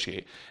can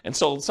negotiate. And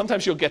so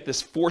sometimes you'll get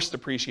this forced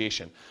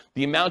depreciation.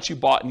 The amount you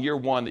bought in year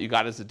 1 that you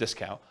got as a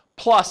discount,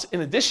 plus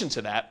in addition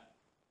to that,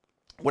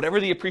 whatever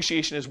the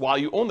appreciation is while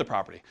you own the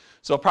property.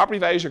 So if property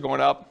values are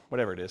going up,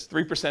 whatever it is,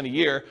 3% a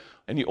year,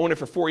 and you own it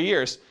for 4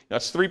 years,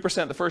 it's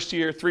 3% the first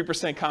year,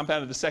 3%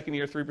 compounded the second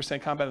year,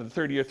 3% compounded the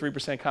third year,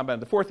 3%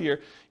 compounded the fourth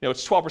year.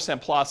 It's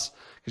 12% plus,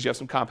 because you have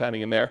some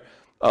compounding in there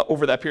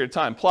over that period of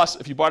time. Plus,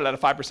 if you bought it at a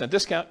 5%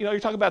 discount, you're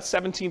talking about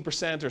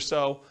 17% or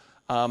so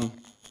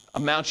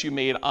amounts you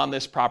made on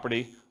this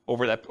property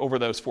over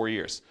those 4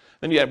 years.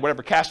 Then you had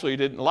whatever cash flow you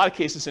did. In a lot of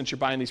cases, since you're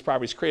buying these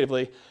properties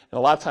creatively, and a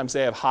lot of times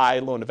they have high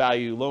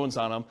loan-to-value loans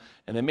on them,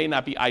 and they may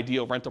not be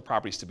ideal rental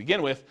properties to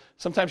begin with,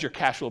 sometimes your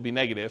cash flow will be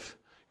negative.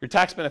 Your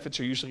tax benefits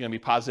are usually going to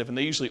be positive, and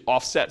they usually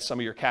offset some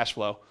of your cash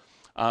flow.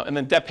 And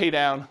then debt pay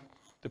down,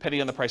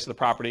 depending on the price of the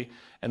property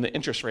and the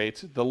interest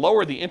rates. The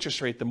lower the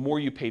interest rate, the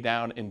more you pay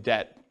down in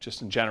debt,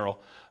 just in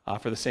general,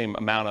 for the same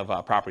amount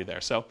of property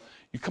there. So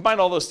you combine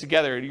all those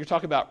together, you're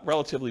talking about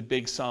relatively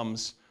big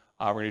sums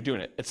when you're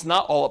doing it. It's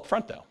not all up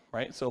front though,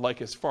 right? So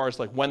as far as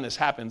when this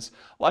happens,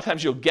 a lot of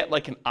times you'll get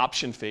an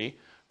option fee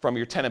from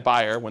your tenant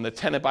buyer. When the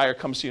tenant buyer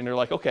comes to you and they're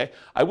like, okay,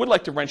 I would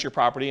like to rent your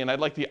property and I'd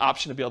like the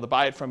option to be able to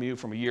buy it from you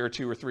from a year or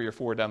 2 or 3 or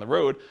 4 down the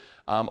road.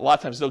 A lot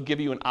of times they'll give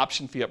you an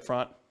option fee up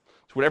front.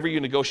 So whatever you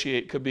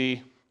negotiate could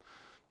be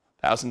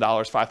 $1,000,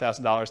 $5,000,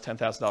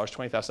 $10,000,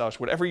 $20,000,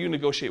 whatever you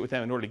negotiate with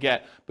them in order to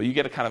get, but you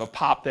get a kind of a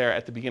pop there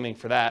at the beginning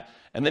for that.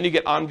 And then you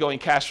get ongoing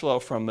cash flow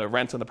from the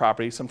rent on the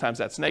property. Sometimes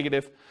that's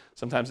negative,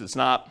 sometimes it's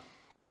not.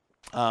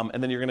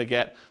 And then you're going to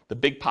get the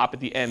big pop at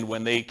the end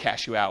when they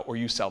cash you out or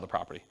you sell the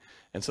property.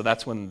 And so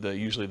that's when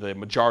usually the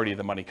majority of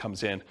the money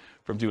comes in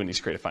from doing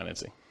these creative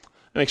financing.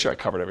 Let me make sure I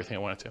covered everything I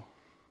wanted to.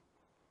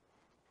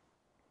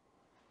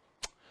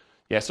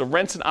 Yeah, so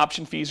rents and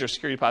option fees or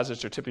security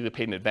deposits are typically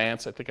paid in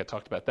advance. I think I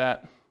talked about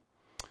that.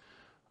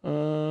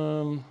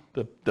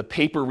 The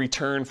paper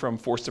return from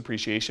forced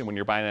depreciation when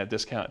you're buying at a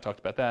discount, I talked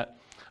about that.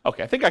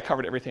 Okay, I think I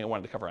covered everything I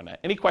wanted to cover on that.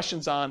 Any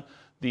questions on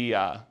the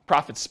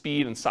profit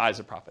speed and size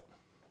of profit?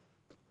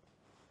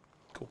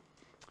 Cool.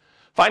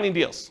 Finding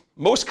deals.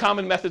 Most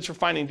common methods for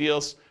finding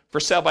deals: for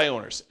sale by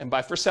owners. And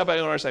by for sale by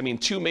owners, I mean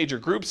 2 major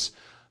groups.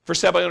 For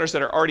sale by owners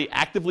that are already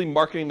actively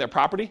marketing their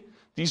property.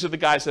 These are the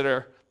guys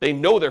that they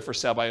know they're for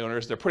sale by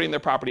owners, they're putting their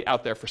property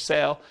out there for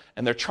sale,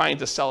 and they're trying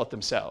to sell it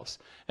themselves.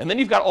 And then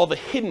you've got all the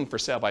hidden for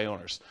sale by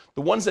owners,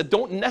 the ones that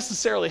don't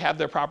necessarily have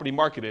their property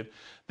marketed.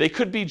 They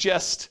could be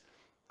just,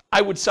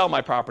 I would sell my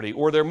property,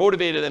 or they're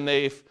motivated and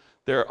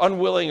they're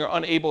unwilling or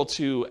unable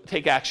to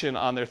take action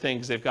on their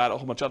things. They've got a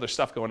whole bunch of other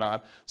stuff going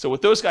on. So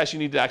with those guys, you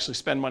need to actually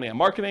spend money on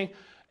marketing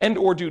and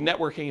or do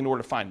networking in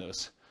order to find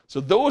those. So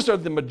those are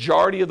the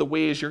majority of the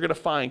ways you're going to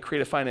find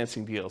creative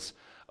financing deals.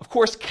 Of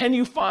course, can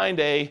you find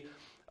a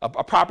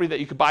property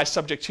that you could buy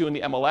subject to in the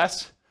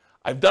MLS?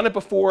 I've done it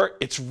before.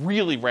 It's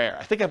really rare.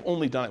 I think I've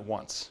only done it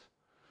once.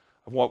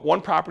 I've bought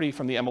one property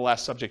from the MLS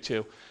subject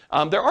to.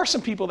 There are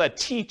some people that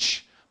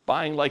teach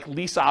buying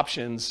lease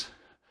options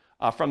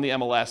from the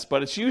MLS,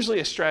 but it's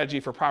usually a strategy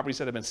for properties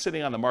that have been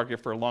sitting on the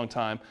market for a long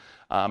time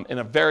in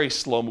a very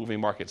slow-moving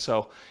market.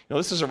 So,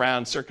 this is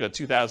around circa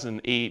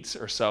 2008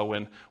 or so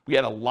when we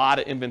had a lot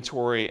of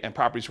inventory and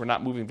properties were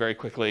not moving very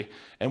quickly.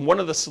 And one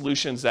of the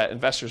solutions that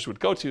investors would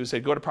go to is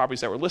they'd go to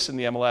properties that were listed in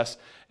the MLS,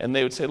 and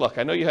they would say, look,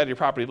 I know you had your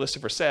property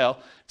listed for sale.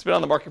 It's been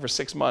on the market for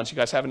 6 months. You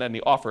guys haven't had any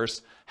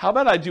offers. How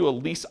about I do a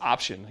lease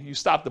option? You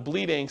stop the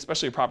bleeding,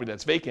 especially a property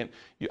that's vacant.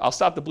 I'll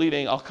stop the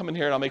bleeding. I'll come in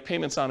here and I'll make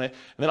payments on it,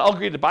 and then I'll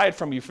agree to buy it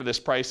from you for this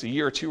price a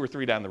year or 2 or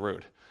 3 down the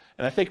road.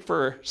 And I think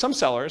for some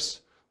sellers,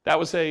 that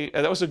was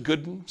a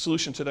good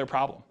solution to their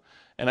problem.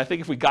 And I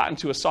think if we got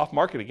into a soft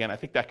market again, I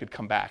think that could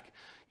come back.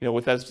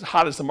 With as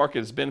hot as the market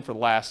has been for the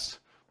last,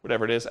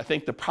 whatever it is, I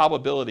think the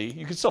probability,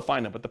 you can still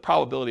find them, but the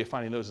probability of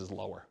finding those is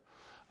lower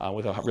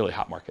with a really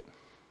hot market.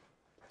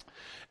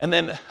 And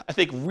then I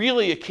think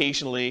really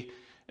occasionally,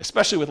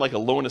 especially with a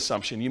loan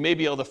assumption, you may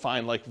be able to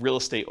find real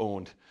estate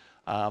owned.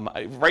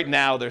 Right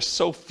now, there's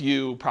so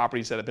few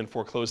properties that have been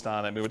foreclosed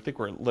on. I think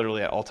we're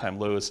literally at all-time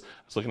lows.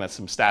 I was looking at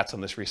some stats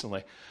on this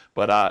recently.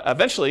 But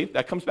eventually,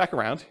 that comes back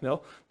around.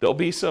 There'll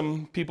be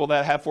some people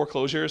that have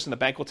foreclosures, and the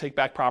bank will take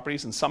back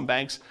properties, and some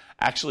banks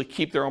actually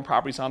keep their own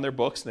properties on their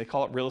books, and they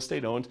call it real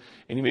estate owned.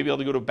 And you may be able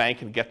to go to a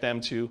bank and get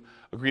them to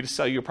agree to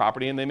sell you a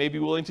property, and they may be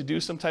willing to do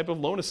some type of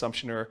loan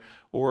assumption or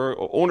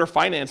owner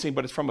financing,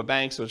 but it's from a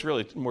bank, so it's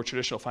really more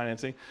traditional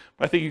financing.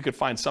 But I think you could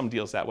find some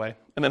deals that way.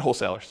 And then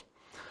wholesalers.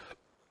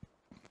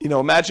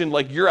 Imagine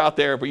you're out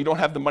there, but you don't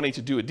have the money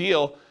to do a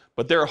deal,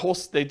 but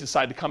they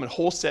decide to come and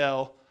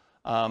wholesale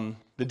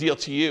the deal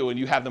to you, and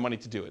you have the money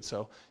to do it.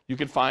 So you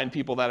can find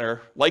people that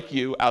are like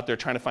you out there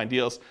trying to find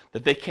deals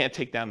that they can't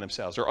take down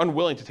themselves or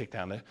unwilling to take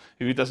down if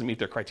it doesn't meet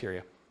their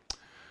criteria.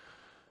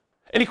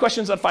 Any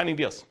questions on finding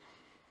deals?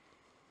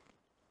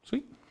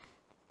 Sweet.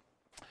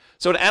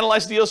 So to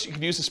analyze deals, you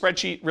can use the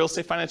spreadsheet,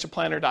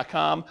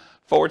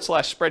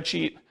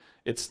 realestatefinancialplanner.com/spreadsheet.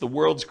 It's the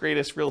world's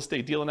greatest real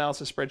estate deal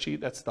analysis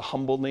spreadsheet. That's the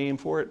humble name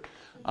for it.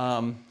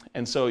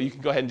 And so you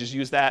can go ahead and just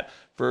use that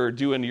for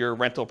doing your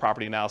rental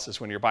property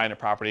analysis when you're buying a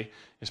property.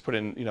 Just put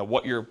in,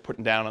 what you're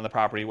putting down on the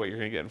property, what you're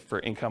going to get for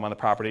income on the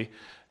property,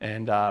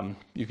 and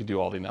you can do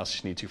all the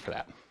analysis you need to for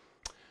that.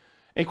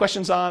 Any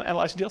questions on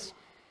analyzing deals?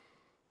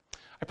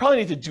 I probably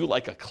need to do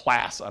like a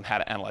class on how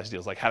to analyze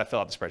deals, like how to fill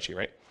out the spreadsheet,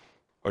 right?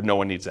 Or no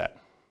one needs that?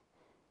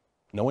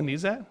 No one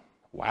needs that?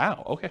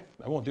 Wow, okay,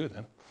 I won't do it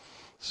then.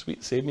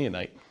 Sweet, save me a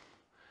night.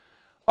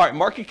 All right,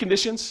 market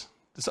conditions.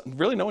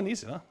 Really, no one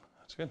needs it, huh?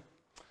 That's good.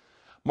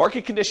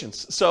 Market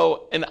conditions.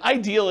 So, and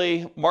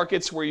ideally,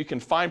 markets where you can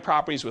find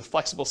properties with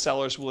flexible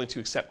sellers willing to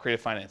accept creative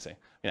financing.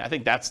 I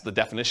think that's the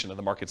definition of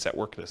the markets that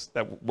work for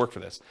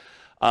this.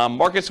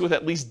 Markets with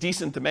at least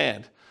decent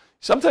demand.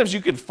 Sometimes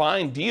you can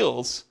find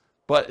deals,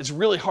 but it's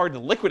really hard to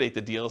liquidate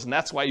the deals, and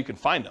that's why you can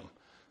find them.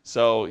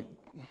 So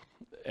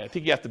I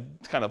think you have to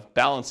kind of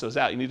balance those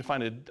out. You need to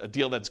find a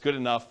deal that's good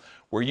enough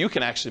where you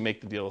can actually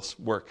make the deals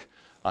work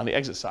on the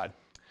exit side.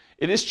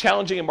 It is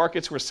challenging in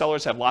markets where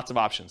sellers have lots of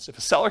options. If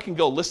a seller can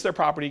go list their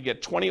property,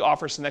 get 20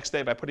 offers the next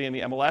day by putting in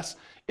the MLS,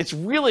 it's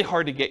really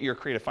hard to get your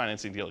creative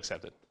financing deal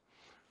accepted.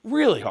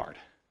 Really hard,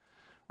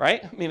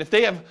 right? I mean, if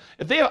they have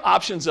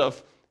options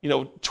of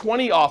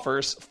 20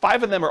 offers,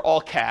 5 of them are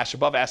all cash,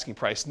 above asking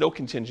price, no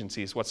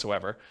contingencies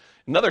whatsoever.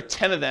 Another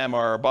 10 of them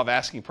are above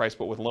asking price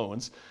but with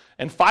loans,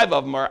 and 5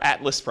 of them are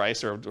at list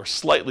price or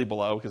slightly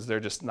below because they're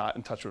just not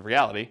in touch with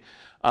reality.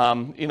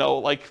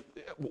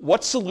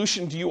 What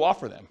solution do you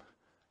offer them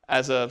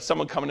as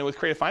someone coming in with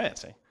creative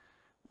financing,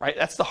 right?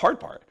 That's the hard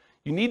part.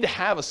 You need to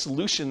have a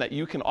solution that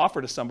you can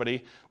offer to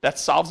somebody that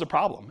solves the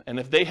problem. And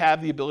if they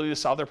have the ability to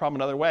solve their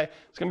problem another way,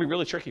 it's going to be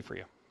really tricky for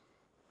you.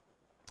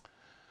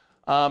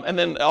 And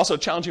then also a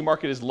challenging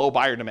market is low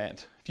buyer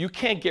demand. If you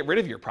can't get rid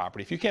of your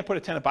property, if you can't put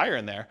a tenant buyer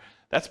in there,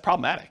 that's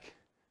problematic.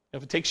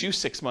 If it takes you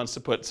 6 months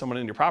to put someone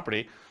in your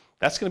property,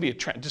 that's going to be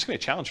just going to be a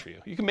challenge for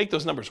you. You can make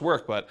those numbers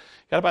work, but you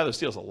got to buy those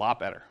deals a lot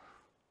better.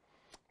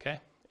 Okay?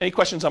 Any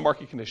questions on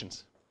market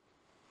conditions?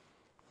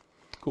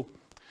 Cool.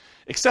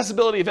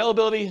 Accessibility,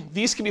 availability,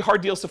 these can be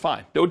hard deals to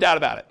find, no doubt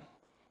about it.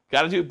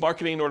 Got to do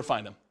marketing in order to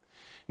find them.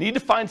 Need to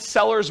find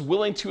sellers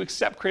willing to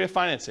accept creative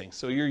financing,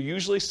 so you're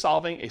usually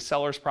solving a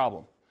seller's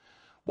problem.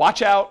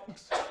 Watch out,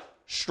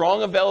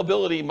 strong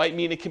availability might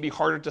mean it can be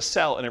harder to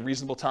sell in a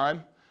reasonable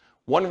time.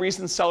 One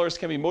reason sellers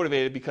can be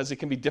motivated because it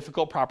can be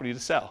difficult property to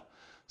sell.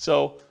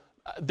 So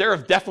there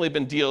have definitely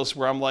been deals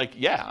where I'm like,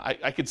 yeah,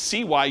 I could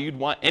see why you'd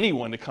want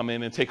anyone to come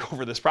in and take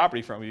over this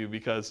property from you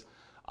because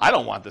I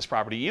don't want this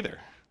property either.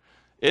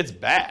 It's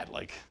bad.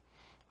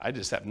 I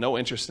just have no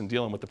interest in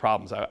dealing with the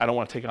problems. I don't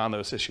want to take on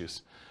those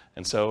issues.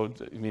 And so,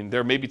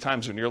 there may be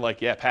times when you're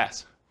like, yeah,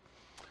 pass.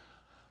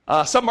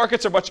 Some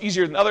markets are much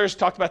easier than others.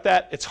 Talked about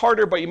that. It's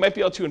harder, but you might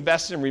be able to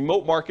invest in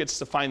remote markets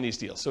to find these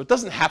deals. So it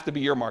doesn't have to be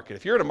your market.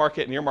 If you're in a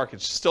market and your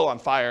market's still on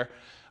fire,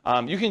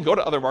 you can go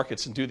to other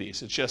markets and do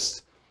these. It's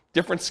just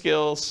different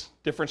skills,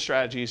 different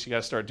strategies. You got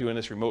to start doing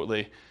this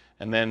remotely.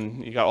 And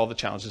then you got all the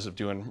challenges of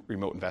doing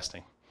remote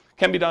investing.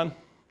 Can be done,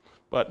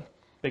 but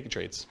making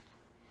trades.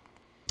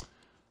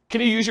 Can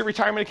you use your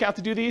retirement account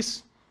to do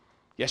these?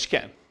 Yes, you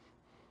can.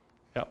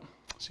 Yep.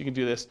 So you can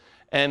do this.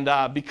 And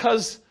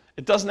because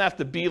it doesn't have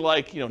to be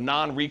like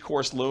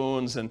non-recourse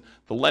loans, and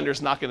the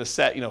lender's not going to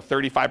set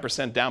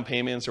 35% down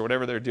payments or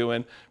whatever they're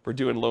doing for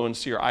doing loans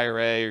to your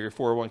IRA or your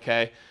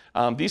 401k.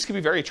 These can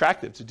be very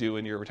attractive to do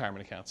in your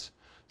retirement accounts.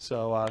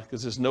 So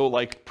because there's no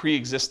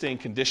pre-existing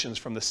conditions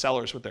from the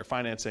sellers with their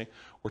financing.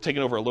 We're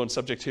taking over a loan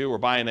subject to.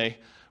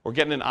 We're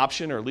getting an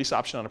option or a lease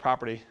option on a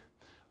property.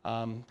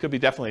 Could be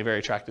definitely very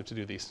attractive to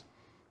do these.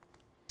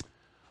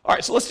 All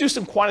right, so let's do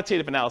some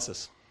quantitative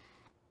analysis.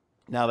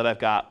 Now that I've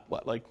got,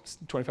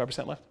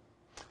 25% left?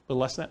 A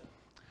little less than that.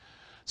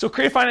 So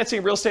creative financing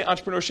in real estate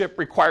entrepreneurship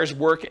requires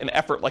work and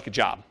effort like a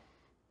job.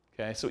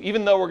 Okay, so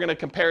even though we're going to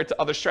compare it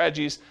to other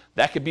strategies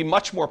that could be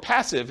much more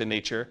passive in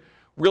nature,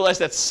 realize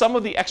that some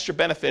of the extra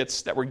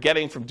benefits that we're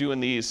getting from doing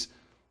these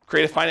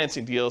creative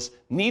financing deals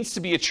needs to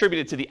be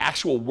attributed to the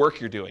actual work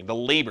you're doing, the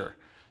labor.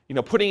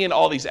 Putting in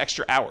all these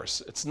extra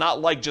hours. It's not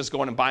like just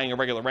going and buying a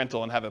regular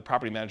rental and have a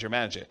property manager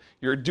manage it.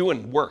 You're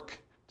doing work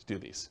to do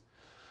these.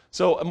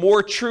 So a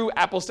more true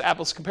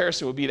apples-to-apples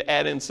comparison would be to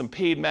add in some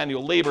paid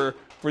manual labor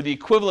for the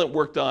equivalent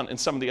work done in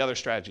some of the other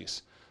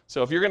strategies.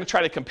 So if you're going to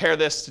try to compare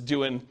this to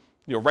doing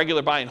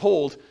regular buy and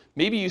hold,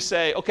 maybe you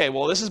say, okay,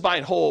 well, this is buy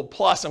and hold,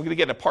 plus I'm going to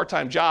get a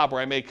part-time job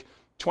where I make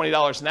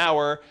 $20 an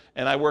hour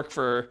and I work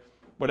for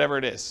whatever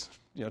it is,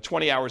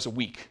 20 hours a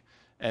week.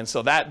 And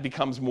so that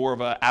becomes more of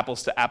an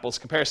apples-to-apples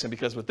comparison,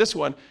 because with this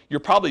one, you're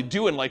probably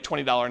doing like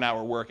 $20 an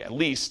hour work at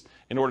least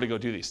in order to go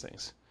do these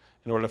things,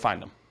 in order to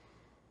find them.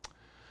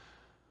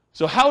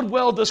 So how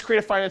well does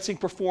creative financing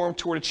perform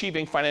toward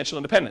achieving financial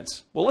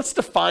independence? Well, let's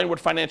define what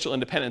financial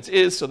independence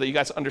is so that you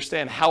guys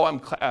understand how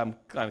I'm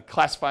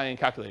classifying and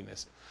calculating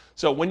this.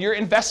 So when your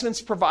investments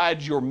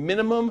provide your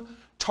minimum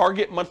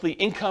target monthly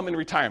income in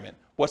retirement,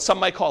 what some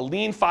might call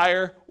lean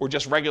FIRE or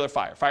just regular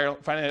FIRE.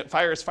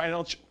 FIRE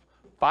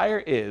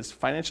is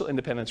financial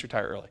independence,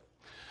 retire early.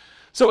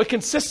 So it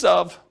consists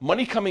of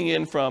money coming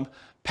in from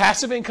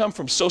passive income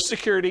from Social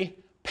Security,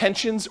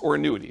 pensions, or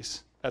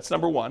annuities. That's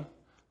number one.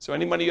 So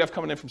any money you have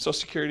coming in from Social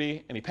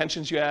Security, any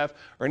pensions you have,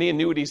 or any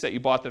annuities that you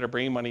bought that are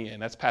bringing money in,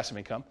 that's passive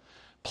income.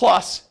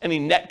 Plus any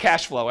net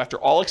cash flow after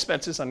all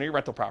expenses on your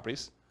rental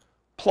properties.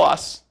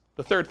 Plus,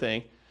 the third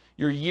thing,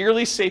 your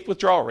yearly safe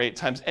withdrawal rate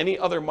times any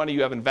other money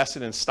you have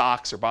invested in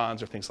stocks or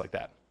bonds or things like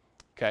that.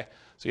 Okay?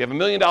 So you have $1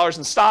 million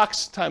in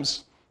stocks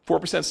times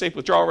 4% safe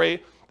withdrawal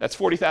rate. That's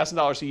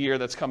 $40,000 a year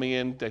that's coming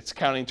in, that's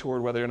counting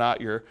toward whether or not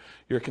you're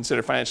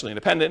considered financially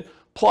independent.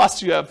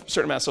 Plus you have a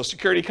certain amount of Social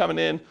Security coming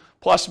in.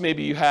 Plus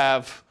maybe you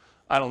have,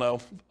 I don't know,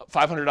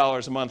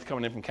 $500 a month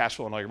coming in from cash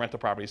flow and all your rental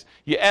properties.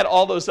 You add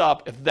all those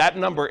up, if that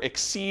number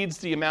exceeds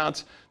the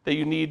amount that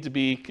you need to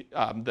be,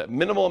 the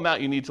minimal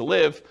amount you need to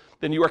live,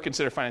 then you are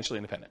considered financially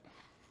independent.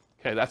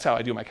 Okay, that's how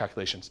I do my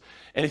calculations.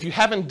 And if you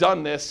haven't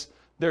done this,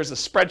 there's a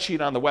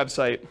spreadsheet on the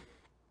website.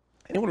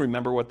 Anyone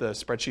remember what the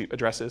spreadsheet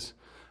address is?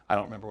 I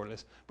don't remember what it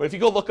is. But if you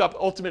go look up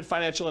Ultimate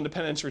Financial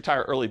Independence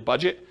Retire Early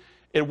Budget,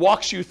 it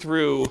walks you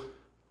through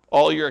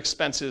all your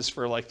expenses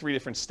for like 3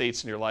 different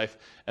states in your life,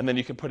 and then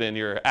you can put in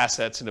your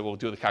assets and it will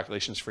do the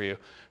calculations for you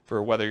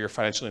for whether you're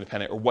financially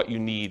independent or what you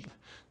need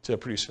to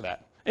produce for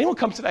that. Anyone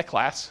come to that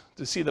class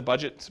to see the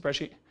budget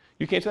spreadsheet?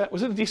 You came to that?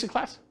 Was it a decent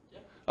class? Yeah.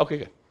 Okay,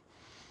 good.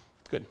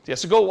 Good. Yeah,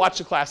 so go watch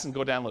the class and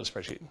go download the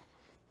spreadsheet.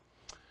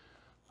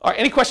 All right,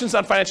 any questions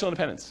on financial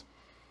independence?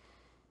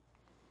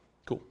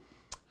 Cool.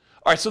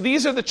 All right, so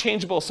these are the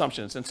changeable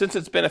assumptions, and since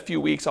it's been a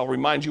few weeks, I'll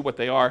remind you what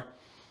they are.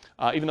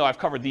 Even though I've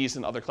covered these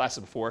in other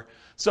classes before.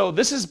 So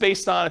this is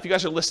based on, if you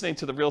guys are listening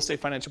to the Real Estate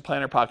Financial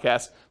Planner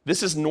podcast,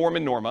 this is Norm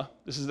and Norma.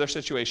 This is their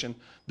situation.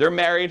 They're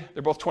married.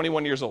 They're both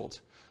 21 years old.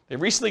 They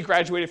recently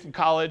graduated from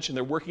college, and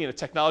they're working in a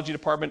technology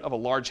department of a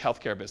large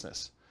healthcare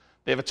business.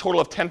 They have a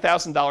total of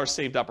 $10,000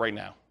 saved up right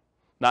now,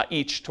 not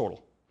each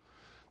total.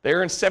 They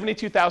earn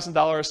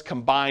 $72,000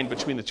 combined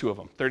between the two of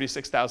them,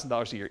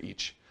 $36,000 a year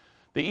each.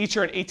 They each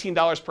earn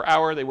 $18 per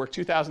hour. They work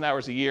 2,000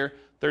 hours a year,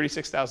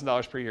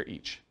 $36,000 per year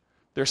each.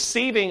 They're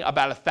saving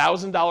about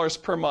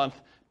 $1,000 per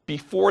month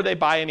before they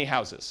buy any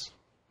houses.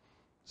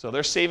 So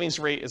their savings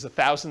rate is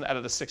 $1,000 out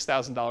of the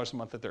 $6,000 a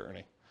month that they're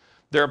earning.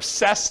 They're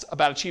obsessed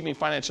about achieving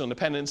financial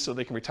independence so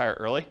they can retire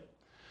early.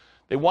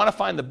 They want to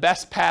find the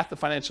best path to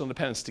financial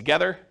independence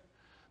together.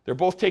 They're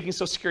both taking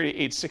Social Security at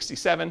age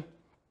 67.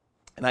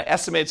 And I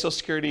estimated Social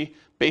Security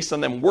based on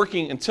them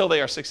working until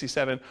they are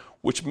 67,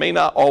 which may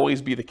not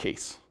always be the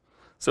case.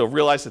 So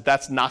realize that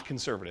that's not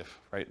conservative,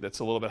 right? That's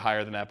a little bit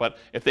higher than that. But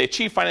if they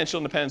achieve financial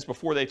independence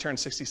before they turn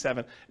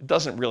 67, it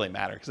doesn't really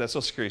matter because that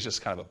Social Security is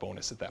just kind of a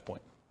bonus at that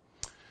point.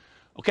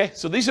 Okay,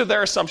 so these are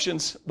their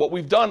assumptions. What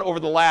we've done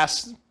over the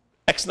last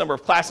X number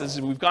of classes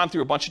is we've gone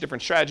through a bunch of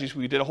different strategies.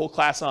 We did a whole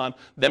class on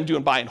them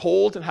doing buy and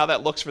hold and how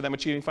that looks for them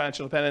achieving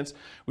financial independence.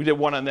 We did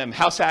one on them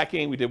house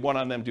hacking. We did one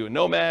on them doing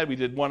nomad. We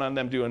did one on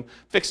them doing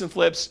fix and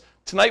flips.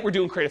 Tonight we're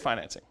doing creative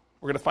financing.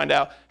 We're going to find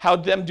out how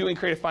them doing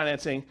creative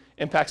financing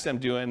impacts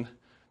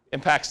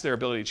their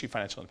ability to achieve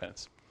financial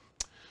independence.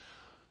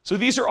 So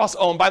these are also,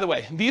 oh, and by the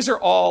way, these are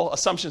all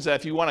assumptions that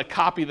if you want to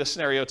copy the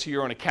scenario to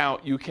your own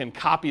account, you can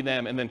copy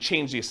them and then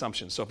change the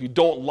assumptions. So if you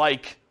don't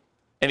like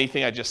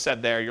anything I just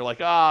said there, you're like,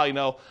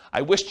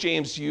 I wish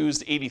James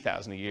used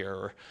 $80,000 a year,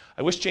 or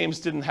I wish James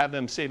didn't have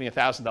them saving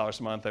 $1,000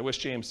 a month. I wish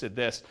James did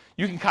this.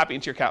 You can copy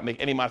into your account, make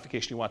any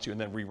modification you want to,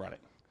 and then rerun it.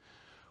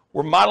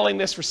 We're modeling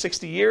this for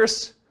 60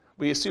 years.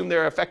 We assume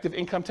their effective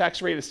income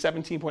tax rate is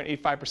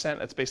 17.85%.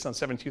 That's based on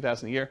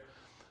 $72,000 a year.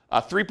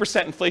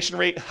 3% inflation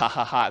rate,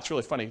 it's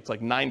really funny. It's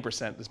like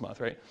 9% this month,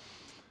 right?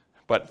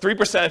 But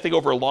 3%, I think,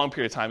 over a long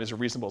period of time is a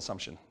reasonable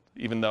assumption,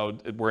 even though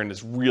we're in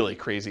this really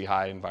crazy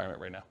high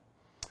environment right now.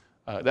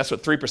 That's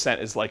what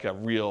 3% is, like a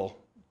real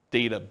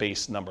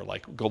data-based number.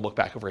 Like, go look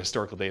back over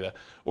historical data.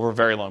 Over a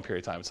very long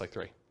period of time, it's like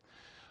 3.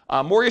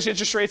 Mortgage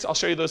interest rates, I'll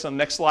show you those on the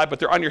next slide, but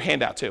they're on your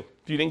handout too.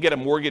 If you didn't get a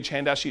mortgage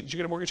handout sheet, did you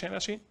get a mortgage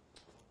handout sheet?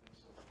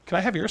 Can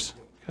I have yours?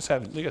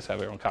 You guys have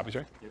your own copies,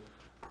 right? Yep.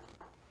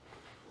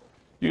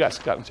 You guys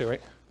got them too,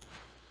 right?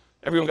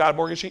 Everyone got a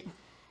mortgage sheet?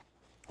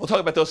 We'll talk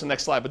about those in the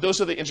next slide, but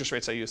those are the interest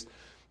rates I used.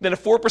 Then a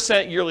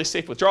 4% yearly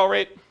safe withdrawal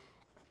rate.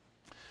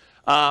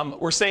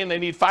 We're saying they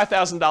need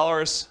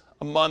 $5,000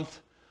 a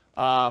month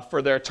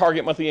for their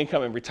target monthly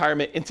income in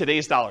retirement in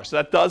today's dollars. So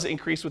that does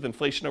increase with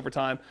inflation over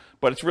time,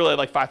 but it's really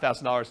like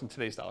 $5,000 in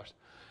today's dollars.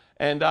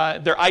 And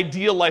their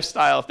ideal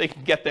lifestyle, if they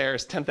can get there,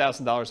 is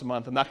 $10,000 a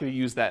month. I'm not going to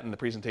use that in the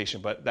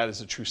presentation, but that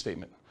is a true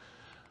statement.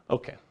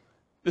 Okay.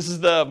 This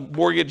is the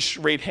mortgage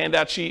rate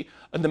handout sheet.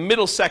 In the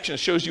middle section, it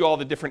shows you all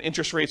the different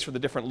interest rates for the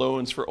different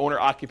loans for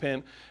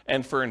owner-occupant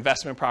and for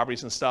investment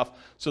properties and stuff.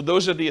 So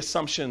those are the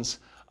assumptions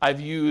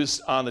I've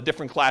used on the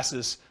different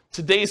classes.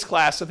 Today's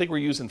class, I think we're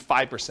using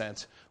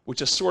 5%,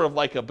 which is sort of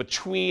like a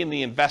between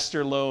the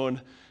investor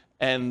loan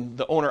and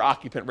the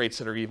owner-occupant rates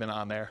that are even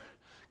on there.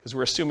 Because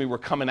we're assuming we're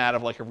coming out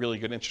of like a really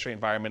good interest rate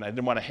environment. I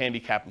didn't want to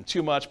handicap them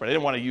too much, but I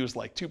didn't want to use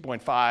like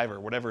 2.5 or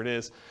whatever it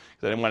is,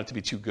 because I didn't want it to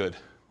be too good.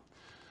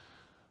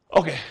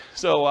 Okay,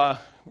 so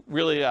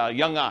really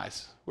young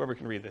eyes, whoever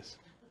can read this.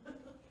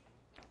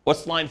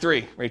 What's line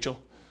 3,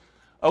 Rachel?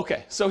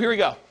 Okay, so here we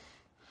go.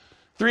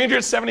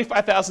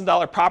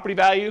 $375,000 property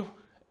value,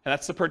 and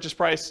that's the purchase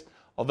price,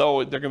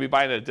 although they're going to be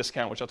buying at a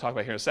discount, which I'll talk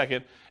about here in a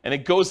second, and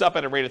it goes up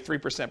at a rate of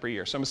 3% per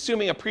year. So I'm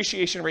assuming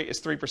appreciation rate is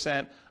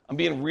 3%. I'm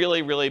being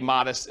really, really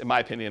modest, in my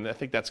opinion. I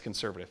think that's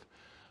conservative.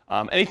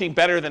 Anything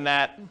better than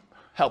that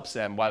helps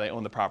them while they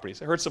own the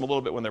properties. It hurts them a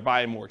little bit when they're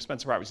buying more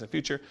expensive properties in the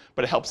future,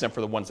 but it helps them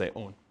for the ones they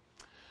own.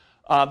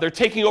 They're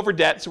taking over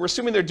debt, so we're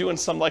assuming they're doing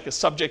some like a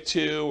subject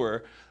to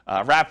or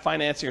wrap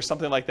financing or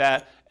something like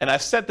that. And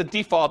I've set the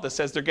default that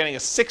says they're getting a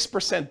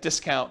 6%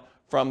 discount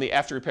from the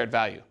after repaired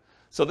value.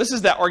 So this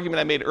is that argument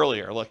I made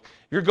earlier. Look,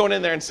 you're going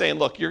in there and saying,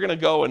 look, you're going to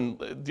go and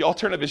the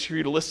alternative is for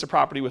you to list a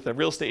property with a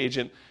real estate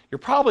agent. You're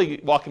probably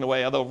walking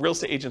away, although real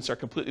estate agents are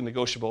completely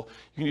negotiable.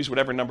 You can use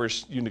whatever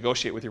numbers you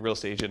negotiate with your real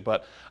estate agent.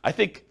 But I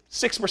think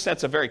 6%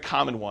 is a very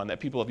common one that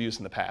people have used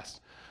in the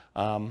past.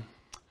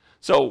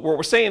 So what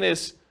we're saying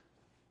is,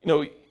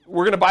 we're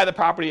going to buy the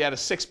property at a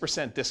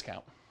 6%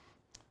 discount.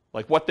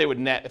 Like what they would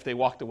net if they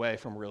walked away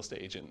from a real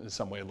estate agent is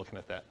some way of looking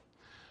at that.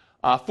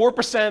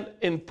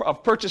 4%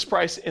 of purchase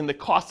price in the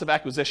cost of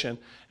acquisition,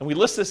 and we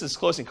list this as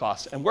closing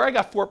costs. And where I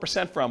got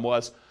 4% from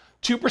was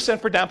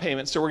 2% for down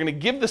payment. So we're going to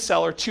give the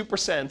seller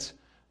 2%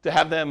 to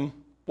have them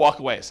walk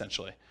away,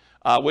 essentially,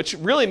 which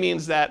really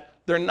means that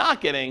they're not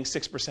getting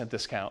 6%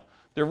 discount.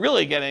 They're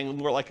really getting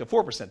more like a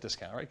 4%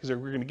 discount, right? Because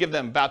we're going to give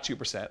them about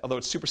 2%, although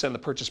it's 2% of the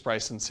purchase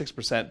price and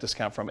 6%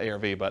 discount from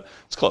ARV, but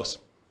it's close.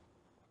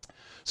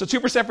 So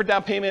 2% for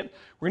down payment.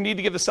 We're going to need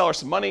to give the seller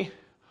some money.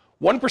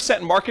 1%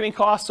 in marketing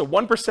costs, so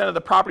 1% of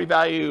the property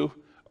value,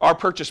 our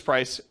purchase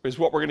price, is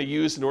what we're going to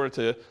use in order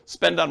to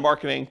spend on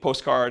marketing,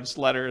 postcards,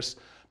 letters,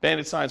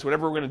 bandit signs,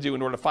 whatever we're going to do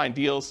in order to find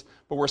deals.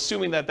 But we're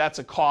assuming that that's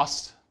a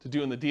cost to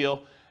doing the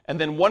deal. And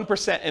then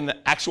 1% in the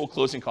actual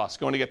closing costs,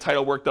 going to get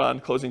title work done,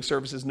 closing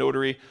services,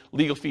 notary,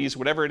 legal fees,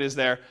 whatever it is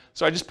there.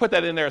 So I just put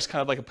that in there as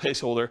kind of like a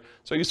placeholder.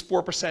 So I use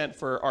 4%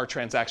 for our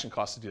transaction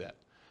costs to do that.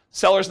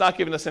 Seller's not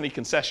giving us any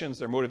concessions.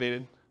 They're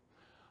motivated.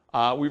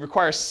 We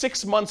require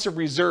 6 months of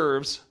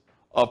reserves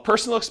of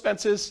personal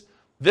expenses,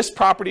 this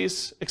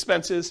property's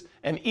expenses,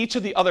 and each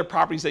of the other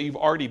properties that you've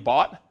already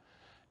bought.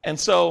 And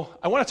so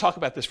I want to talk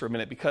about this for a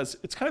minute because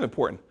it's kind of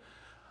important.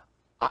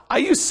 I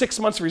use 6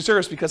 months of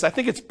reserves because I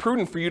think it's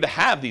prudent for you to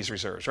have these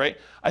reserves, right?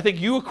 I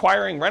think you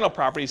acquiring rental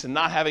properties and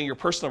not having your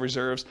personal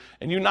reserves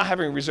and you not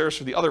having reserves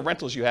for the other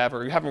rentals you have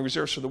or you having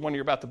reserves for the one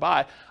you're about to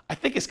buy, I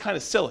think is kind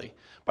of silly.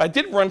 But I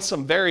did run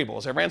some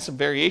variables. I ran some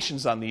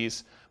variations on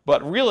these.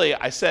 But really,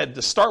 I said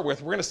to start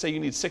with, we're going to say you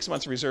need 6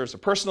 months of reserves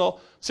of personal,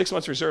 6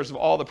 months of reserves of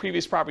all the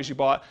previous properties you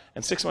bought,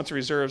 and 6 months of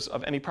reserves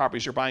of any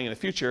properties you're buying in the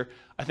future.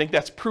 I think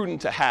that's prudent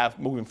to have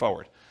moving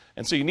forward.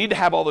 And so you need to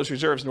have all those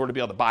reserves in order to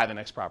be able to buy the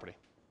next property.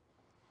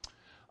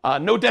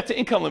 No debt to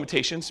income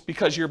limitations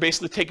because you're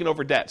basically taking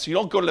over debt. So you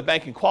don't go to the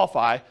bank and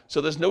qualify,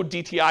 so there's no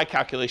DTI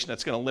calculation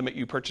that's going to limit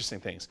you purchasing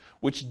things,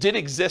 which did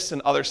exist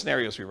in other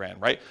scenarios we ran,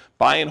 right?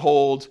 Buy and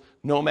hold,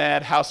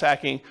 nomad, house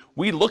hacking.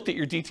 We looked at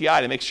your DTI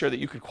to make sure that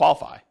you could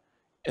qualify.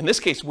 In this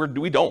case,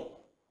 we don't,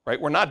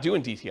 right? We're not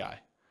doing DTI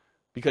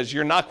because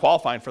you're not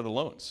qualifying for the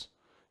loans.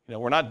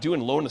 We're not doing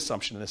loan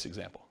assumption in this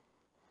example.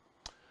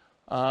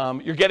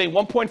 You're getting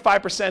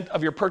 1.5%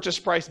 of your purchase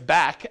price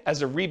back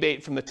as a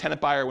rebate from the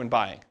tenant buyer when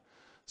buying.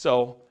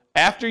 So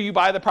after you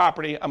buy the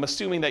property, I'm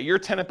assuming that your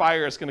tenant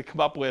buyer is going to come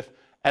up with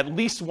at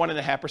least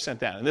 1.5%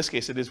 down. In this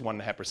case, it is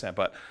 1.5%,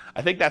 but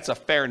I think that's a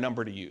fair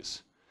number to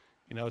use.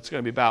 It's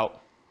going to be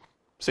about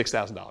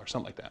 $6,000,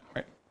 something like that,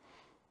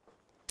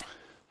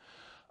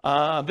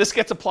 right? This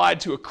gets applied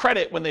to a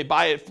credit when they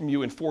buy it from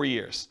you in 4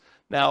 years.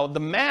 Now, the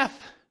math,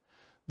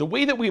 the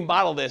way that we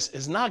model this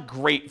is not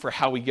great for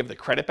how we give the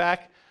credit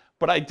back,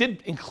 but I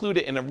did include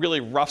it in a really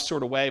rough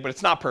sort of way, but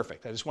it's not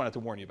perfect. I just wanted to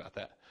warn you about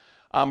that.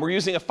 We're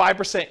using a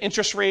 5%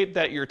 interest rate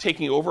that you're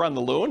taking over on the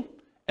loan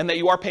and that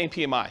you are paying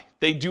PMI.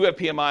 They do have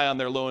PMI on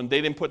their loan.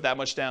 They didn't put that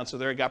much down, so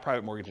they got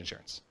private mortgage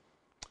insurance.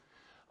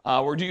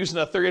 We're using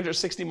a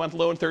 360-month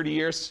loan, 30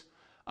 years.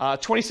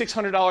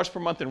 $2,600 per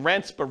month in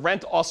rent, but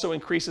rent also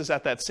increases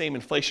at that same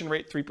inflation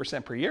rate,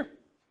 3% per year.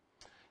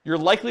 You're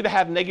likely to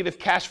have negative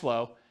cash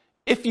flow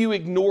if you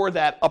ignore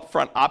that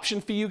upfront option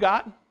fee you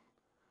got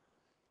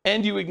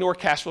and you ignore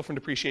cash flow from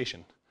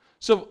depreciation.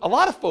 So a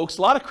lot of folks,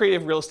 a lot of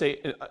creative real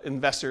estate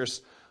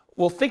investors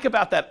will think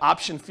about that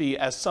option fee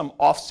as some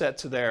offset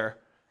to their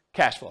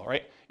cash flow,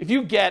 right? If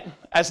you get,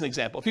 as an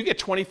example, if you get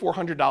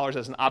 $2,400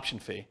 as an option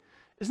fee,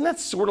 isn't that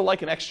sort of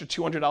like an extra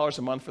 $200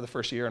 a month for the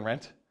first year in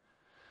rent?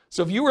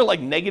 So if you were like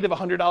negative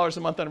 $100 a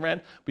month on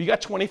rent, but you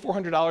got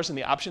 $2,400 in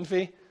the option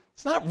fee,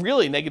 it's not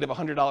really negative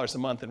 $100 a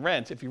month in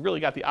rent if you really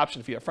got the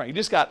option fee up front. You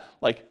just got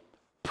like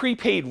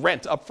prepaid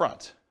rent up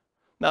front.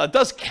 Now it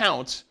does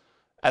count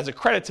as a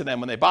credit to them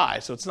when they buy,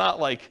 so it's not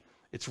like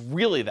it's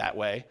really that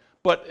way,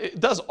 but it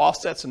does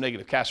offset some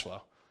negative cash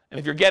flow. And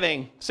if you're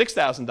getting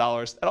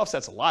 $6,000, that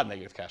offsets a lot of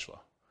negative cash flow,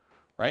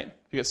 right?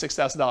 You get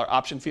 $6,000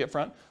 option fee up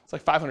front, it's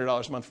like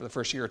 $500 a month for the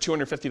first year, or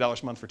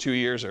 $250 a month for 2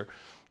 years, or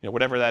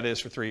whatever that is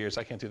for 3 years.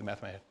 I can't do the math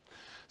in my head.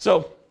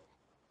 So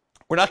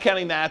we're not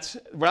counting that.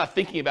 We're not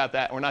thinking about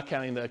that. We're not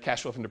counting the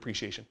cash flow from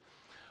depreciation.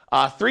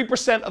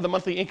 3% of the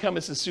monthly income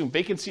is the assumed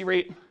vacancy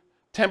rate.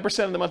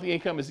 10% of the monthly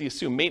income is the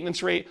assumed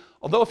maintenance rate.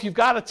 Although if you've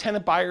got a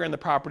tenant buyer in the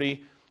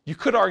property, you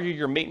could argue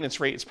your maintenance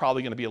rate is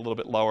probably going to be a little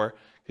bit lower,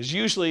 because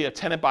usually a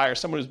tenant buyer,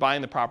 someone who's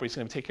buying the property, is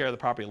going to take care of the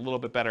property a little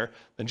bit better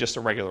than just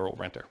a regular old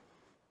renter.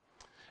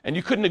 And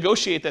you could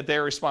negotiate that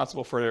they're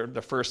responsible for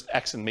the first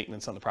X in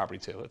maintenance on the property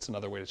too. That's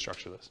another way to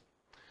structure this.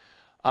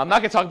 I'm not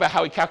going to talk about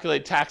how we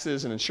calculate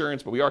taxes and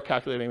insurance, but we are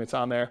calculating, it's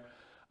on there.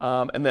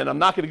 And then I'm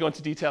not going to go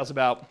into details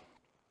about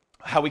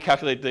how we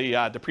calculate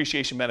the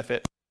depreciation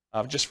benefit,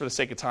 just for the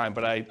sake of time,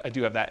 but I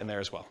do have that in there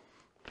as well.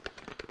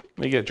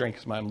 Let me get a drink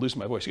because I'm losing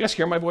my voice. You guys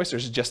hear my voice, or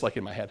is it just like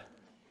in my head?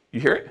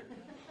 You hear it?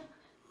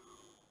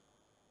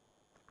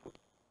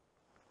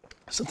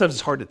 Sometimes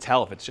it's hard to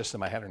tell if it's just in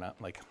my head or not.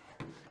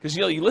 Because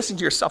you listen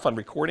to yourself on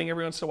recording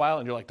every once in a while,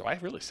 and you're like, do I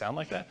really sound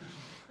like that?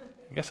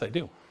 I guess I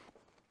do.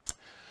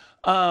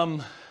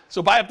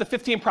 So buy up to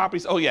 15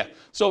 properties. Oh yeah.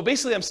 So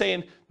basically I'm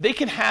saying they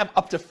can have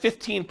up to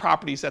 15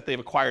 properties that they've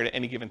acquired at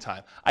any given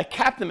time. I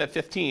cap them at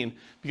 15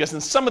 because in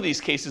some of these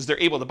cases they're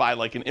able to buy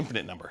like an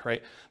infinite number,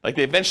 right? Like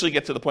they eventually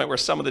get to the point where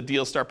some of the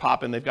deals start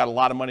popping, they've got a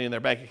lot of money in their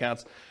bank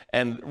accounts,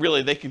 and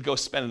really they could go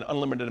spend an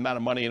unlimited amount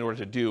of money in order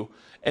to do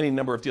any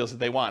number of deals that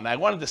they want. And I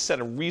wanted to set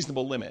a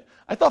reasonable limit.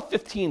 I thought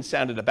 15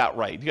 sounded about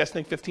right. Do you guys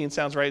think 15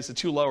 sounds right? Is it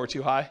too low or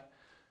too high?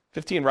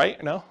 15 right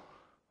or no?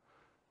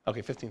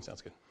 Okay, 15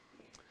 sounds good.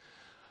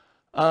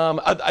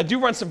 I do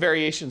run some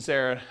variations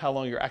there, how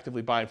long you're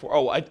actively buying for.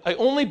 Oh, I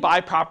only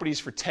buy properties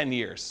for 10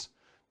 years.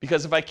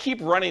 Because if I keep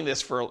running this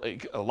for,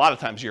 a lot of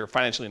times you're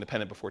financially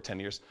independent before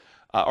 10 years,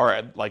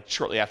 or like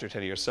shortly after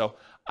 10 years. So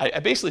I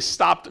basically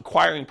stopped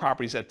acquiring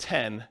properties at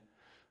 10,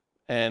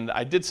 and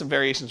I did some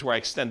variations where I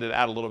extended it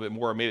out a little bit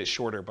more, made it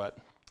shorter, but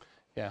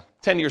yeah,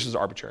 10 years is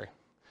arbitrary.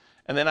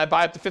 And then I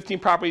buy up to 15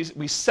 properties.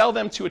 We sell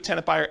them to a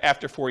tenant buyer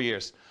after 4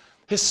 years.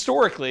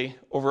 Historically,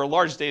 over a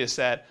large data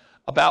set,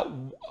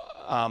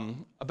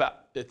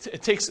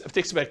 it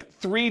takes about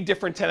 3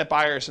 different tenant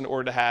buyers in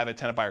order to have a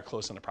tenant buyer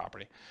close on the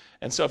property.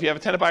 And so if you have a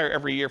tenant buyer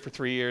every year for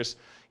 3 years,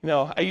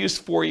 I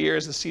used 4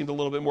 years. This seemed a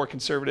little bit more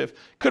conservative.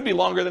 Could be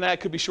longer than that,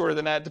 could be shorter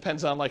than that.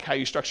 Depends on how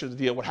you structure the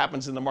deal, what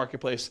happens in the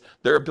marketplace,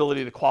 their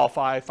ability to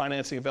qualify,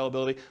 financing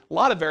availability. A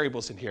lot of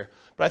variables in here.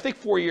 But I think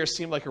 4 years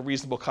seemed like a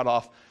reasonable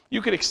cutoff.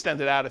 You could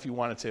extend it out if you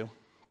wanted to.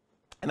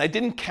 And I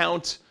didn't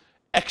count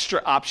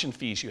extra option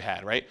fees you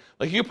had, right?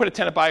 Like you put a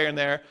tenant buyer in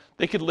there,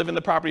 they could live in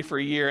the property for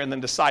a year and then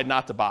decide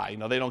not to buy.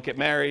 They don't get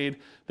married,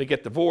 they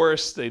get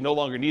divorced, they no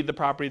longer need the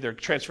property, they're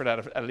transferred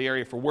out of the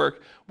area for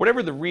work,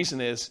 whatever the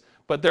reason is.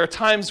 But there are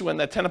times when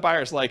that tenant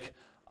buyer is like,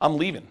 I'm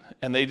leaving,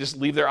 and they just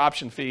leave their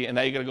option fee, and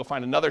now you got to go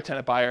find another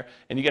tenant buyer,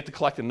 and you get to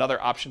collect another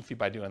option fee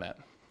by doing that.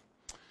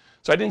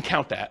 So I didn't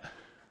count that.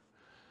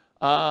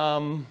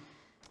 And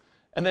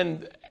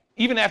then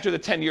even after the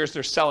 10 years,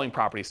 they're selling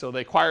property. So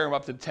they acquire them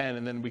up to 10,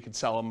 and then we can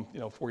sell them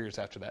 4 years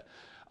after that.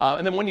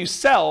 And then when you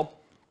sell,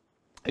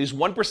 I use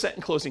 1%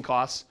 in closing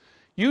costs.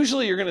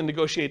 Usually you're going to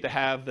negotiate to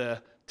have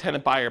the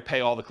tenant buyer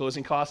pay all the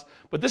closing costs,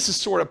 but this is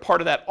sort of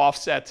part of that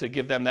offset to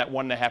give them that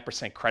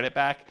 1.5% credit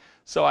back.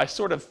 So I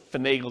sort of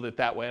finagled it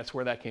that way. That's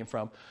where that came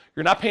from.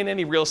 You're not paying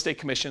any real estate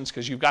commissions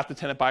because you've got the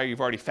tenant buyer you've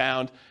already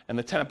found, and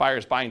the tenant buyer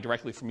is buying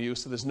directly from you,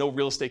 so there's no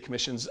real estate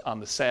commissions on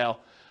the sale.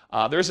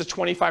 There's a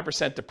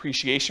 25%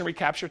 depreciation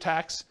recapture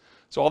tax.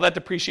 So all that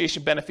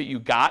depreciation benefit you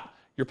got,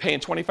 you're paying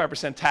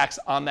 25% tax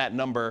on that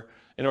number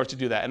in order to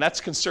do that. And that's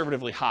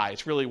conservatively high.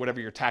 It's really whatever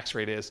your tax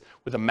rate is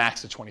with a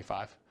max of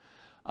 25.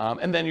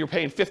 And then you're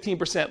paying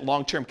 15%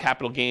 long-term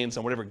capital gains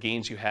on whatever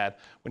gains you had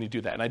when you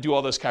do that. And I do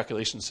all those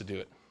calculations to do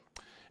it.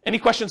 Any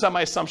questions on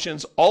my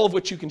assumptions, all of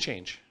which you can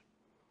change?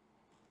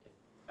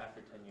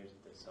 After 10 years,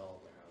 if they sell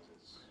all their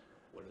houses,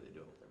 what do they do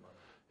with their money?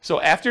 So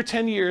after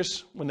 10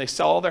 years, when they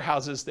sell all their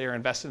houses, they are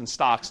invested in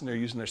stocks and they're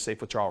using their safe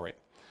withdrawal rate.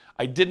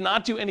 I did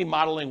not do any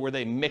modeling where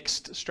they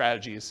mixed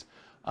strategies.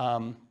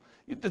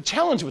 The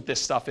challenge with this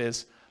stuff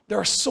is there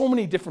are so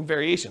many different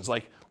variations.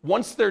 Like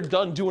once they're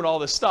done doing all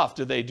this stuff,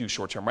 do they do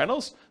short-term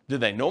rentals? Do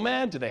they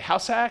nomad? Do they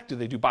house hack? Do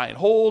they do buy and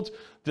hold?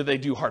 Do they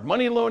do hard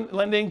money loan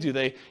lending? Do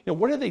they,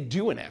 what are they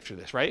doing after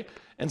this, right?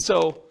 And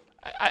so,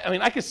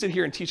 I could sit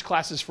here and teach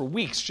classes for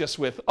weeks just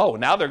with,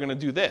 now they're going to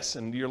do this.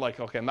 And you're like,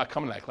 okay, I'm not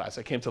coming to that class.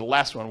 I came to the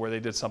last one where they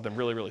did something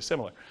really, really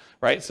similar,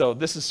 right? So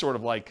this is sort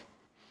of like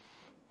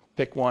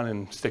pick one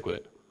and stick with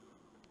it.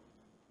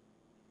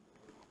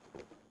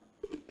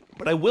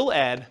 But I will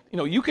add,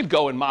 you could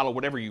go and model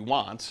whatever you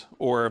want,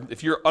 or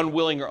if you're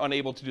unwilling or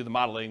unable to do the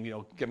modeling,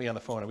 get me on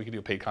the phone and we can do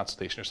a paid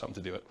consultation or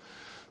something to do it.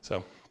 So,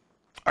 all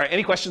right,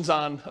 any questions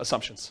on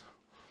assumptions?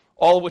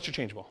 All of which are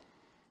changeable.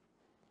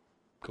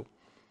 Cool.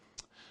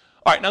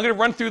 All right, now I'm going to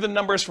run through the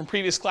numbers from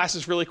previous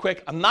classes really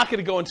quick. I'm not going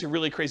to go into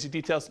really crazy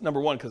details, number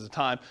one, because of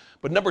time,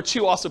 but number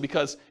two, also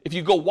because if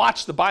you go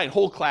watch the buy and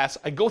hold class,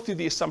 I go through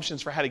the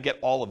assumptions for how to get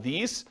all of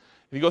these.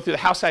 If you go through the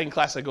house hacking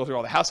class, I go through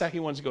all the house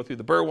hacking ones. You go through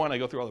the Burr one, I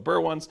go through all the Burr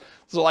ones.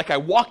 So like I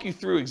walk you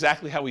through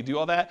exactly how we do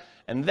all that,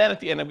 and then at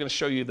the end I'm going to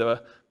show you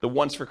the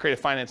ones for creative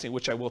financing,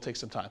 which I will take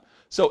some time.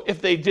 So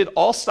if they did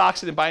all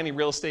stocks and didn't buy any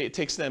real estate, it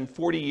takes them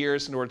 40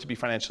 years in order to be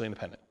financially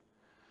independent.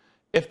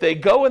 If they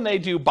go and they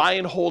do buy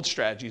and hold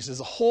strategies, there's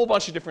a whole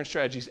bunch of different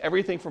strategies,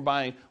 everything from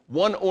buying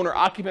one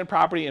owner-occupant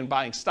property and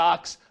buying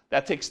stocks,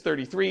 that takes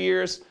 33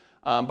 years.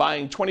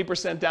 Buying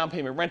 20% down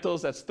payment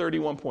rentals, that's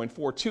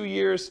 31.42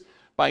 years.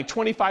 Buying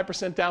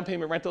 25% down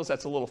payment rentals,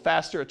 that's a little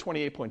faster at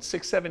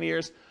 28.67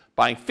 years.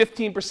 Buying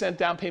 15%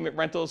 down payment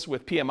rentals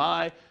with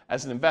PMI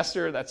as an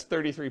investor, that's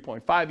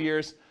 33.5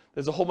 years.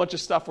 There's a whole bunch of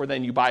stuff where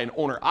then you buy an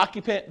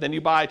owner-occupant, then you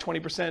buy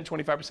 20%,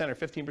 25%, or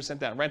 15%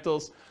 down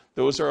rentals.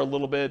 Those are a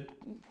little bit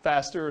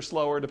faster or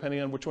slower depending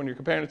on which one you're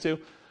comparing it to.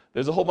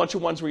 There's a whole bunch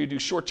of ones where you do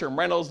short-term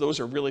rentals. Those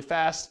are really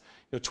fast,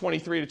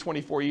 23 to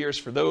 24 years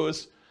for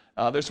those.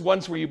 There's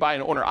ones where you buy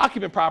an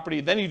owner-occupant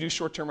property, then you do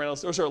short-term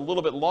rentals. Those are a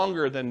little bit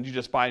longer than you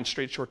just buying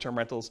straight short-term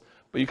rentals,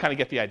 but you kind of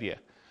get the idea.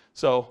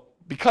 So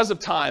because of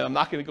time, I'm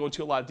not going to go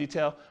into a lot of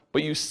detail,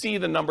 but you see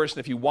the numbers,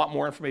 and if you want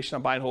more information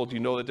on buy and hold, you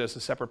know that there's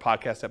a separate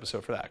podcast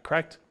episode for that,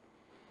 correct?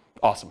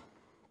 Awesome.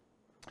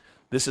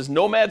 This is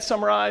Nomad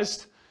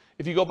summarized.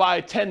 If you go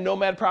buy 10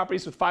 Nomad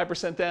properties with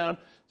 5% down,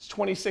 it's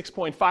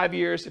 26.5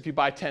 years. If you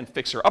buy 10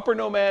 fixer-upper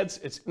Nomads,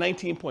 it's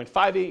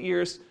 19.58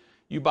 years.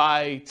 You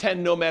buy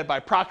 10 Nomad by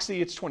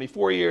proxy, it's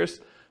 24 years.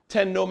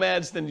 10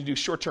 Nomads, then you do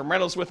short-term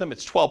rentals with them,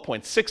 it's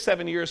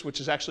 12.67 years, which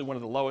is actually one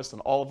of the lowest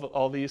in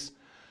all these.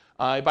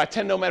 You buy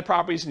 10 Nomad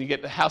properties and you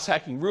get the house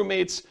hacking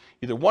roommates,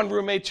 either one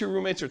roommate, two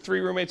roommates, or three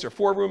roommates, or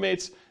four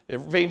roommates.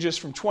 It ranges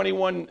from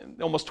 21,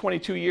 almost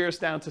 22 years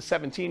down to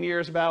 17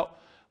 years about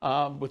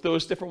with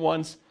those different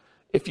ones.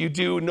 If you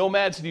do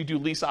Nomads and you do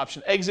lease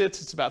option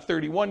exits, it's about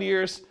 31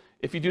 years.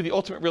 If you do the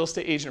ultimate real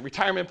estate agent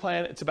retirement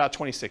plan, it's about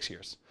 26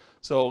 years.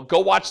 So go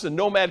watch the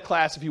Nomad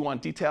class if you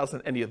want details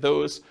on any of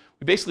those.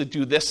 We basically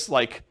do this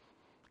like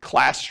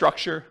class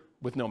structure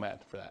with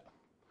Nomad for that.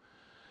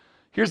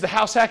 Here's the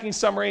house hacking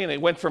summary, and it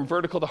went from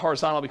vertical to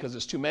horizontal because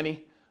there's too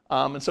many.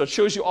 And so it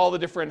shows you all the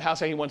different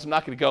house hacking ones. I'm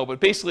not going to go, but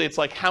basically it's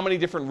like how many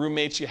different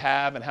roommates you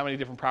have and how many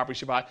different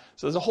properties you buy.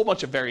 So there's a whole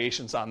bunch of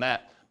variations on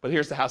that, but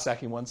here's the house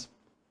hacking ones.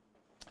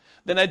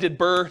 Then I did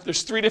Burr.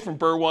 There's 3 different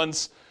Burr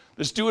ones.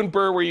 There's doing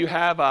Burr where you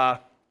have,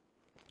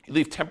 you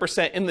leave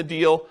 10% in the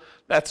deal.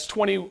 That's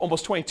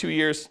almost 22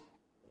 years.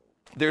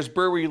 There's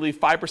Burr where you leave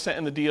 5%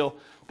 in the deal.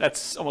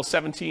 That's almost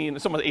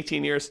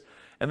 18 years.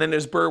 And then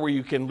there's Burr where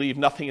you can leave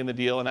nothing in the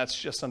deal, and that's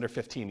just under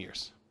 15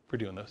 years for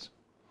doing those.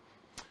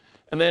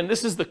 And then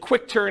this is the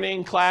quick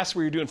turning class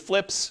where you're doing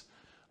flips,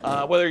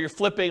 whether you're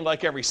flipping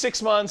like every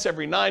 6 months,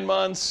 every 9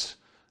 months,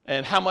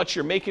 and how much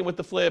you're making with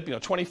the flip,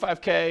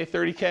 25K,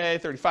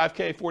 30K,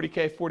 35K,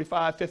 40K,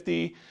 45,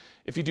 50.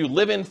 If you do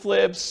live-in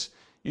flips,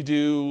 you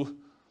do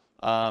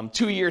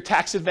 2-year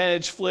tax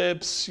advantage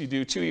flips, you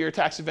do 2-year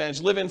tax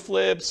advantage live-in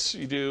flips,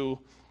 you do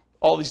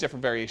all these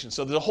different variations.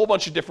 So there's a whole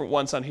bunch of different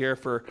ones on here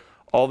for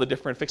all the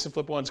different fix and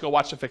flip ones. Go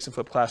watch the fix and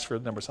flip class for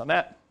the numbers on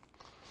that.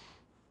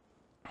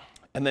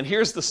 And then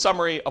here's the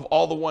summary of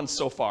all the ones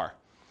so far.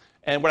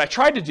 And what I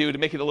tried to do to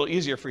make it a little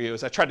easier for you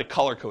is I tried to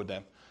color code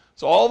them.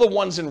 So all the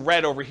ones in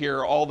red over here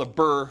are all the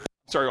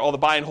all the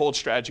buy and hold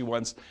strategy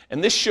ones.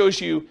 And this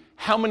shows you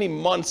how many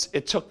months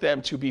it took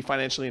them to be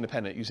financially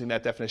independent using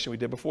that definition we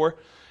did before.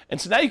 And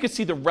so now you can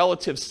see the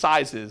relative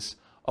sizes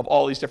of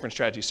all these different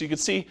strategies. So you can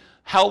see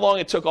how long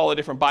it took all the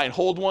different buy and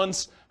hold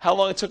ones, how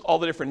long it took all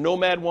the different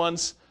Nomad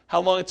ones, how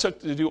long it took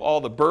to do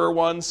all the Burr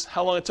ones,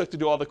 how long it took to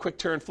do all the quick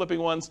turn flipping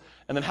ones,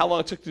 and then how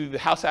long it took to do the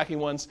house hacking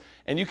ones.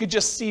 And you could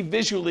just see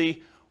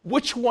visually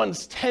which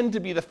ones tend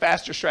to be the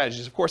faster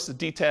strategies. Of course, the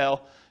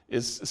detail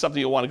is something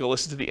you'll want to go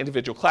listen to the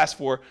individual class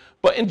for.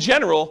 But in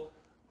general,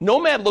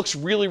 Nomad looks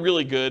really,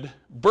 really good.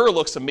 Burr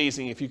looks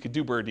amazing if you could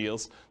do Burr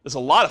deals. There's a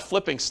lot of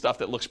flipping stuff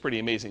that looks pretty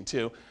amazing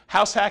too.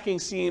 House hacking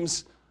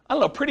seems, I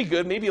don't know, pretty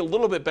good, maybe a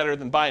little bit better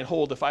than buy and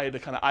hold if I had to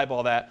kind of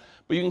eyeball that.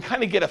 But you can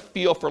kind of get a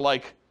feel for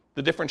like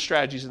the different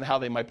strategies and how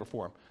they might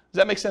perform. Does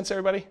that make sense,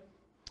 everybody?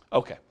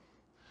 Okay.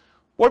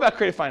 What about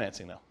creative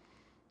financing now?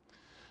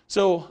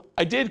 So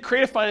I did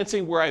creative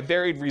financing where I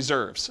varied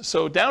reserves.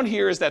 So down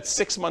here is that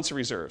 6 months of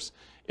reserves.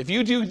 If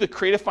you do the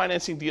creative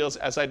financing deals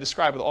as I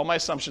described with all my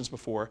assumptions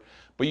before,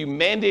 but you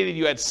mandated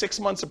you had 6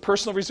 months of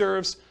personal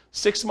reserves,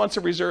 6 months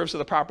of reserves of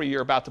the property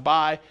you're about to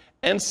buy,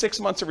 and 6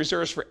 months of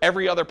reserves for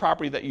every other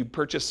property that you've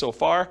purchased so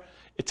far,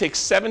 it takes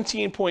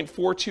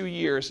 17.42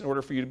 years in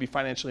order for you to be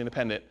financially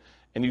independent.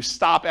 And you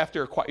stop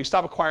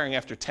acquiring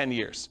after 10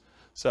 years.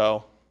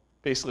 So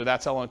basically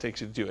that's how long it takes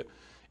you to do it.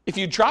 If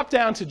you drop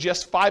down to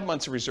just 5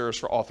 months of reserves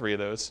for all 3 of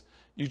those,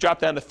 you drop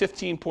down to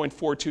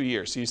 15.42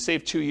 years. So you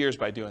save 2 years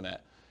by doing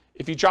that.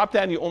 If you drop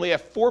down, you only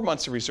have 4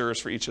 months of reserves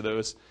for each of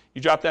those,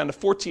 you drop down to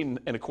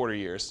 14.25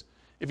 years.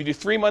 If you do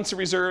 3 months of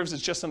reserves,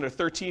 it's just under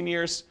 13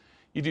 years.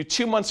 You do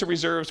 2 months of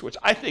reserves, which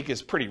I think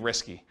is pretty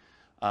risky.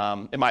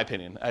 in my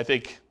opinion. I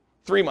think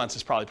 3 months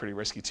is probably pretty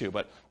risky too,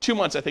 but 2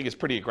 months I think is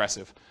pretty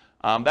aggressive.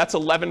 That's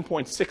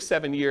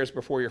 11.67 years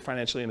before you're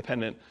financially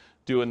independent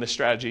doing this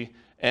strategy.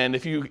 And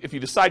if you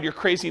decide you're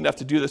crazy enough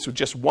to do this with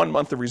just 1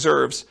 month of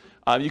reserves,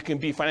 you can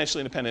be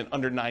financially independent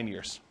under 9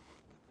 years.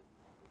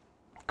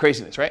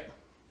 Craziness, right?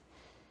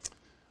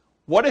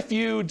 What if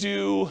you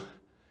do,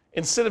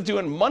 instead of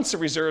doing months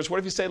of reserves, what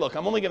if you say, look,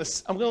 I'm going to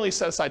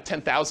set aside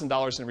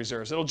 $10,000 in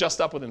reserves. It'll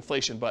adjust up with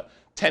inflation, but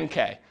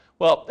 10K.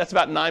 Well, that's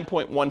about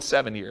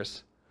 9.17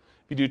 years.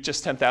 If you do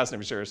just 10,000 in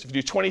reserves. If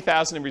you do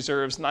 20,000 in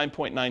reserves,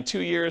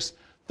 9.92 years.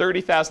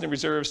 30,000 in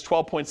reserves,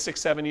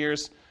 12.67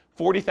 years.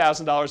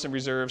 $40,000 in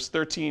reserves,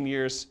 13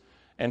 years.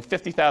 And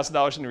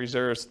 $50,000 in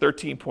reserves,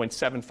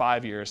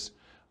 13.75 years.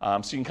 So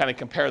you can kind of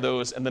compare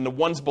those. And then the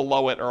ones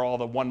below it are all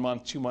the 1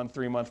 month, 2 month,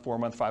 3 month, 4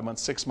 month, 5 month,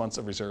 6 months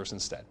of reserves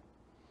instead.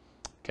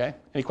 Okay,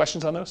 any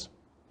questions on those?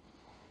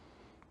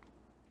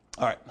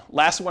 All right,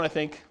 last one I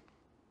think.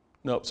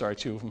 Nope, sorry,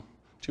 two of them,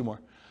 two more.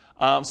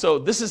 So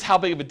this is how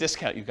big of a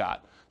discount you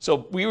got.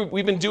 So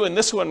we've been doing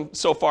this one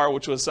so far,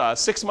 which was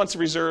 6 months of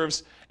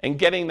reserves and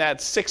getting that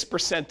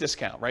 6%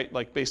 discount, right?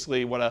 Like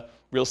basically what a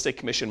real estate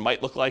commission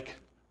might look like.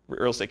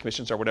 Real estate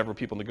commissions are whatever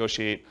people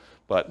negotiate,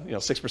 but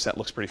 6%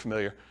 looks pretty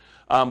familiar.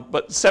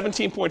 But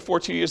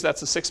 17.42 years,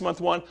 that's the 6 month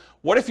one.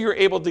 What if you were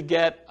able to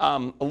get a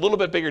little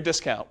bit bigger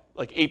discount,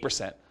 like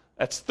 8%?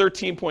 That's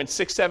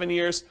 13.67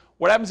 years.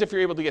 What happens if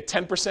you're able to get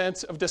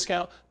 10% of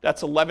discount?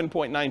 That's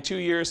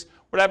 11.92 years.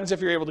 What happens if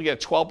you're able to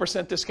get a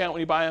 12% discount when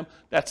you buy them?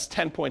 That's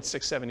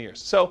 10.67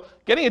 years. So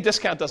getting a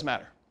discount does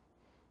matter,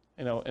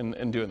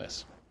 in doing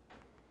this.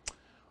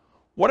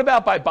 What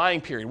about by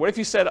buying period? What if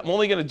you said, I'm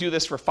only going to do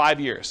this for 5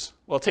 years?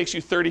 Well, it takes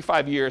you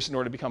 35 years in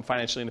order to become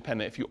financially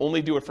independent. If you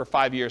only do it for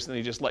 5 years, then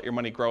you just let your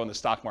money grow in the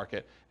stock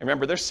market. And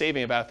remember, they're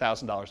saving about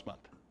 $1,000 a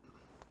month.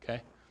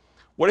 Okay?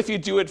 What if you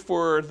do it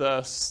for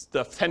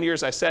the 10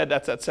 years I said?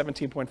 That's at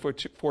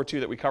 17.42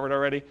 that we covered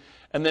already.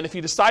 And then if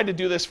you decide to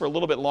do this for a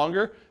little bit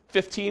longer,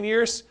 15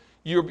 years,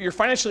 you're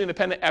financially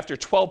independent after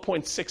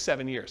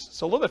 12.67 years.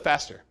 So a little bit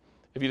faster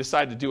if you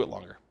decide to do it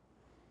longer.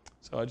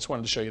 So I just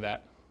wanted to show you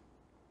that.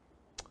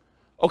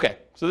 Okay,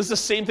 so this is the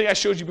same thing I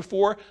showed you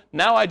before.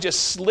 Now I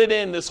just slid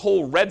in this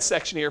whole red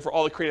section here for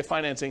all the creative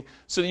financing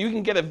so that you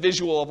can get a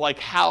visual of like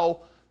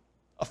how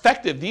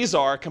effective these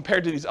are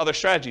compared to these other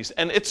strategies.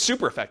 And it's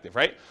super effective,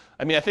 right?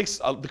 I mean, I think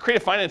the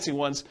creative financing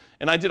ones,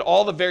 and I did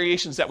all the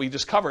variations that we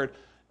just covered,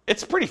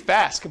 it's pretty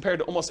fast compared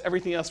to almost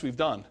everything else we've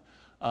done.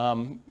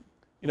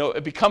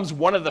 It becomes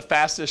one of the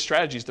fastest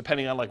strategies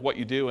depending on like what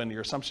you do and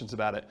your assumptions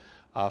about it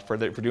for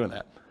doing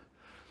that.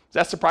 Is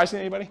that surprising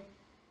to anybody? A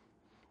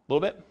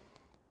little bit?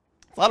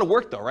 It's a lot of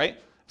work though, right?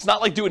 It's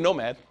not like doing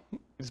Nomad. You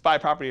just buy a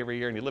property every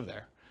year and you live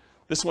there.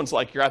 This one's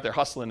like you're out there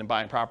hustling and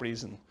buying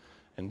properties and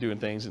doing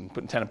things and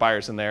putting tenant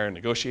buyers in there and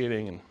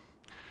negotiating and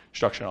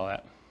structuring all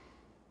that.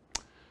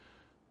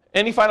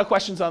 Any final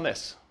questions on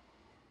this?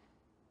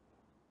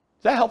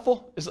 Is that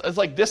helpful? It's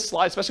like this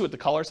slide, especially with the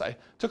colors. I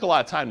took a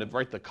lot of time to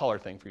write the color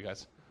thing for you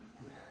guys.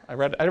 I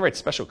had to write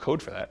special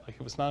code for that. Like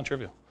it was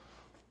non-trivial.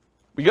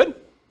 We good?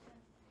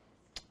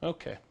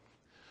 Okay.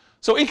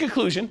 So in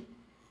conclusion,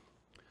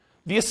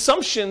 the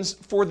assumptions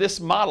for this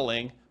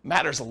modeling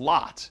matters a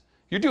lot.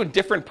 You're doing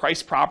different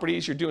price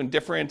properties. You're doing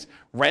different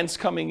rents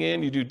coming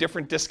in. You do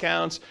different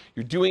discounts.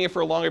 You're doing it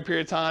for a longer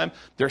period of time.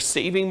 They're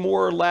saving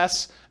more or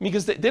less.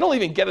 Because they don't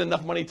even get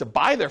enough money to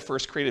buy their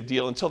first creative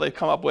deal until they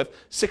come up with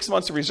 6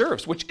 months of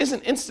reserves, which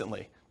isn't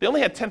instantly. They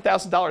only had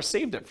 $10,000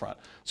 saved up front.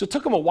 So it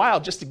took them a while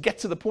just to get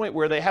to the point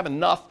where they have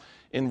enough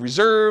in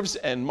reserves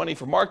and money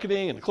for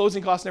marketing and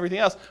closing costs and everything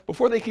else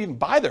before they can even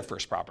buy their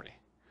first property.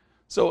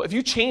 So if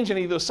you change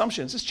any of those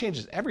assumptions, this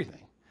changes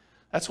everything.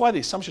 That's why the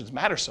assumptions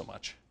matter so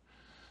much.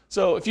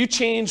 So if you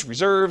change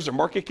reserves or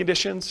market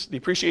conditions, the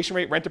appreciation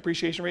rate, rent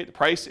appreciation rate, the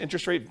price,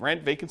 interest rate,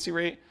 rent, vacancy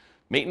rate,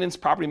 maintenance,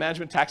 property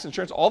management, tax,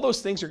 insurance, all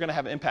those things are going to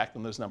have an impact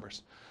on those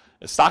numbers.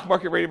 The stock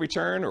market rate of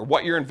return or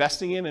what you're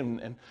investing in,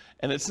 and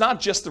it's not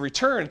just the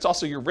return, it's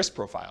also your risk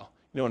profile.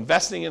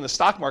 Investing in the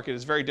stock market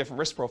is a very different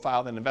risk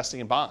profile than investing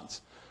in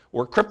bonds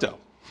or crypto,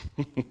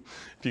 if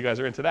you guys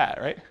are into that,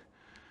 right?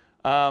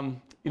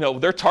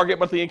 Their target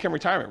monthly income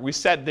retirement, we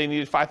said they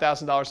needed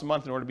 $5,000 a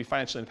month in order to be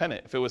financially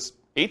independent. If it was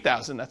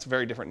 $8,000, that's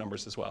very different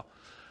numbers as well.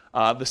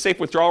 The safe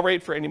withdrawal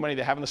rate for any money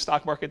they have in the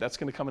stock market, that's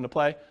going to come into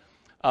play.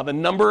 The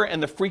number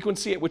and the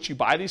frequency at which you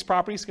buy these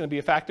properties is going to be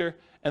a factor.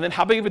 And then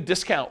how big of a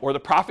discount or the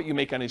profit you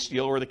make on each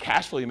deal or the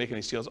cash flow you make on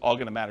each deal is all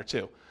going to matter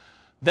too.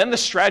 Then the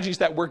strategies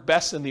that work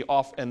best in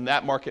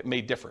that market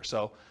may differ.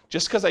 So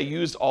just because I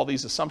used all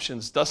these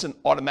assumptions doesn't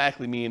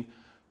automatically mean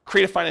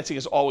creative financing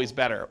is always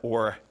better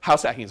or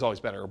house hacking is always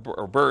better or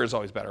BRRRR is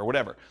always better or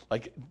whatever.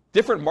 Like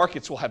different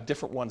markets will have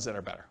different ones that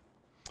are better.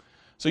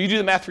 So you do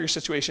the math for your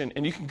situation,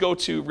 and you can go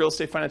to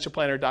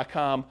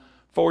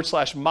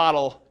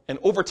realestatefinancialplanner.com/model, and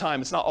over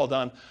time, it's not all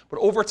done, but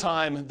over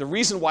time, the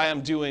reason why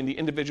I'm doing the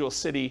individual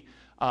city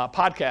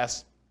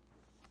podcast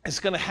is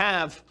going to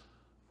have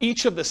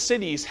each of the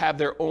cities have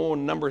their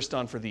own numbers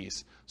done for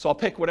these. So I'll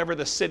pick whatever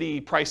the city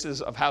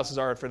prices of houses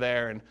are for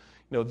there, and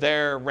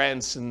their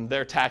rents and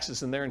their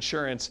taxes and their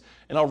insurance,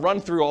 and I'll run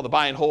through all the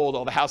buy and hold,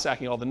 all the house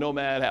hacking, all the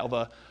nomad, all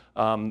the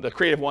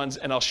creative ones,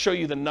 and I'll show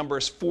you the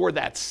numbers for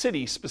that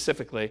city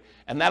specifically,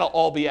 and that'll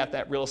all be at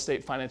that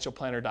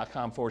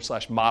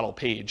realestatefinancialplanner.com/model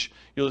page.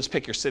 You'll just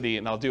pick your city,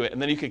 and I'll do it,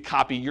 and then you can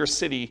copy your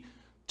city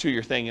to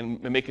your thing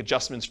and make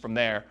adjustments from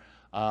there,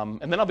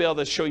 and then I'll be able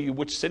to show you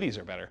which cities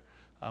are better,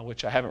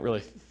 which I haven't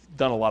really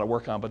done a lot of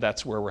work on, but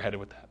that's where we're headed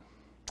with that.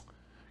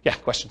 Yeah,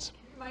 questions?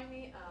 Remind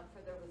me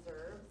for the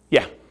reserves.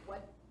 Yeah.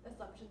 What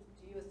assumptions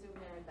do you assume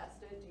they're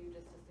invested? Do you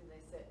just assume they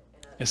sit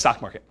in In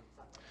stock market.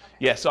 Okay.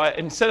 Yeah, so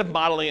instead of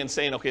modeling and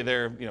saying, okay,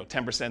 they're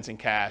 10% in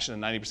cash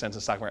and 90% in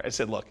stock market, I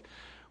said, look,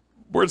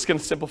 we're just going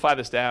to simplify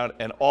this down,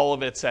 and all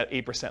of it's at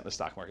 8% in the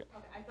stock market.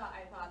 Okay, I thought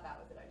that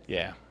was it. I just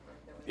Yeah.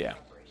 there was Yeah. a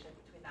separation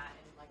between that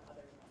and like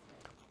other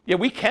investments. Yeah,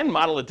 we can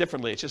model it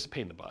differently. It's just a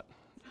pain in the butt.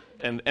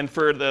 And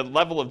for the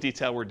level of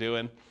detail we're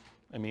doing,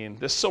 I mean,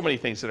 there's so many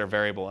things that are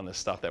variable in this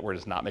stuff that we're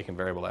just not making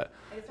variable at.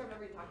 I just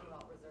remember you talking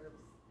about reserves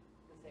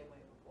the same way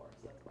before,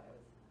 so that's why I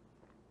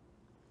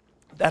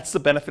was. That's the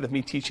benefit of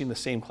me teaching the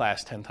same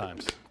class 10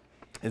 times,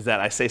 is that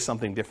I say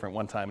something different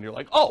one time, and you're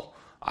like, oh,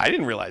 I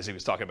didn't realize he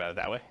was talking about it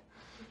that way.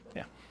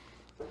 Yeah.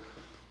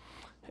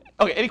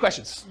 Okay, any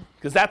questions?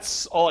 Because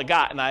that's all I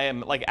got, and I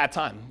am like at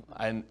time,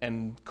 and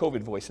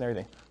COVID voice and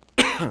everything.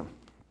 Is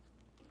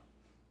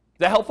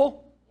that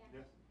helpful?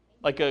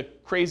 Like a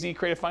crazy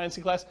creative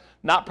financing class?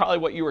 Not probably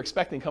what you were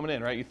expecting coming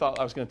in, right? You thought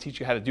I was going to teach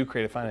you how to do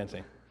creative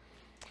financing,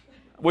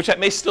 which I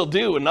may still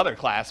do in another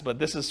class, but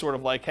this is sort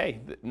of like,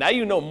 hey, now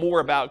you know more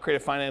about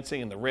creative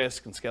financing and the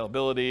risk and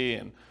scalability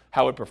and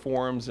how it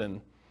performs, and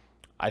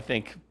I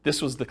think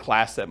this was the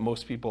class that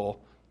most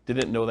people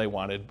didn't know they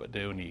wanted but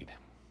do need.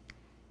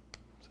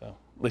 So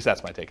at least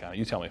that's my take on it.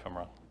 You tell me if I'm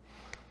wrong.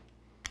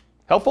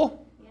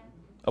 Helpful? Yeah.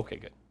 Okay,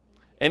 good.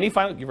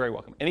 You're very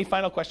welcome. Any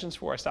final questions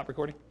before I stop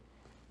recording?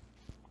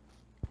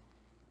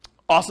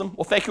 Awesome.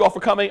 Well, thank you all for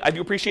coming. I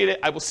do appreciate it.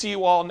 I will see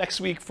you all next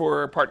week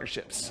for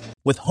partnerships.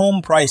 With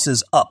home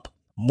prices up,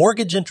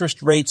 mortgage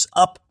interest rates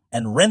up,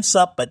 and rents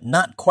up but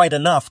not quite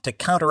enough to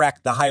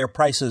counteract the higher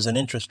prices and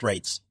interest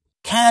rates,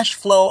 cash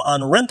flow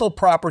on rental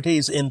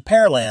properties in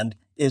Pearland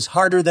is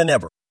harder than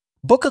ever.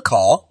 Book a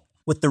call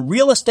with the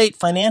Real Estate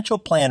Financial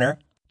Planner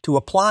to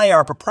apply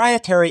our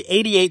proprietary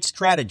 88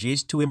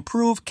 strategies to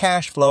improve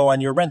cash flow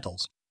on your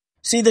rentals.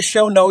 See the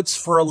show notes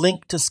for a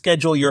link to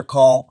schedule your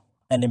call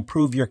and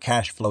improve your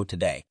cash flow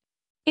today.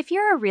 If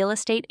you're a real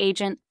estate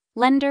agent,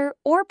 lender,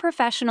 or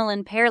professional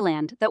in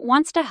Pearland that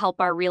wants to help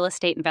our real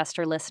estate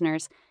investor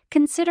listeners,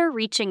 consider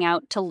reaching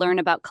out to learn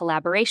about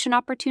collaboration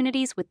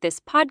opportunities with this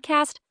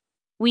podcast.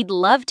 We'd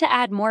love to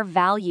add more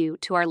value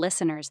to our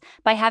listeners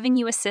by having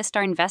you assist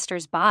our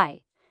investors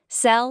buy,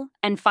 sell,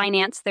 and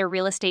finance their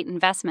real estate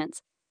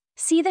investments.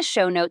 See the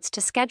show notes to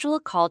schedule a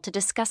call to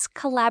discuss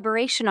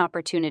collaboration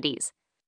opportunities.